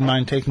wouldn't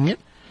mind taking it.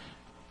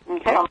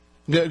 Okay.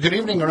 Good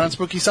evening. We're on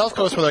Spooky South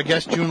Coast with our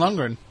guest, June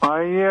Lundgren.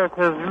 Yes,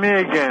 it's me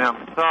again.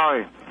 I'm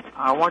sorry.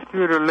 I want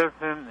you to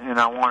listen, and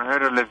I want her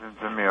to listen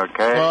to me,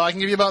 okay? Well, I can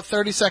give you about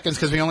 30 seconds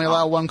because we only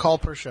allow one call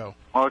per show.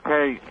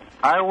 Okay.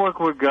 I work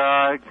with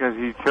God because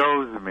He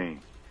chose me.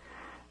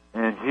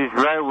 And she's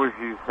right what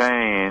she's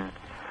saying.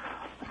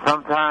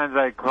 Sometimes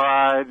I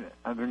cried.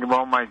 I think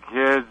about my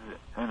kids,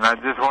 and I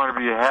just want to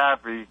be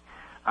happy.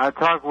 I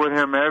talk with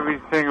Him every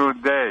single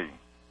day.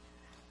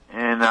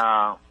 And,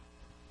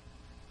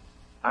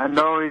 I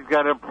know He's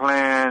got a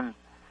plan,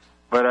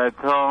 but I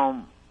told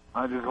Him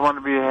I just want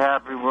to be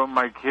happy with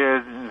my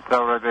kids and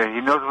stuff like that.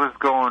 He knows what's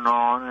going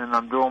on, and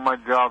I'm doing my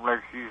job like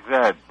she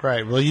said.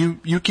 Right. Well,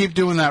 you keep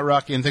doing that,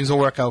 Rocky, and things will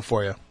work out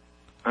for you.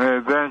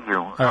 Thank you.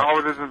 Right.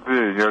 I'll listen to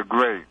you. You're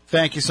great.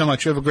 Thank you so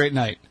much. You have a great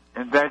night.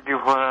 And thank you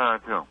for her,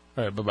 too. All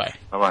right. Bye-bye.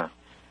 Bye-bye.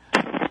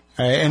 All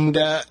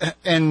right.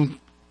 And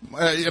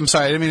I'm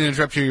sorry. I didn't mean to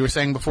interrupt you. You were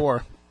saying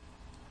before.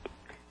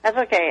 That's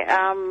okay.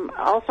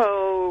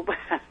 Also,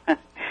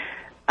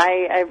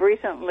 I've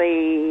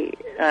recently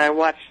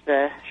watched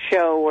the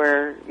show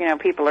where,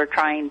 people are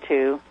trying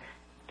to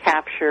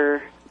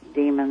capture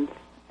demons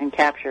and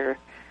capture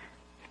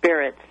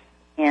spirits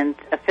in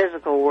a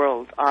physical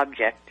world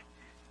object,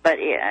 but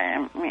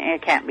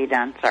it can't be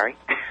done. Sorry.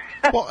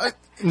 Well,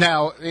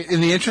 now,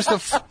 in the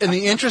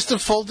interest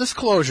of full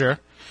disclosure,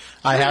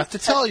 I have to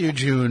tell you,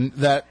 June,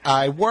 that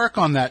I work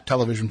on that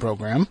television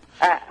program.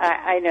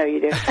 I know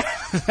you do.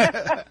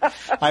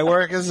 I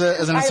work as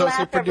an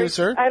associate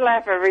producer. I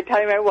laugh every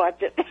time I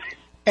watch it.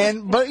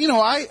 But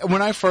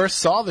when I first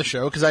saw the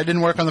show, because I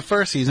didn't work on the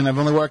first season, I've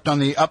only worked on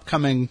the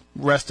upcoming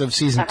rest of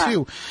season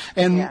 2.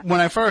 And when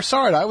I first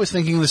saw it, I was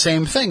thinking the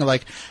same thing.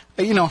 Like,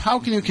 how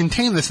can you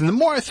contain this? And the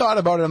more I thought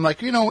about it, I'm like,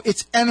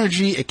 it's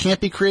energy. It can't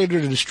be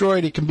created or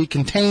destroyed. It can be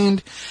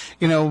contained.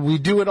 We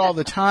do it all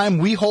the time.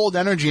 We hold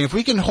energy. If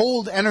we can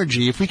hold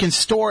energy, if we can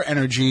store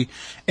energy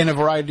in a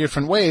variety of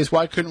different ways,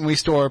 why couldn't we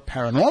store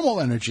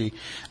paranormal energy?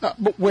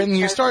 But when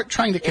you start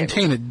trying to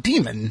contain a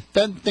demon,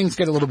 then things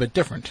get a little bit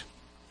different.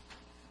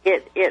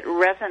 It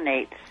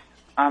resonates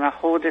on a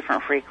whole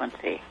different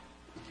frequency.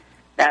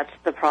 That's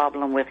the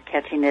problem with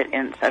catching it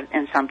in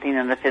something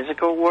in the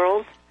physical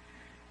world.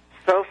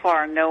 So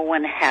far, no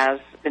one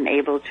has been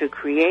able to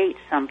create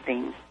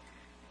something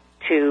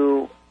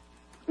that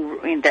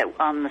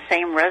on the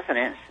same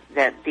resonance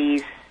that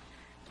these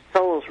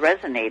souls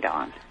resonate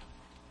on.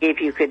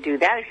 If you could do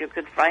that, if you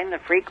could find the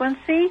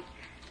frequency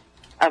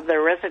of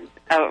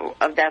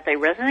that they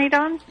resonate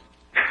on,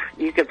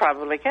 you could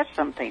probably catch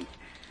something.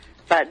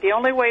 But the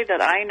only way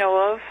that I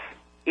know of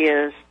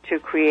is to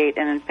create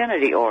an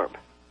infinity orb.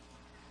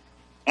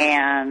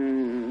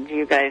 And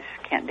you guys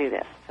can't do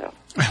that. So.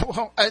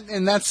 Well,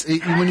 and that's,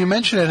 when you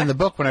mentioned it in the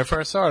book, when I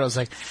first saw it, I was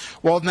like,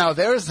 well, now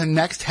there's the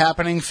next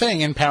happening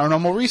thing in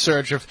paranormal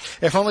research.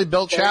 If only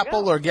Bill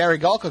Chappell or Gary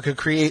Galka could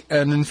create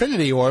an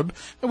infinity orb,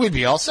 we'd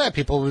be all set.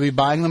 People would be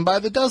buying them by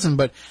the dozen.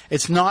 But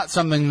it's not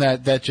something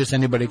that just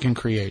anybody can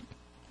create.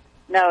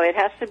 No, it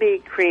has to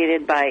be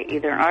created by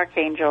either an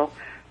archangel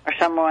or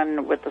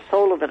someone with the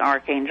soul of an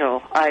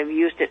archangel. I've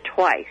used it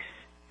twice,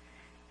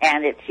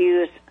 and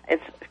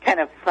it's kind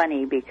of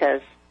funny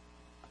because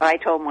I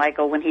told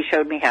Michael when he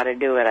showed me how to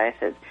do it, I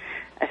said,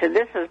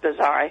 this is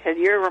bizarre. I said,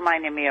 you're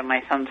reminding me of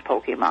my son's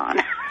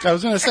Pokemon. I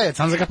was going to say, it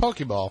sounds like a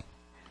Pokeball.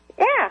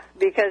 Yeah,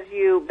 because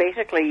you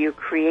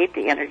create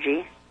the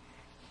energy,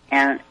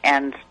 and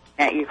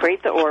you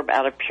create the orb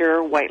out of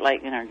pure white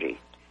light energy.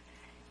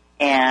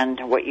 And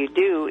what you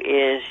do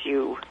is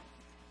you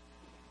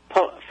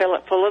fill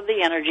it full of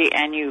the energy,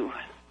 and you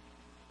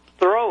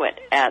throw it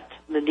at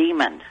the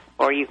demon,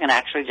 or you can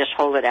actually just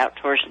hold it out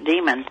towards the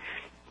demon,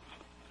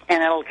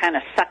 and it'll kind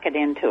of suck it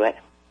into it.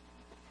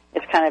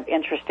 It's kind of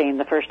interesting.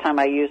 The first time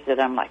I used it,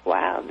 I'm like,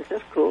 wow, this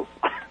is cool.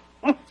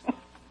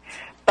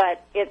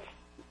 But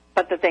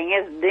the thing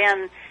is,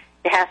 then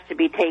it has to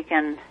be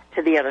taken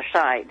to the other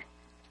side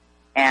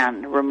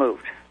and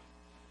removed.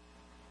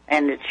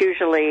 And it's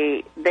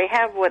usually,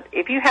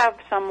 if you have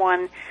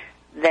someone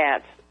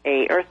that's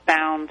a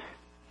earthbound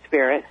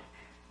spirit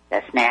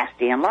that's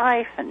nasty in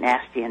life and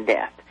nasty in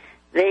death,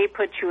 they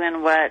put you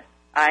in what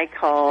I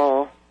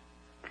call,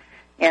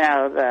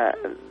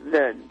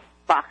 the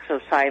box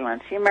of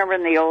silence. You remember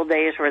in the old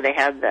days where they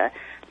had the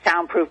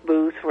soundproof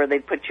booth where they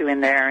put you in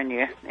there and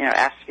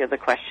ask you the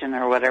question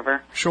or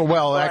whatever? Sure.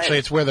 Well, actually,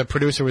 it's where the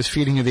producer was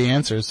feeding you the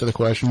answers to the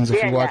questions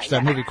if you watched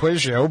that movie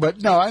quiz show.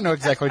 But no, I know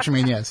exactly what you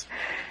mean. Yes.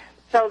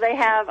 So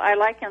I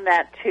liken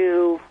that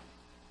to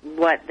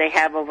what they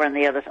have over in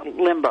the other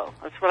limbo.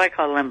 That's what I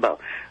call limbo.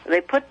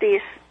 They put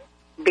these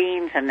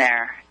beings in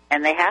there,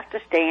 and they have to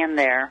stay in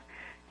there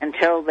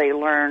until they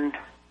learn,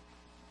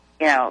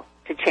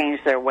 to change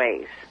their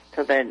ways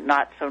so they're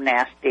not so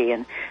nasty.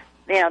 And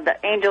the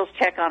angels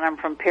check on them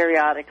from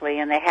periodically,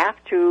 and they have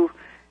to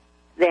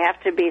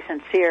be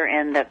sincere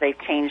in that they've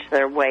changed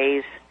their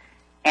ways.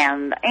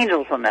 And the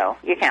angels will know.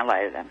 You can't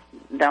lie to them.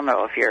 They'll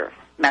know if you're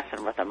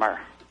messing with them or.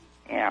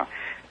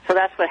 So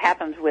that's what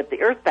happens with the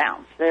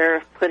earthbounds.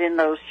 They're put in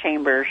those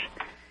chambers,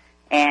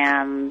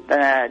 and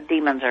the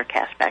demons are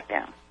cast back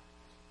down.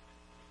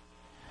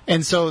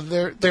 And so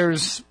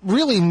there's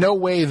really no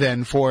way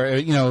then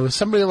for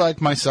somebody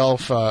like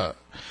myself,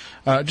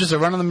 just a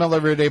run-of-the-mill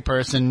everyday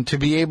person, to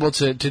be able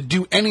to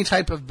do any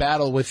type of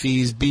battle with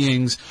these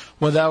beings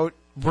without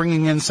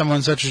bringing in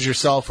someone such as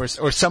yourself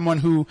or someone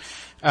who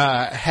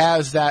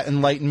has that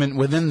enlightenment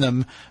within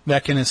them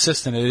that can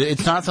assist in it.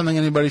 It's not something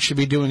anybody should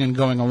be doing and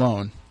going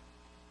alone.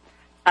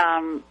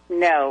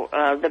 No.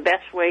 The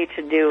best way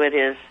to do it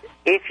is,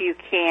 if you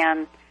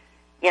can,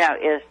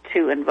 is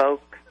to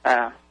invoke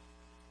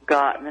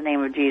God, in the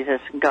name of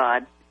Jesus,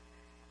 God,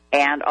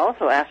 and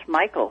also ask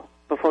Michael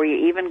before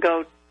you even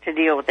go to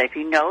deal with it. If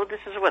you know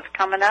this is what's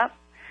coming up,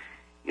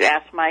 you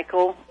ask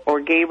Michael or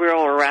Gabriel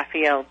or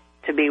Raphael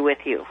to be with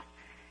you.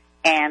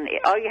 And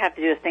all you have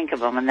to do is think of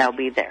them, and they'll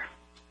be there.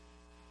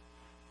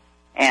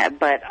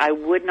 But I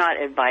would not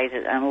advise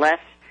it unless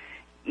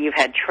you've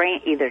had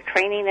either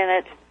training in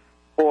it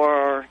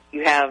or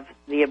you have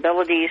the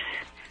abilities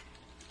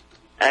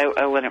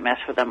I wouldn't mess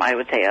with them. I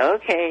would say,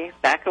 okay,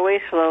 back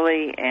away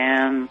slowly,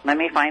 and let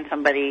me find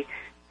somebody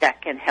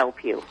that can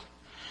help you.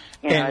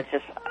 You know,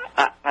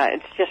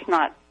 it's just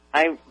not.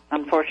 I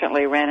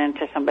unfortunately ran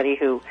into somebody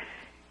who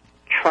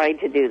tried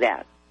to do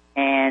that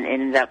and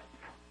ended up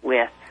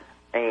with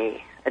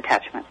a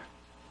attachment.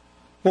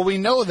 Well, we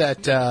know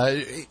that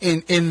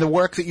in the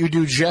work that you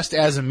do just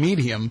as a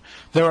medium,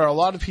 there are a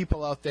lot of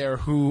people out there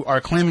who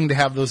are claiming to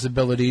have those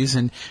abilities,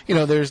 and you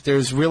know,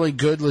 there's really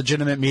good,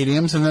 legitimate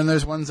mediums, and then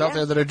there's ones out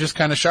there that are just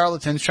kind of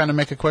charlatans trying to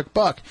make a quick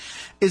buck.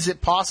 Is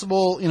it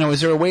possible? You know, is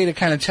there a way to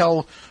kind of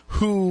tell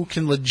who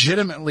can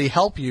legitimately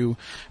help you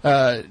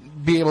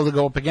be able to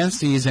go up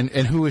against these, and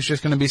who is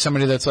just going to be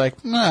somebody that's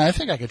like, nah, I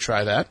think I could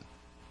try that?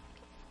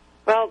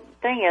 Well, the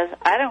thing is,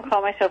 I don't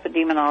call myself a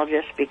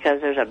demonologist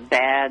because there's a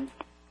bad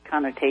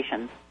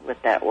connotation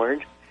with that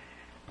word.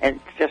 It's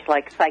just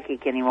like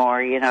psychic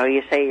anymore. You know,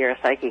 you say you're a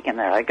psychic and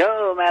they're like,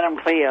 oh, Madame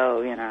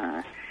Cleo, you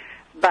know.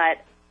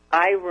 But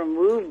I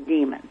remove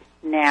demons.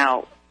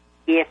 Now,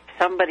 if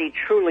somebody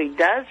truly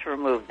does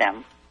remove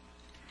them,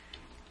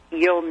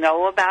 you'll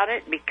know about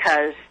it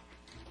because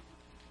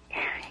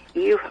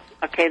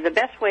the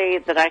best way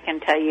that I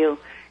can tell you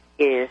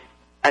is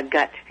a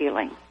gut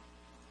feeling.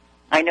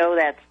 I know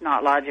that's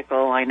not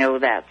logical. I know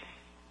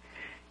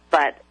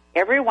but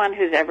everyone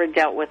who's ever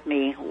dealt with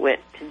me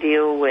to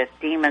deal with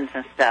demons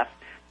and stuff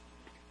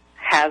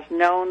has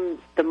known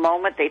the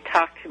moment they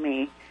talked to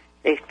me,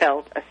 they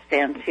felt a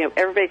sense. You know,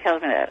 everybody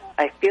tells me that.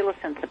 I feel a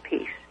sense of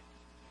peace.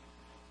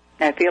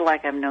 And I feel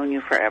like I've known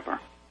you forever.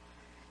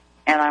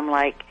 And I'm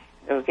like,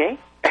 okay.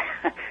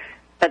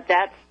 But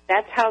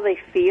that's how they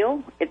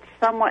feel. It's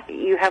somewhat,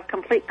 you have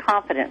complete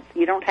confidence.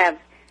 You don't have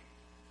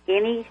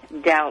any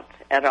doubts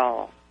at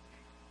all.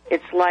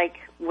 It's like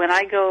when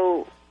I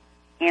go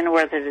in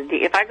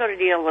if I go to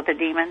deal with a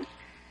demon,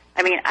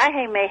 I mean,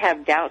 I may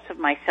have doubts of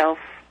myself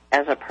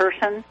as a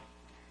person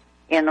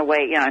in the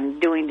way, you know, I'm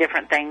doing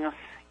different things,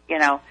 you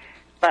know,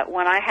 but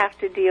when I have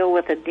to deal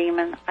with a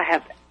demon,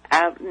 I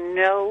have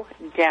no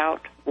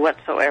doubt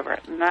whatsoever.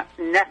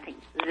 Nothing.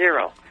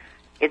 Zero.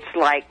 It's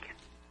like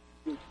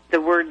the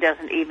word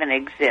doesn't even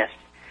exist.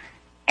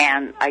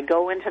 And I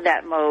go into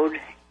that mode,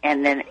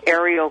 and then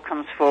Ariel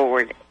comes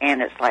forward,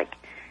 and it's like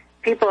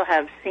people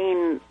have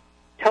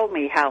told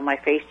me how my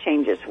face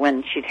changes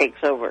when she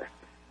takes over.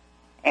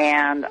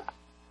 And,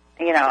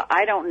 you know,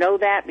 I don't know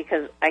that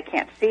because I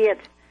can't see it.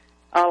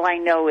 All I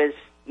know is,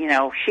 you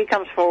know, she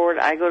comes forward,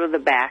 I go to the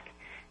back,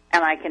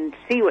 and I can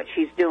see what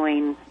she's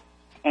doing,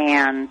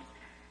 and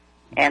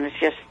it's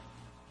just,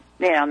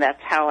 you know,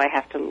 that's how I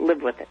have to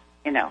live with it,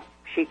 you know.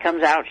 She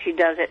comes out, she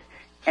does it,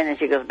 and then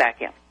she goes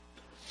back in.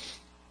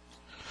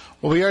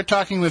 Well, we are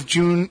talking with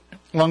June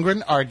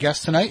Lundgren, our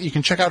guest tonight. You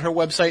can check out her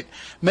website,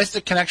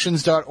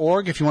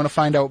 mysticconnections.org, if you want to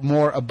find out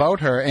more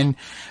about her. And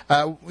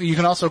you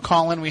can also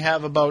call in. We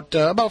have about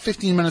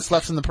 15 minutes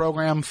left in the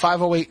program,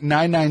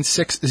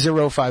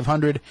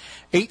 508-996-0500,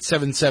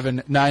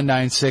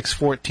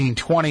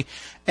 877-996-1420.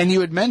 And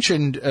you had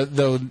mentioned,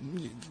 though,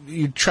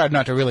 you tried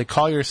not to really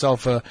call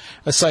yourself a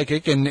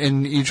psychic,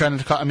 and you tried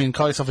to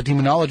call yourself a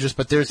demonologist,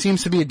 but there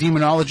seems to be a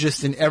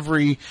demonologist in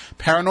every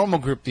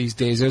paranormal group these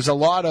days. There's a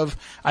lot of,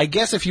 I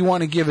guess if you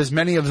want to give as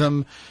many of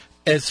them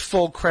as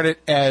full credit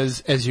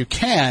as you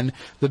can,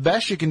 the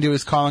best you can do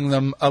is calling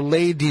them a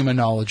lay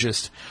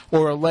demonologist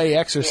or a lay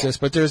exorcist.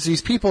 Yeah. But there's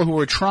these people who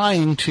are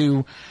trying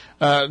to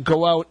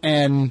go out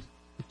and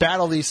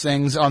battle these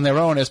things on their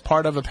own as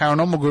part of a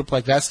paranormal group.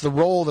 Like, that's the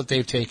role that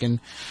they've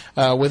taken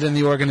within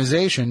the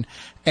organization,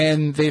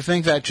 and they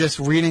think that just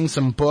reading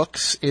some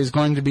books is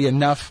going to be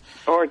enough,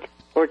 or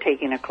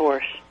taking a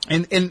course.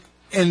 And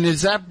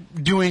is that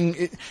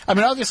doing? I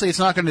mean, obviously, it's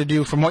not going to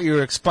do. From what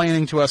you're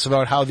explaining to us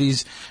about how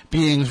these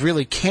beings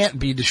really can't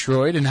be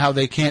destroyed and how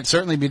they can't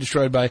certainly be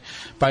destroyed by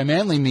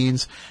manly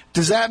means.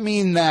 Does that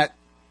mean that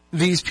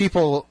these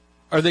people,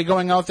 are they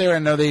going out there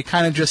and are they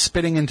kind of just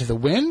spitting into the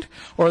wind,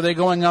 or are they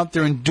going out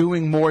there and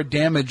doing more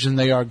damage than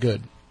they are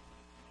good?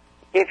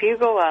 If you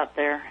go out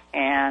there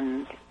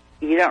and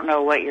you don't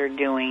know what you're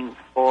doing,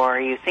 or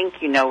you think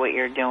you know what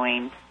you're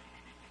doing,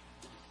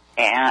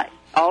 and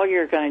all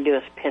you're going to do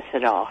is piss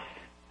it off,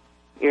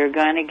 you're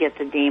going to get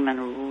the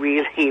demon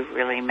really,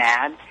 really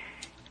mad,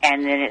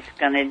 and then it's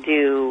going to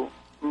do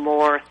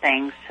more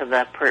things to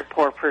the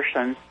poor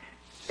person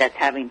that's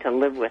having to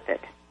live with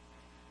it.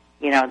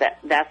 You know,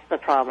 that's the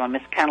problem.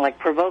 It's kind of like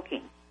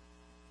provoking.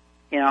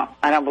 You know,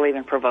 I don't believe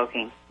in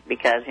provoking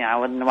because, you know, I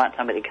wouldn't want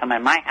somebody to come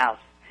in my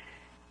house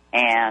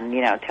and,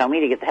 you know, tell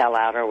me to get the hell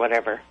out or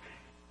whatever.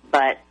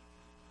 But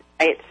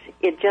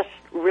it just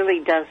really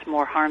does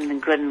more harm than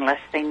good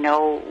unless they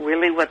know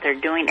really what they're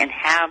doing and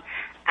have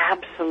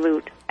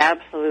absolute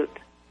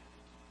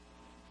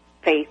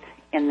faith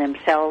in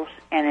themselves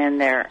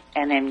and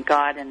in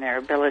God and their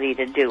ability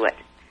to do it.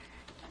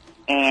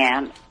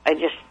 And I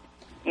just,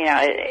 you know,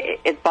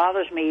 it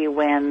bothers me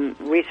when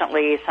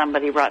recently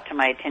somebody brought to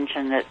my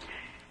attention that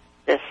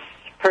this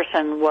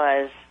person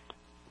was,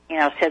 you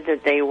know, said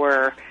that they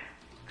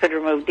could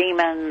remove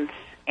demons,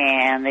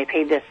 and they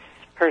paid this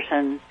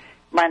person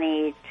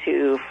money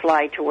to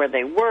fly to where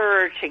they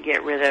were to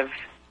get rid of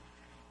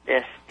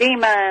this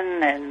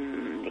demon,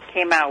 and he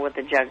came out with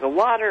a jug of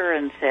water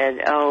and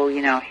said, "Oh,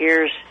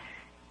 here's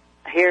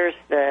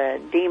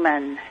the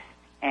demon,"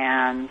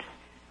 and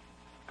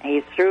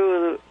he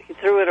threw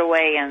it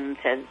away and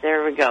said,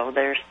 "There we go.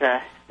 There's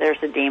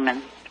the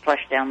demon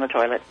flushed down the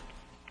toilet."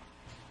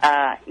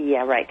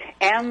 Yeah, right.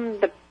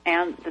 And the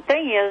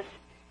thing is,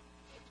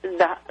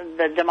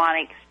 the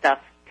demonic stuff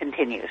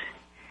continues.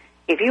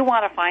 If you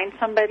want to find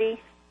somebody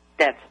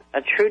that's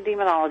a true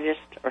demonologist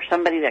or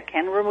somebody that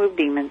can remove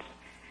demons,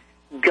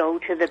 go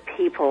to the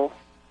people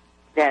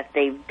that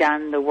they've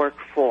done the work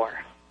for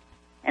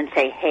and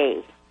say,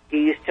 "Hey, do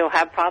you still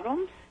have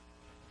problems?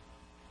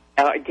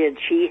 Did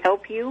she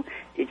help you?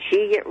 Did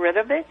she get rid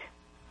of it?"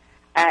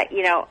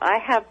 I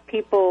have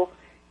people,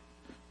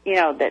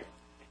 that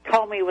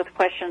call me with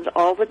questions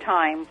all the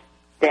time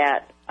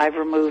that I've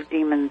removed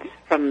demons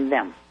from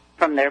them,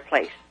 from their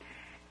place.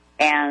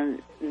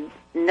 And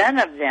none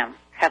of them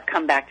have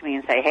come back to me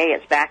and say, "Hey,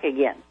 it's back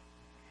again."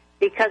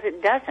 Because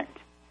it doesn't.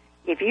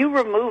 If you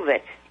remove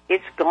it,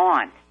 it's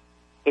gone.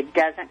 It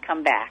doesn't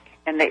come back.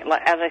 And as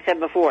I said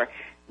before,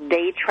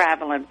 they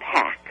travel in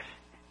packs.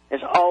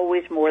 There's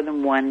always more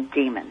than one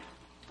demon.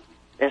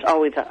 There's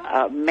always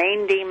a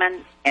main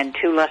demon and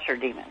two lesser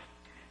demons.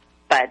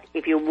 But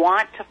if you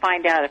want to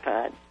find out if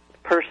a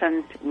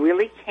person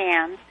really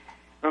can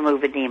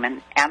remove a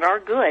demon and are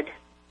good,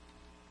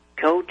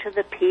 go to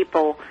the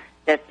people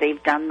that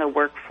they've done the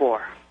work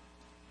for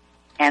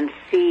and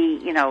see,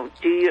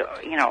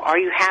 are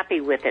you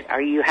happy with it?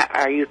 Are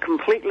you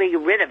completely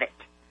rid of it?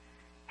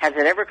 Has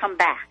it ever come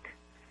back?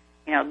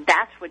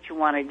 That's what you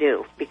want to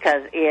do,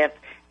 because if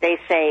they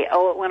say,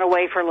 "Oh, it went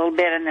away for a little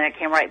bit and then it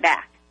came right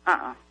back,"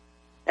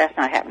 that's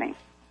not happening.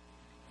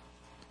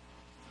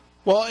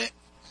 Well,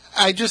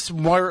 I just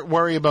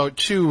worry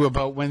about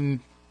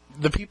when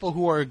the people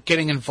who are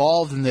getting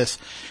involved in this,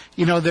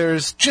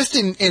 there's just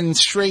in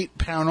straight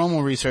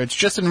paranormal research,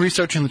 just in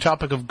researching the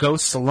topic of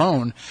ghosts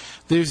alone,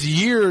 there's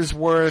years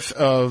worth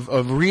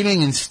of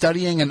reading and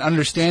studying and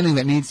understanding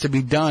that needs to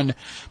be done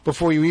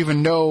before you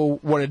even know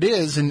what it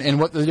is and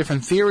what the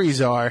different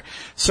theories are.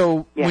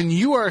 So when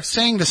you are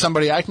saying to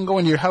somebody, "I can go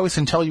into your house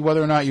and tell you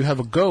whether or not you have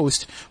a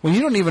ghost," when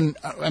you don't even,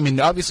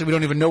 obviously we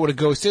don't even know what a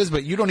ghost is,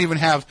 but you don't even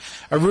have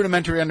a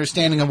rudimentary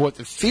understanding of what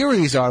the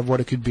theories are of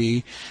what it could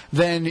be,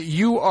 then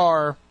you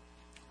are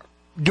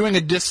doing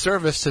a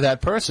disservice to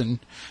that person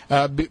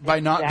by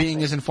not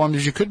being as informed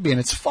as you could be, and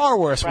it's far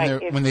worse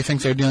when they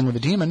think they're dealing with a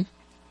demon.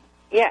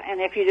 Yeah,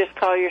 and if you just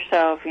call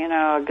yourself,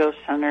 a ghost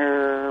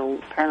hunter,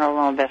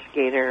 paranormal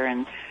investigator,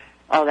 and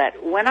all that,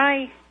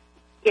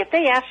 if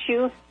they ask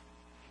you,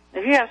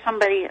 if you have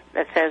somebody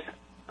that says,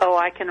 "Oh,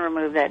 I can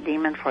remove that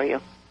demon for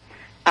you,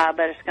 but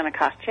it's going to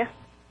cost you,"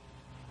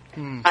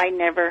 I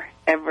never,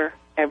 ever,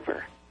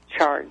 ever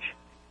charge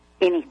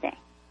anything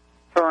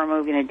for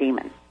removing a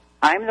demon.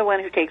 I'm the one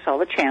who takes all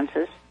the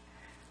chances.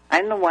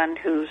 I'm the one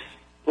whose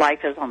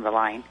life is on the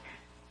line.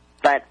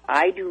 But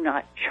I do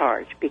not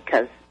charge,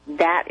 because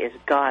that is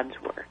God's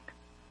work.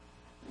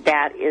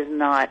 That is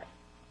not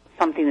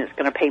something that's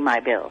going to pay my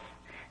bills.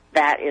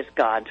 That is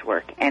God's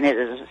work, and it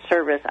is a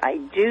service I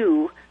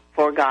do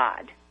for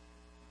God.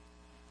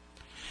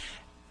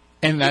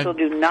 And people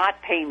do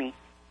not pay me.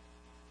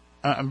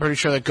 I'm pretty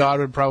sure that God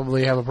would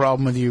probably have a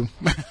problem with you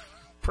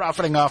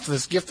profiting off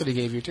this gift that he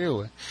gave you,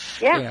 too.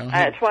 Yeah,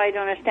 that's why I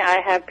don't understand.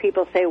 I have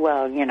people say,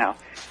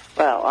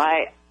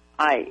 I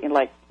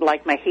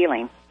like my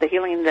healing, the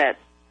healing that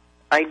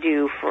I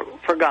do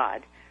for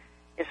God.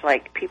 It's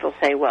like people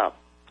say, well,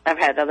 I've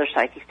had other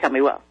psychics tell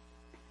me, well,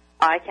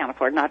 I can't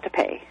afford not to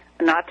pay,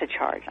 not to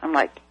charge. I'm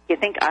like, you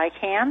think I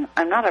can?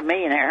 I'm not a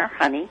millionaire,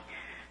 honey,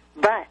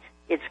 but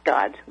it's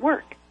God's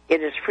work.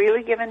 It is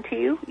freely given to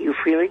you. You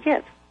freely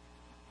give.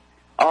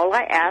 All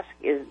I ask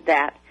is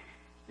that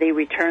they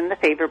return the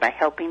favor by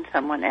helping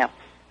someone else.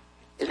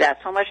 Is that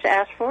so much to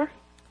ask for?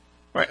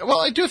 Right.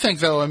 Well, I do think,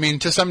 though,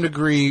 to some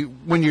degree,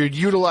 when you're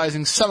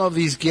utilizing some of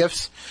these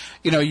gifts,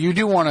 you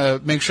do want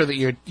to make sure that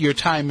your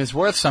time is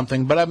worth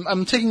something. But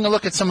I'm taking a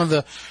look at some of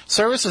the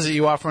services that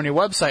you offer on your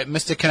website,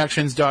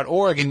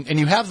 mysticconnections.org, and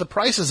you have the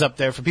prices up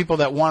there for people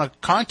that want to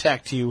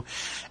contact you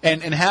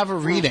and have a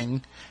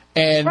reading.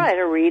 And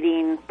a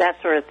reading,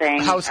 that sort of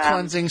thing. House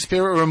cleansing,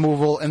 spirit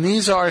removal, and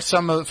these are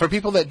for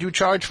people that do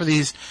charge for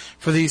these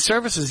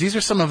services. These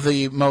are some of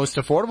the most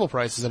affordable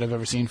prices that I've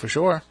ever seen, for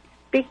sure.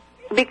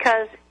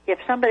 Because if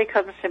somebody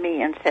comes to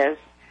me and says,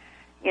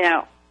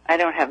 I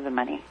don't have the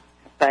money,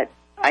 but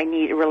I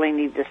really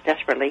need this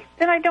desperately,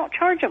 then I don't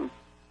charge them.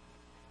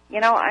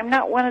 I'm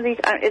not one of these.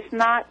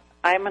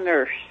 I'm a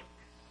nurse.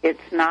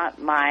 It's not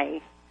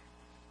my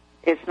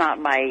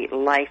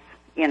life,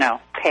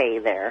 pay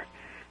there.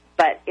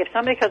 But if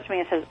somebody comes to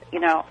me and says,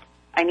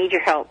 I need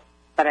your help,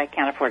 but I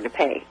can't afford to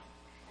pay,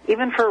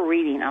 even for a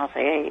reading, I'll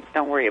say, hey,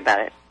 don't worry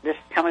about it. Just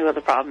tell me what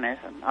the problem is,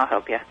 and I'll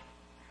help you.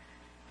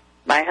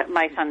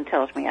 My son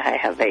tells me I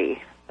have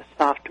a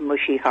soft,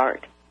 mushy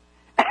heart.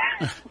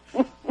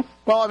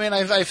 Well,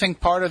 I think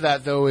part of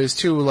that, though, is,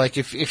 too, like,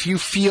 if you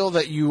feel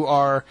that you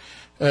are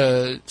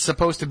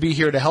supposed to be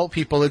here to help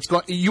people,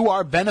 you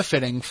are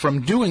benefiting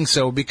from doing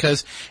so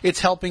because it's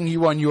helping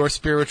you on your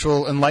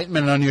spiritual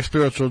enlightenment, on your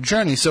spiritual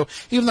journey. So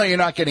even though you're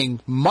not getting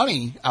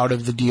money out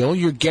of the deal,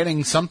 you're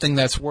getting something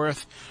that's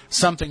worth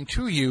something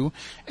to you.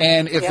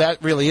 And if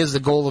that really is the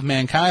goal of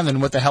mankind, then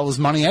what the hell is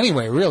money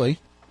anyway, really?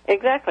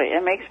 Exactly.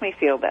 It makes me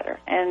feel better.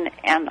 And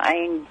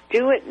I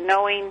do it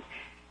knowing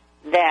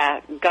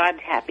that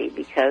God's happy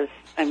because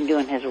I'm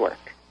doing His work.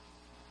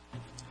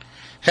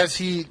 Has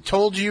He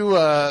told you,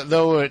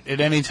 though,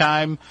 at any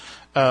time,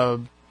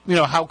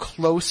 how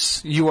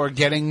close you are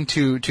getting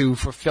to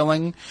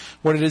fulfilling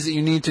what it is that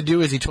you need to do?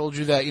 Has He told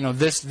you that,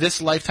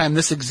 this lifetime,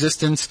 this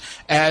existence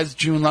as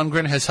June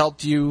Lundgren has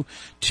helped you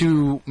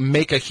to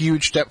make a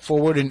huge step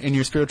forward in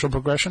your spiritual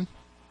progression?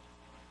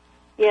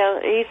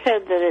 Yeah, He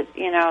said that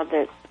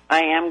that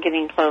I am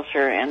getting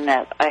closer and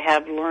that I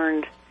have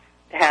learned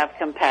to have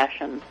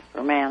compassion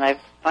for man.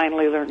 I've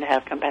finally learned to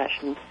have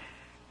compassion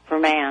for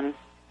man.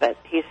 But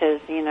He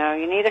says, you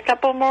need a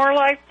couple more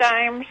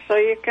lifetimes so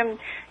you can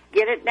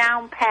get it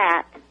down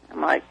pat. I'm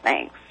like,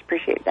 thanks,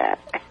 appreciate that.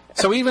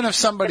 So even if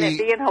somebody... Can it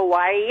be in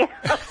Hawaii?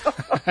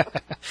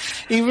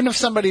 Even if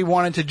somebody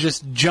wanted to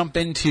just jump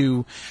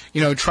into,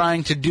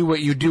 trying to do what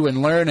you do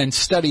and learn and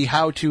study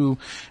how to,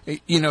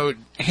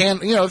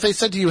 if they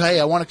said to you, hey,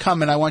 I want to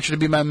come and I want you to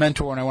be my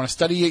mentor and I want to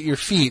study at your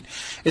feet,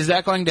 is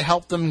that going to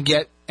help them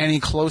get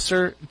any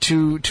closer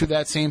to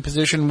that same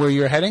position where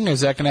you're heading? Is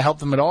that going to help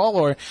them at all?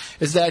 Or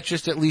is that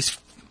just at least,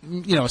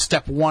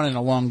 step one in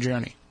a long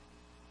journey?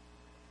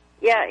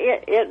 Yeah,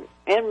 it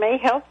may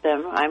help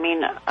them. I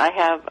mean, I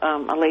have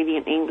a lady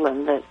in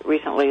England that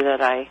recently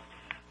that I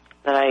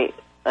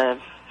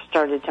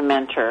started to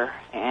mentor,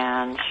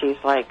 and she's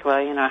like,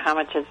 well, how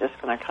much is this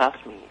going to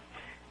cost me?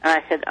 And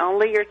I said,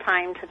 only your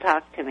time to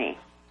talk to me.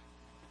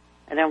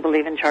 I don't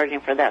believe in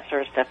charging for that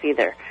sort of stuff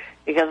either,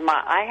 because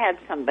I had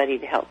somebody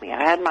to help me.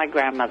 I had my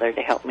grandmother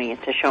to help me,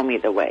 to show me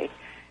the way,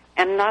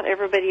 and not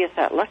everybody is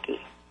that lucky.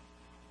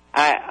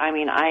 I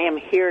mean, I am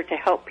here to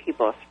help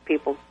people. If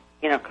people,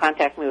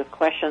 contact me with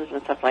questions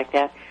and stuff like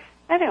that,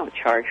 I don't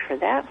charge for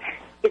that.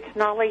 It's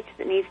knowledge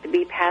that needs to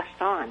be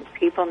passed on.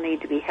 People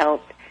need to be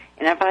helped.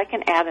 And if I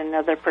can add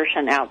another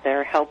person out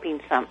there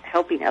helping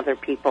other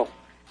people,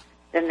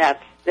 then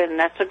that's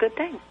a good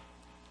thing.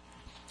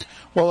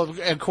 Well,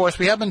 of course,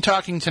 we have been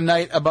talking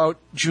tonight about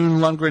June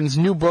Lundgren's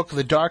new book,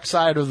 The Dark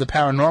Side of the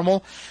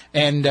Paranormal,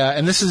 and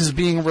this is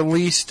being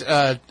released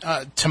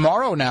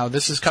tomorrow. Now,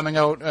 this is coming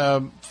out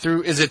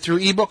through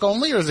ebook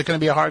only, or is it going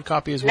to be a hard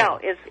copy as well?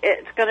 No,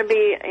 it's going to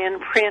be in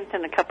print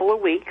in a couple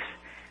of weeks.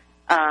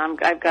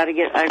 I've got to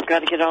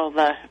get all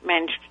the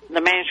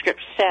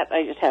manuscript set.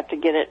 I just have to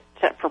get it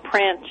set for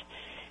print,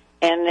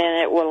 and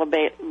then it will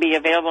be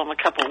available in a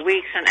couple of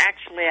weeks. And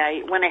actually,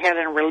 I went ahead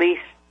and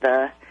released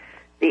the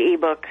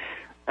ebooks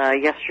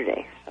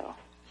yesterday, so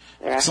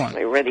they're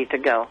actually ready to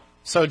go.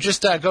 So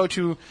just go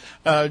to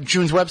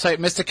June's website,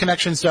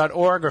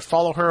 mysticconnections.org, or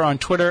follow her on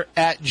Twitter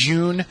at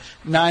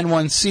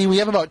June91C. We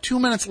have about 2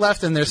 minutes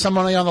left, and there's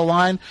somebody on the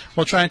line.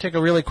 We'll try and take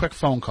a really quick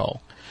phone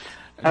call.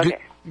 Okay.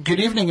 Good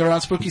evening. You're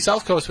on Spooky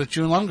South Coast with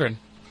June Lundgren.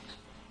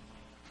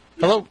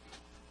 Hello.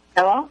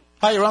 Hello?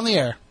 Hi, you're on the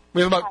air.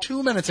 We have about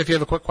 2 minutes if you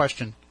have a quick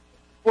question.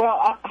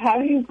 Well, how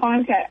do you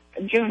contact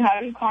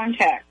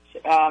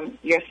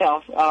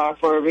yourself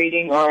for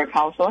reading or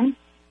counseling?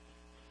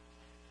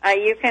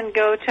 You can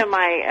go to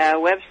my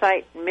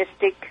website,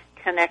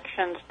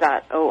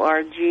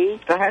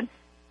 mysticconnections.org. Go ahead.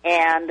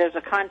 And there's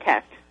a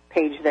contact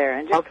page there,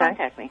 and just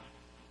contact me.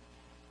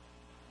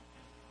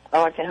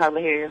 Oh, I can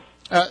hardly hear you.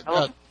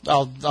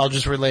 I'll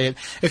just relay it.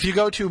 If you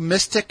go to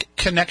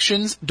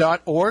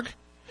mysticconnections.org,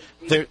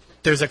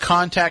 there's a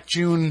Contact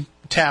June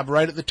tab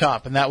right at the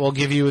top, and that will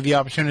give you the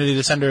opportunity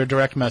to send her a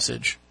direct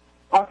message.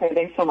 Okay,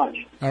 thanks so much.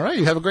 All right,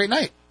 you have a great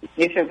night.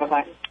 You too,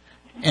 bye-bye.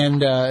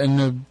 And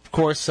of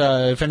course,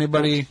 if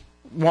anybody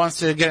wants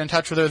to get in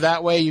touch with her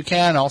that way, you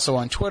can, also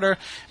on Twitter,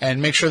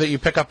 and make sure that you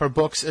pick up her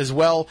books as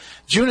well.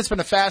 June, it's been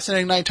a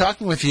fascinating night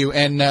talking with you,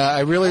 and I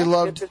really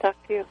loved... Good to talk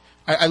to you.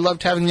 I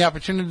loved having the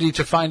opportunity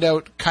to find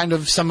out kind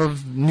of some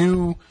of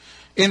new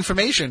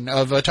information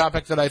of a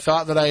topic that I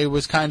thought that I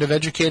was kind of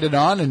educated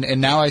on,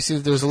 and now I see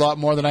that there's a lot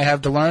more that I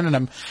have to learn,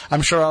 and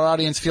I'm sure our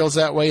audience feels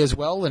that way as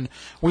well, and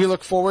we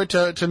look forward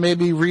to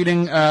maybe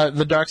reading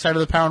The Dark Side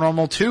of the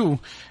Paranormal too,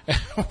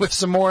 with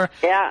some more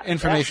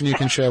information you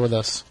can share with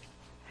us.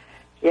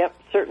 Yep,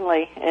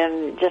 certainly,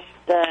 and just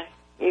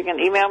you can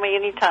email me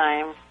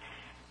anytime.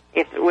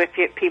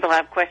 If people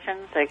have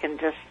questions, they can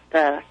just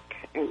go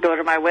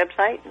to my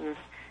website,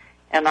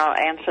 and I'll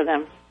answer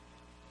them.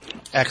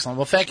 Excellent.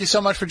 Well, thank you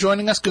so much for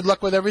joining us. Good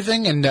luck with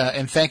everything,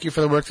 and thank you for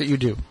the work that you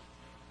do.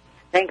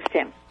 Thanks,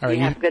 Tim. All right,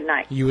 you have a good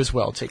night. You as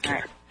well. Take care.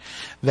 Right.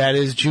 That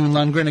is June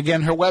Lundgren.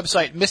 Again, her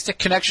website,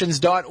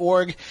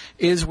 mysticconnections.org,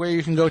 is where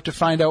you can go to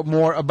find out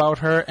more about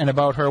her and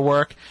about her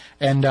work.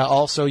 And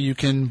also you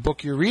can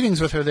book your readings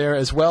with her there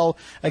as well.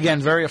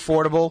 Again, very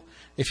affordable.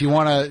 If you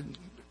want to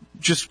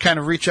just kind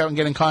of reach out and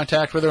get in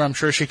contact with her. I'm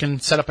sure she can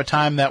set up a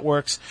time that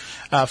works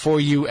for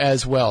you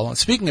as well. And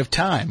speaking of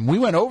time, we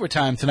went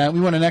overtime tonight.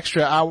 We went an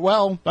extra hour.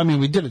 Well, I mean,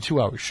 we did a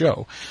 2-hour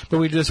show, but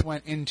we just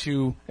went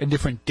into a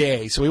different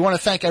day. So we want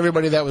to thank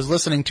everybody that was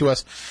listening to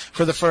us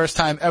for the first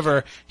time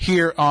ever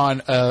here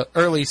on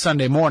early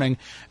Sunday morning.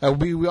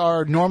 We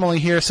are normally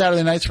here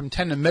Saturday nights from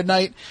 10 to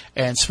midnight,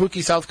 and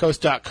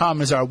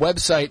SpookySouthCoast.com is our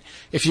website.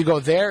 If you go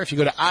there, if you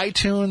go to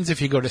iTunes,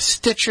 if you go to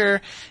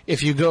Stitcher,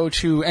 if you go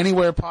to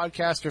anywhere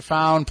podcasts are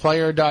found,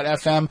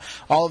 Player.fm,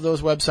 all of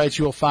those websites,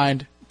 you will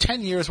find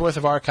 10 years worth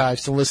of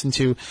archives to listen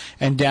to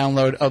and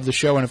download of the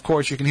show. And, of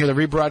course, you can hear the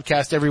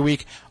rebroadcast every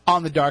week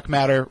on the Dark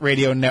Matter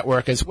Radio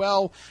Network as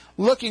well.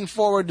 Looking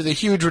forward to the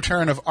huge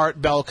return of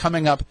Art Bell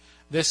coming up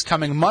this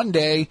coming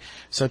Monday,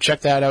 so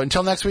check that out.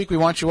 Until next week, we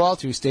want you all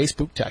to stay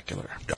spooktacular.